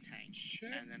he gets a tank,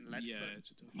 and then Ledfoot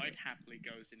quite happily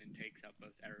goes in and takes out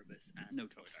both Erebus and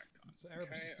Void Archon. So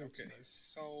Erebus is still okay.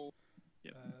 So...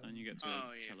 Yep, and you get to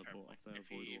teleport off their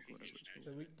void walk or whatever it's called.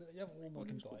 So you have all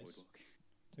modern dice to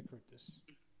Kharybdis.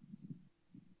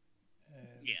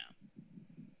 Yeah.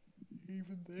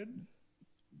 Even then...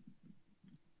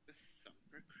 The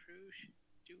Thumper Crew should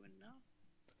do enough.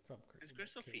 Has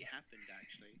Grissel feet happened,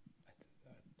 actually? I don't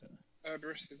know.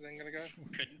 Erebus is then going to go.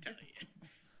 Couldn't tell you.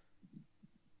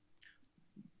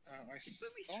 I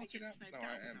started out? No,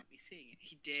 I am. Not be seeing it.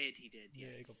 He did, yes.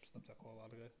 Yeah, he got snapped out quite a while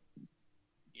ago.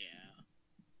 Yeah.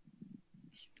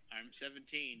 I'm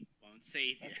 17. Won't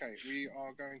save you. Okay, we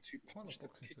are going to punch the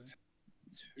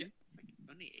 2. It's like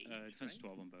only 8. Defense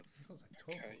 12 on both.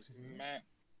 Okay, Matt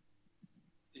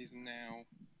is now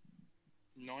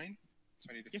 9. So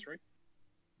I need a 3.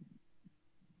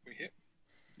 We hit.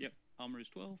 Yep. Armor is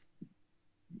 12.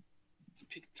 It's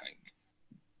Pyg Tank.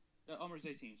 Armor is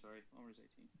 18, sorry. Armor is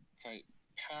 18. Okay,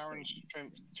 power and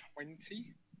strength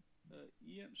 20.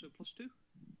 Yeah, so +2.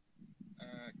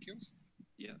 Kills.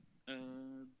 Yeah. They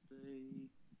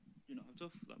do not have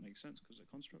tough. That makes sense because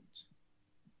they're constructs.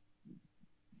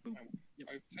 Boom. Yep.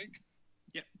 Overtake.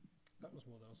 Yep. That was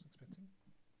more than I was expecting.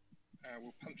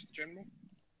 We'll punch the general.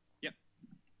 Yep.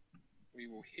 We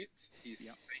will hit. He's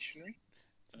stationary.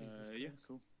 Yeah,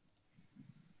 cool.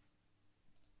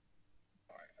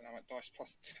 Alright, and I'm at dice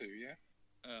 +2, yeah?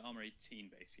 Armor 18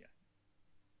 base, yeah.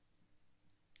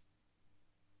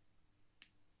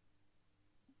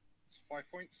 It's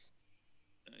 5 points.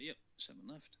 Yep, 7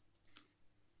 left.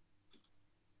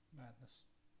 Madness.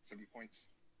 7 points.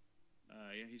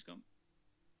 Yeah, he's gone.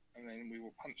 And then we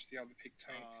will punch the other Pyg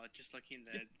Tank. Just looking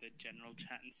in the general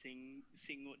chat and seeing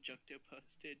what Jukto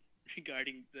posted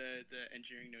regarding the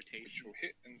engineering notation. Which will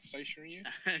hit and stationary you.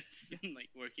 It's like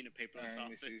working a paperless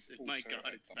office. My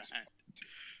god, it's bad.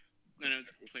 No,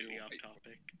 it's completely off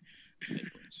topic. 8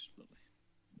 points, lovely.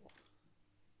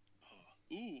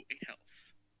 Oh, ooh, 8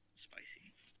 health.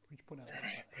 Spicy. We should point out that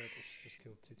Erebus just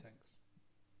killed 2 tanks.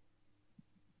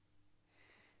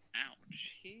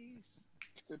 Ouch. He's...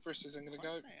 Erebus isn't going to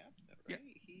go. Right?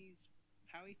 He's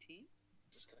POW 18?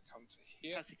 Just going to come to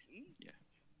here. POW 16? Yeah.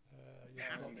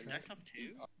 That's off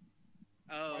 2?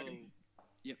 Oh.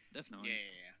 Yep, definitely.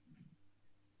 Yeah.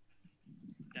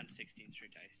 Down to 16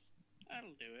 straight dice.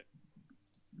 That'll do it.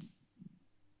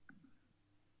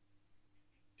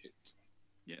 Hit.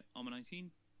 Yeah, armor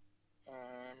 19.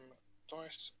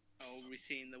 Dice. Oh, we're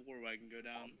seeing the war wagon go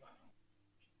down.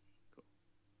 Cool.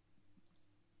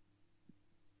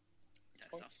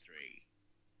 Dice off 3.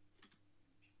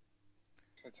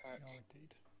 Attack. Oh,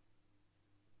 indeed.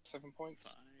 7 points.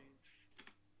 5.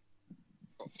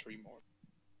 Got 3 more.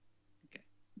 Okay.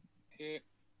 Hit.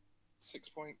 6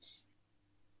 points.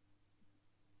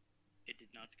 It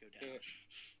did not go down. Hit.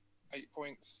 8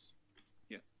 points.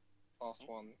 Yeah. Last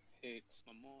one hits.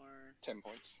 1 more. 10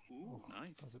 points. Ooh,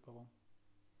 nice. Does it, Bob?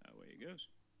 Away it goes.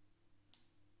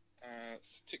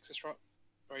 Satyxis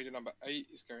Raiders number 8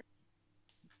 is going.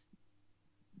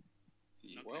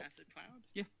 Well, acid cloud?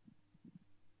 Yeah.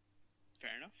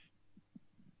 Fair enough.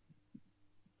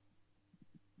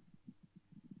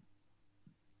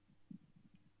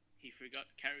 He forgot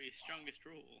to carry his strongest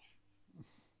rule.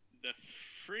 The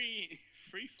free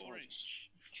 4-inch.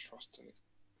 Trust in it.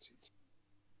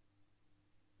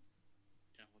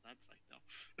 Don't know what that's like though.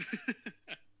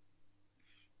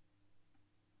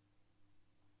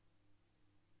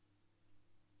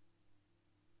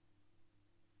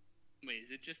 Wait,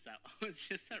 is it just that? It's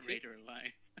just that Raider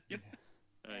alive. Yep.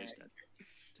 He's dead.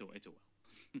 It's a well.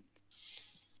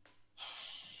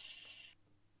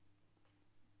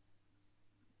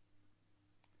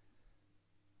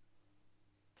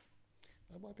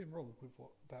 I might have been wrong with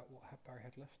about what Barry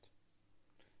had left.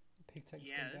 The Pyg Tank's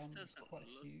gone down. It's quite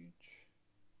huge.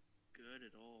 Good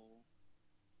at all.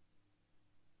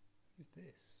 Who's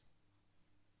this?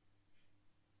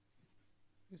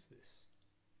 Who's this?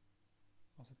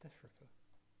 Oh, it's a Deathripper.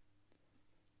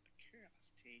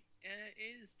 Curiosity.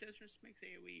 Is Dozer Smigg's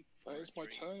AoE 4? That is my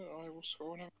turn, and I will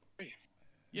score an AoE.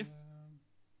 Yeah.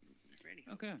 Brady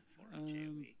okay. I've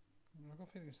got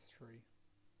a feeling it's 3.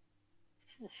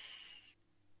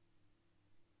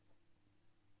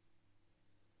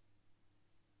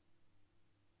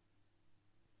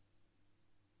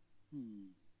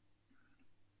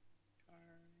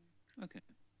 Okay.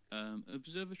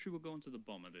 Observatory will go onto the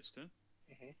bomber this turn.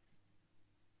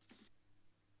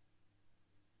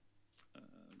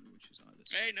 Which is either.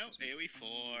 Hey, no, AoE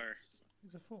 4.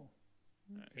 Is it 4?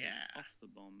 Yeah. Off the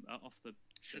bomb. Off the.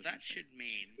 So that should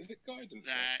mean. Is it guidance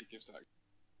that gives that?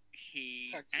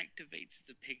 He activates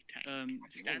the Pyg Tank.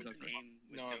 Stands in aim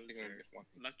with Dozer.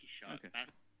 Lucky shot. Okay.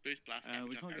 Boost blast damage.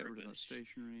 We can't get rid of that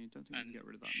stationary. Don't think we can get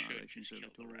rid of that annihilation server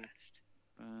at all.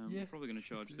 We're probably going to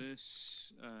charge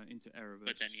this into Erebus.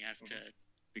 But then he has to.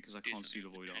 Because I can't see the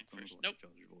Void Archon. Nope.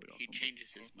 He changes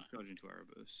his mind. Charge into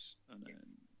Erebus and then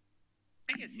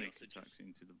make attacks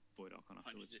into the Void Archon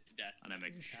afterwards. It to death. And then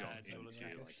make a shot into like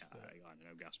I don't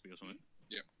know, Gaspy or something.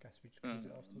 Yeah. Gaspy kills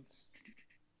it afterwards.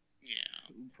 Yeah.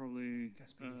 Probably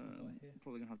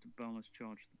gonna have to balance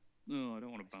charge. No, I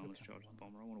don't want to balance charge the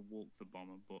bomber. I want to walk the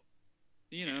bomber, but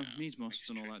you know, needs musts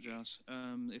and all that jazz.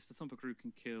 If the Thumper Crew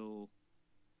can kill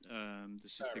the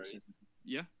Satyxis,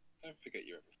 yeah. Don't forget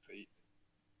your other feet.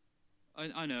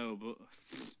 I know, but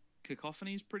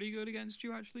Cacophony is pretty good against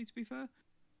you, actually, to be fair.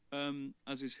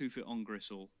 As is Hoofit on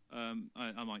Grissel.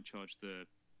 I might charge the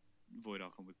Void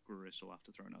Archon with Grissel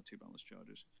after throwing out 2 balance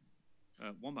charges.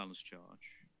 1 balance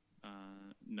charge.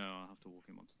 No, I'll have to walk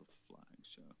him onto the flag,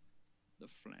 so... The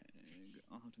flag.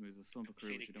 I'll have to move the Thumper Crew,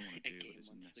 which I don't want to do, but it's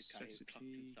a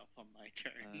necessity. On my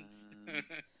turns.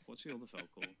 What's the other fell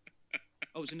called?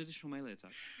 Oh, it's an additional melee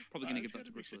attack. Probably going to give that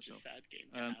to Grissel herself.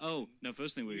 Oh, no,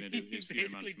 first thing we're going to do is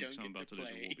Fury Man from I'm about to lose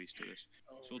a War Beast to this.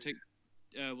 So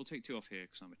we'll take 2 off here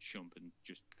because I'm a chump and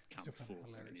just count 4.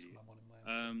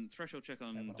 Threshold check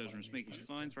on Dozer Smigg is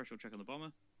fine. Threshold check on the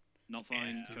Bomber. Not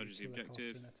fine. Charges the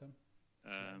objective.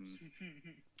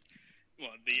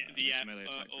 What, the melee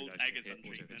attack old Agathon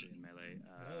treatment? In melee,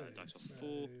 dice off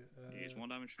 4. Here's 1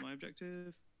 damage for my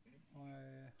objective.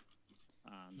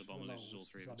 And the Bomber loses all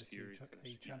 3 of its Fury.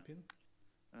 A champion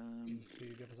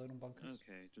into the other zone on bunkers.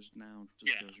 Okay, does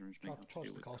Dozer Smigg have to charge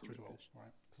deal the with caster as well,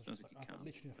 right? Because I've got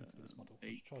literally nothing to do with this model.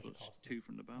 8 plus 2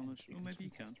 from the balance. Or maybe you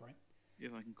can. Right?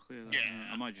 If I can clear that.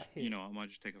 I might just, I might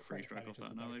just take a free strike off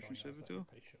that Annihilation Servitor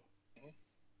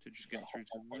to just get through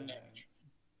to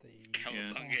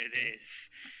Cowabunga it is.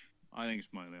 I think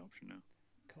it's my only option now.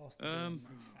 Caster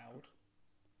failed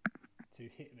to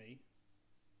hit me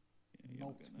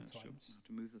multiple times.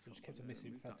 To move the just kept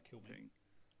missing, failed to kill me.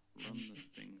 Run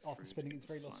the thing after spending its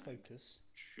very last focus,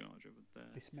 charge over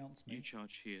there. Dismounts me. You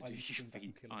charge here.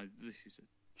 This is it.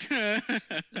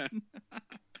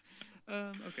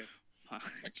 Okay.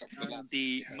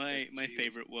 My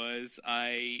favorite was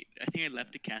I think I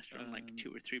left a caster on like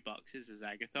 2 or 3 boxes as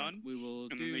Agathon. We will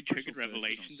and then we triggered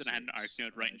Revelations and I had an Arc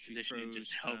Node right in position and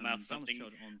just held mouth something.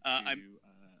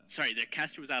 Sorry, the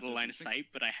caster was out of line of sight,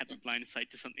 but I had line of sight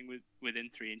to something within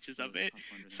 3 inches of it.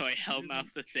 So I held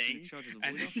mouth the thing,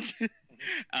 and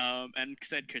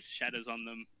because I had Curse of Shadows on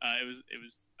them, it was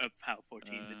a PAL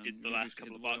 14 that did the last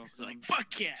couple of boxes. Like,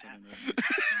 fuck yeah!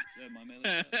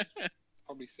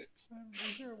 Probably 6.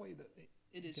 Is there a way that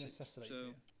it can assassinate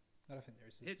you? I don't think there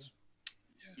is. Hits.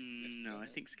 No, I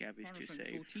think Scabby's too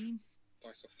safe. 14.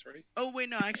 Dice off 3. Oh wait,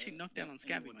 no, actually knockdown on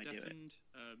Scabby might do it. Okay.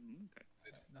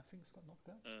 Nothing's got knocked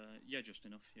out. Yeah, just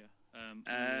enough. Yeah.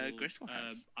 Grissel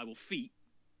has. I will feet.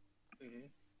 Oh,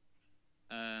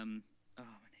 I'm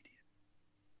an idiot.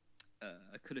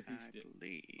 I could have hoofed it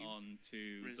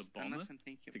onto the Bomber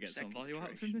to get some value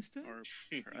out from this turn.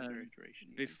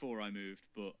 Before I moved,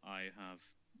 but I've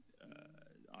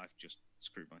just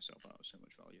screwed myself out of so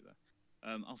much value there.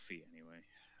 I'll feet anyway.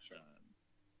 Sure.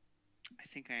 I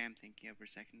think I am thinking of her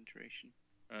second iteration.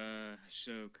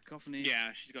 So Cacophony.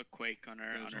 Yeah, she's got Quake on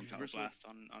her Fell Blast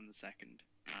on the second.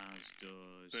 As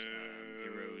does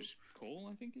Hero's Call,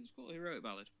 I think it's called Heroic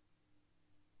Ballad.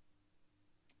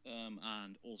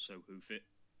 And also Hoof It.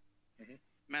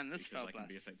 Man, this Fell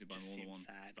Blast just seems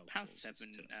sad. PAL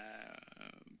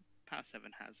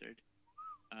 7 hazard.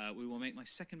 We will make my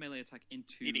second melee attack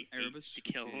into Erebus to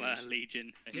kill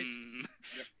Legion. A hit.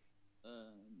 Yep.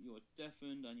 You are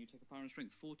deafened and you take a power and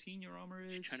strength 14. Your armor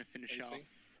is. She's trying to finish 18. off.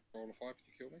 Roll a 5.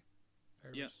 You kill me.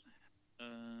 Erebus.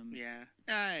 Yeah.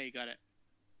 Ah, you got it.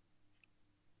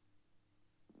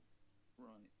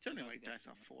 Right. It's only like dice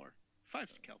off 4.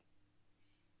 5's to kill.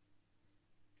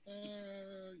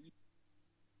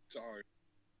 Sorry.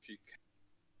 Peak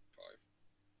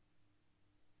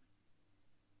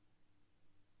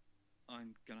 5.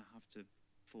 I'm gonna have to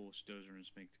force Dozer and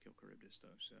Smigg to kill Kharybdis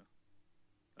though, so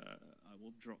I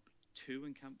will drop 2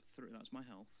 in camp 3. That's my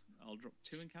health. I'll drop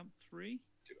 2 in camp 3.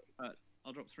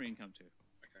 I'll drop 3 in camp 2.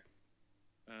 Okay.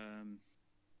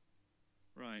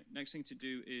 Right. Next thing to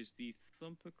do is the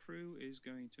Thumper Crew is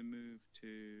going to move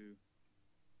to.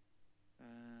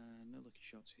 No lucky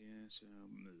shots here, so I'll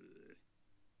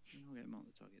get him on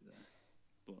the target there.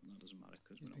 But that doesn't matter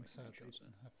because we're not making any shots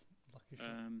there.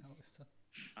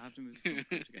 I have to move the Thumper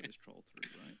Crew to get this troll through,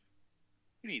 right?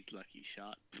 Who needs lucky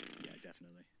shot? Yeah,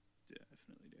 definitely do.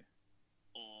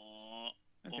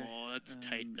 Okay. Oh, that's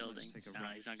tight building. No,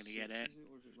 he's not going to get it.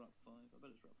 Or is it Rat 5? I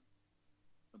bet it's Rat 5.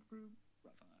 Thumper Crew,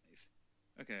 Rat 5.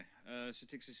 Okay,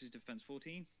 Satyxis is defense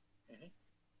 14.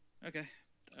 Okay,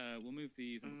 we'll move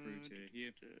the Thumper Crew to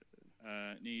here.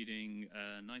 Needing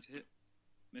 9 to hit.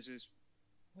 Misses.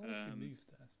 Why would you move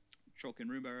there? Trollkin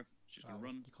Runebearer. She's going to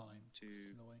run to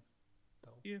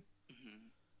here.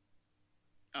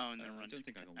 Oh, and then run. I don't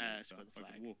think I can walk that. If I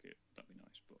could walk it, that'd be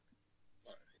nice, but...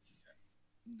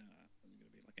 Nah, I'm going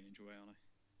to be like an inch away, aren't I?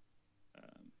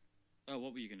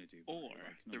 What were you going to do? Or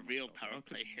the real power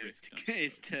play here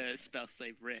is to spell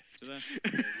slave Rift.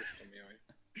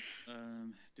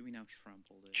 Do we now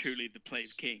trample this? Truly the play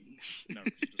of kings. No,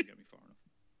 because it doesn't get me far enough.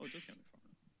 Oh, it does get me far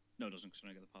enough. No, it doesn't, because I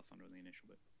don't get the Pathfinder on the initial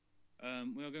bit.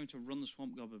 We are going to run the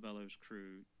Swamp Gobberbellows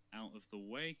crew out of the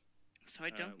way. So I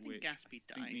don't think Gatsby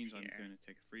dies means here. I'm going to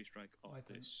take a free strike off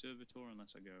this servitor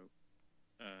unless I go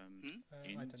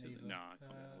into the... Nah, I can't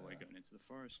get away going into the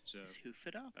forest. So hoof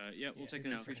it up. Yeah, we'll take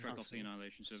a free strike off the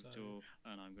Annihilation Servitor,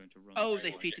 and I'm going to run... Oh, they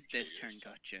defeated this turn,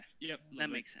 gotcha. Yep. That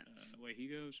makes sense. Away he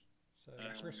goes. So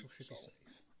Grissel should be safe.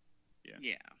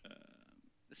 Yeah.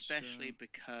 Especially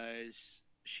because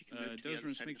she can move to the other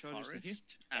side of the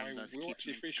forest, and thus keep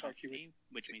him in company,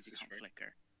 which means he can't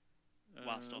flicker.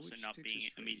 Whilst also not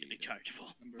being immediately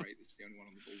chargeable. Number 8 is the only one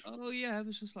on the board. Oh yeah,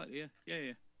 ever so slightly,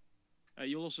 yeah.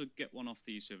 You'll also get one off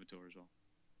the servitor as well.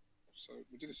 So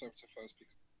we'll do the servitor first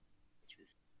because it's roof.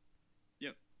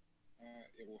 Yep.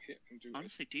 It will hit and do.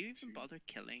 Honestly, do you even bother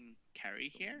killing Carry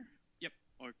here? Yep.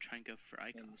 Or try and go for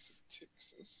Aiakos?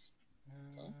 Satyxis.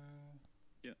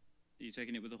 Yeah. Are you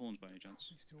taking it with the horns by any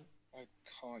chance? I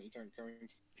can't. You don't go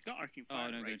into. He's got arcing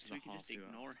fire, right? So we can just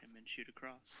ignore him and shoot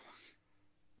across.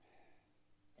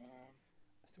 I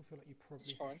still feel like you probably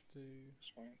it's fine. have to.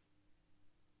 It's fine.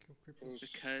 Kill creepers.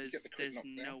 Because there's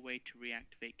no way to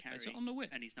reactivate Carry. Is it on the whip?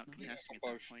 And he's not casting at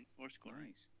that point or scoring.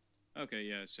 Nice. Okay,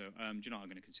 yeah. So, do you know I'm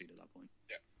going to concede at that point?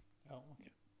 Yeah. Oh,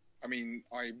 okay. I mean,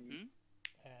 I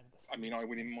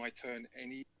win in my turn.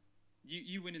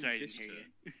 You win in this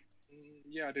turn.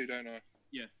 Yeah, I do, don't I?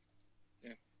 Yeah.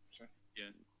 Yeah. So.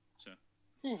 Yeah. So.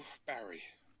 Whew, Barry.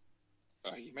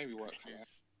 You made me work for that.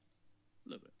 A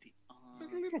little bit. A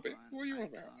little bit. What are you on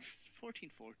about?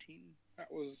 14-14.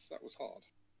 That was hard.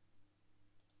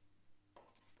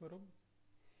 Put 'em.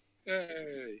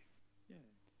 Yay! Yeah.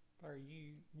 Barry,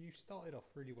 you started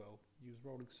off really well. You was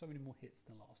rolling so many more hits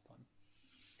than last time.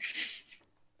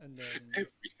 And then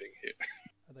everything hit.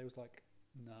 And they was like,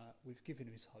 nah, we've given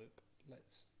him his hope.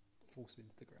 Let's force him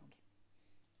into the ground.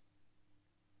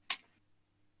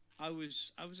 I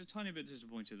was a tiny bit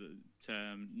disappointed that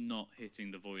not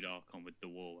hitting the Void Archon with the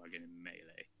War Wagon in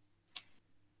melee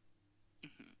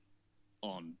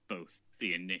on both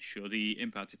the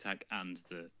impact attack and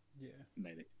the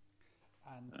melee.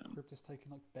 And Kharybdis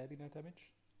taking like barely no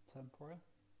damage turn prior.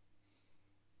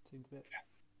 Seemed a bit. Yeah,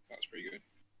 that's pretty good.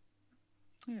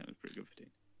 Yeah, it was pretty good for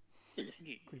Dean.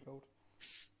 Pretty bold.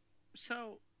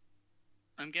 So,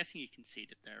 I'm guessing you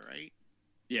conceded there, right?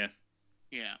 Yeah.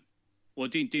 Yeah. Well,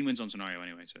 Dean wins on scenario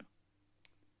anyway, so.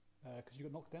 Because you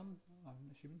got knocked down, I'm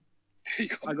assuming. He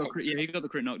got the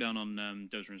crit knockdown on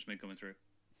Dozer Smigg coming through.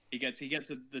 He gets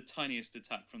the tiniest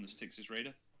attack from the Satyxis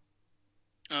Raider.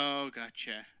 Oh,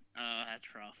 gotcha.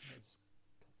 That's rough.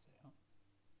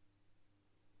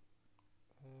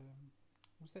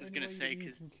 Was there any way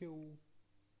you can kill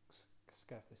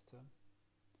Scav this turn?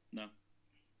 No.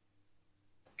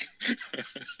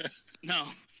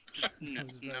 No.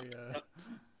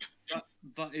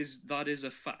 That is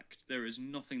a fact. There is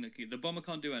nothing that the bomber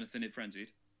can't do anything. It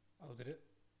frenzied. Oh, did it?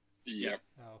 Yeah.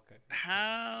 Oh, okay.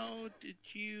 How did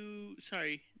you?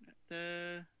 Sorry,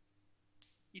 you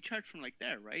charged from like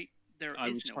there, right? There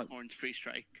is no horns free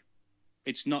strike.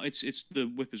 It's not. It's the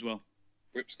whip as well.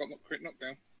 Whip's got crit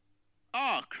knockdown.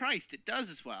 Oh Christ! It does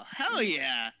as well. Hell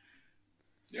yeah.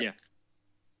 Yep. Yeah.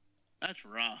 That's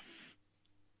rough.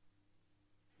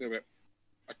 A little bit.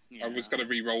 I was going to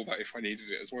re-roll that if I needed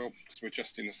it as well, because we're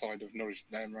just in the side of knowledge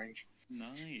down range.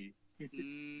 Nice.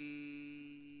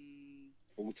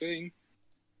 14.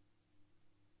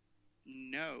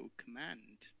 No,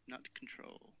 command, not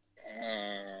control.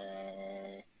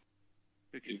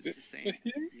 Because it's the same.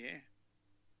 Yeah.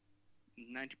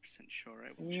 90% sure,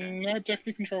 I will check. No,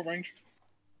 definitely control range.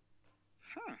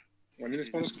 Huh. When in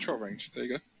this one was control range. There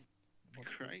you go.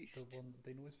 Christ. The one that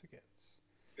Dean always forgets.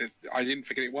 I didn't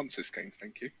forget it once this game,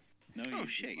 thank you. No, oh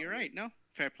shit, you're right. No,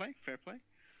 fair play, fair play.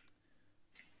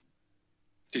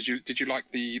 Did you like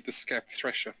the Scav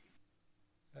Thresher?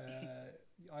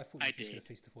 I thought you were just going to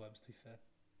Feast of Worms, to be fair.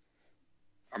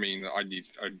 I mean, I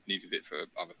needed it for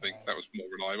other things. That was more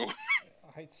reliable.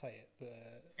 I hate to say it,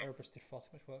 but Erebus did far too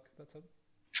much work at that time.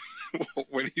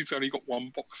 When he's only got one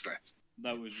box left.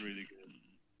 That was really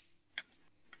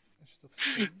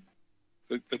good.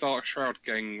 The Dark Shroud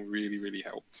gang really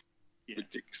helped. Yeah.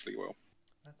 Ridiculously well.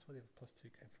 That's where the +2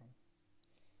 came from.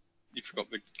 You forgot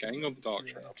the gang or the Dark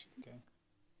Shroud? Okay.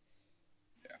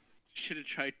 Yeah. Should have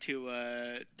tried to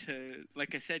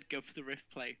like I said, go for the Rift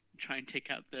play. Try and take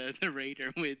out the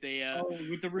Raider with a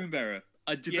with the Runebearer.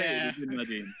 I debated with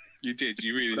Nadine. You did,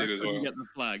 you really did as well. Get the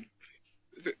flag.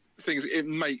 The thing is, it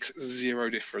makes zero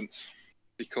difference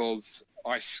because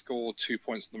I score 2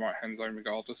 points in the right hand zone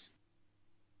regardless.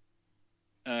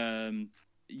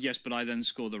 Yes, but I then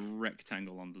score the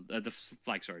rectangle on the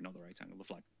flag. Sorry, not the rectangle, the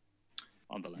flag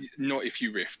on the left. Not if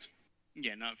you rift.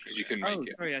 Yeah, not if you can make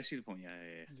it. Sorry, I see the point.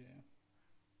 Yeah.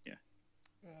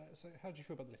 So how do you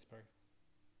feel about the list, Barry?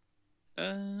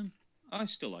 I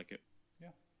still like it.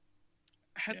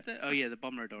 Had the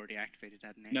bomber had already activated,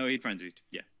 hadn't he? No, he'd frenzied.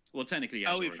 Yeah. Well, technically,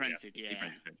 yes. He frenzied. Yeah.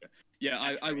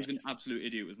 Yeah, I was an absolute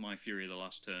idiot with my Fury the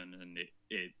last turn, and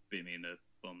it beat me in the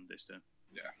bum this turn.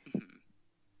 Yeah.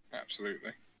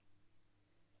 Absolutely.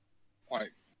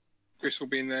 Like Grissel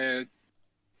being there,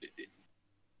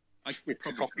 with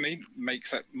Cacophony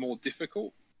makes that more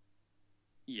difficult.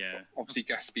 Yeah. Obviously,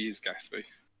 Gatsby is Gatsby.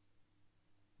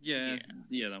 Yeah,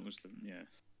 that was the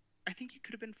I think you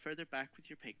could have been further back with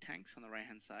your Pyg Tanks on the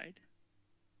right-hand side.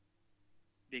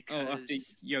 Because... Oh, after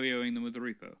yo-yoing them with the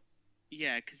repo?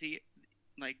 Yeah, because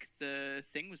the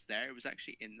thing was there, it was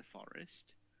actually in the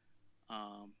forest.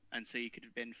 And so you could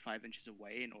have been 5 inches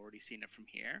away and already seen it from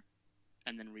here,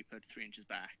 and then repoed 3 inches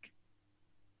back.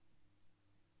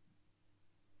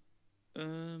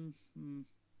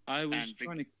 I was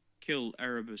trying to kill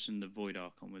Erebus and the Void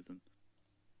Archon with them.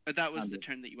 That was the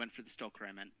turn that you went for the Stalker,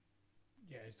 I meant.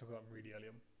 Yeah, you took out really early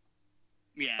on.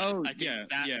 Yeah, I think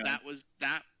that was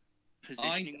that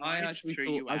positioning. I actually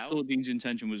thought Dean's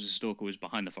intention was the Stalker was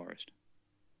behind the forest.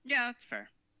 Yeah, that's fair.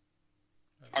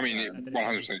 I mean, it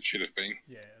 100% should have been.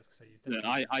 Yeah, I was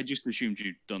gonna say I just assumed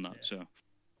you'd done that. So.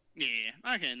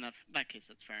 Yeah. Okay. In that case,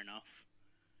 that's fair enough.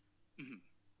 Right,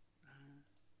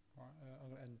 I'm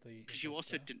gonna end the. Because you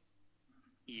also didn't.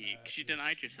 Yeah, because you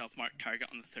denied yourself mark target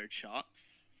on the 3rd shot,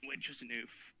 which was an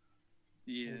oof.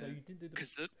 Yeah. Although you didn't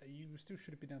do you still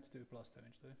should have been able to do blast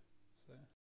damage though. So.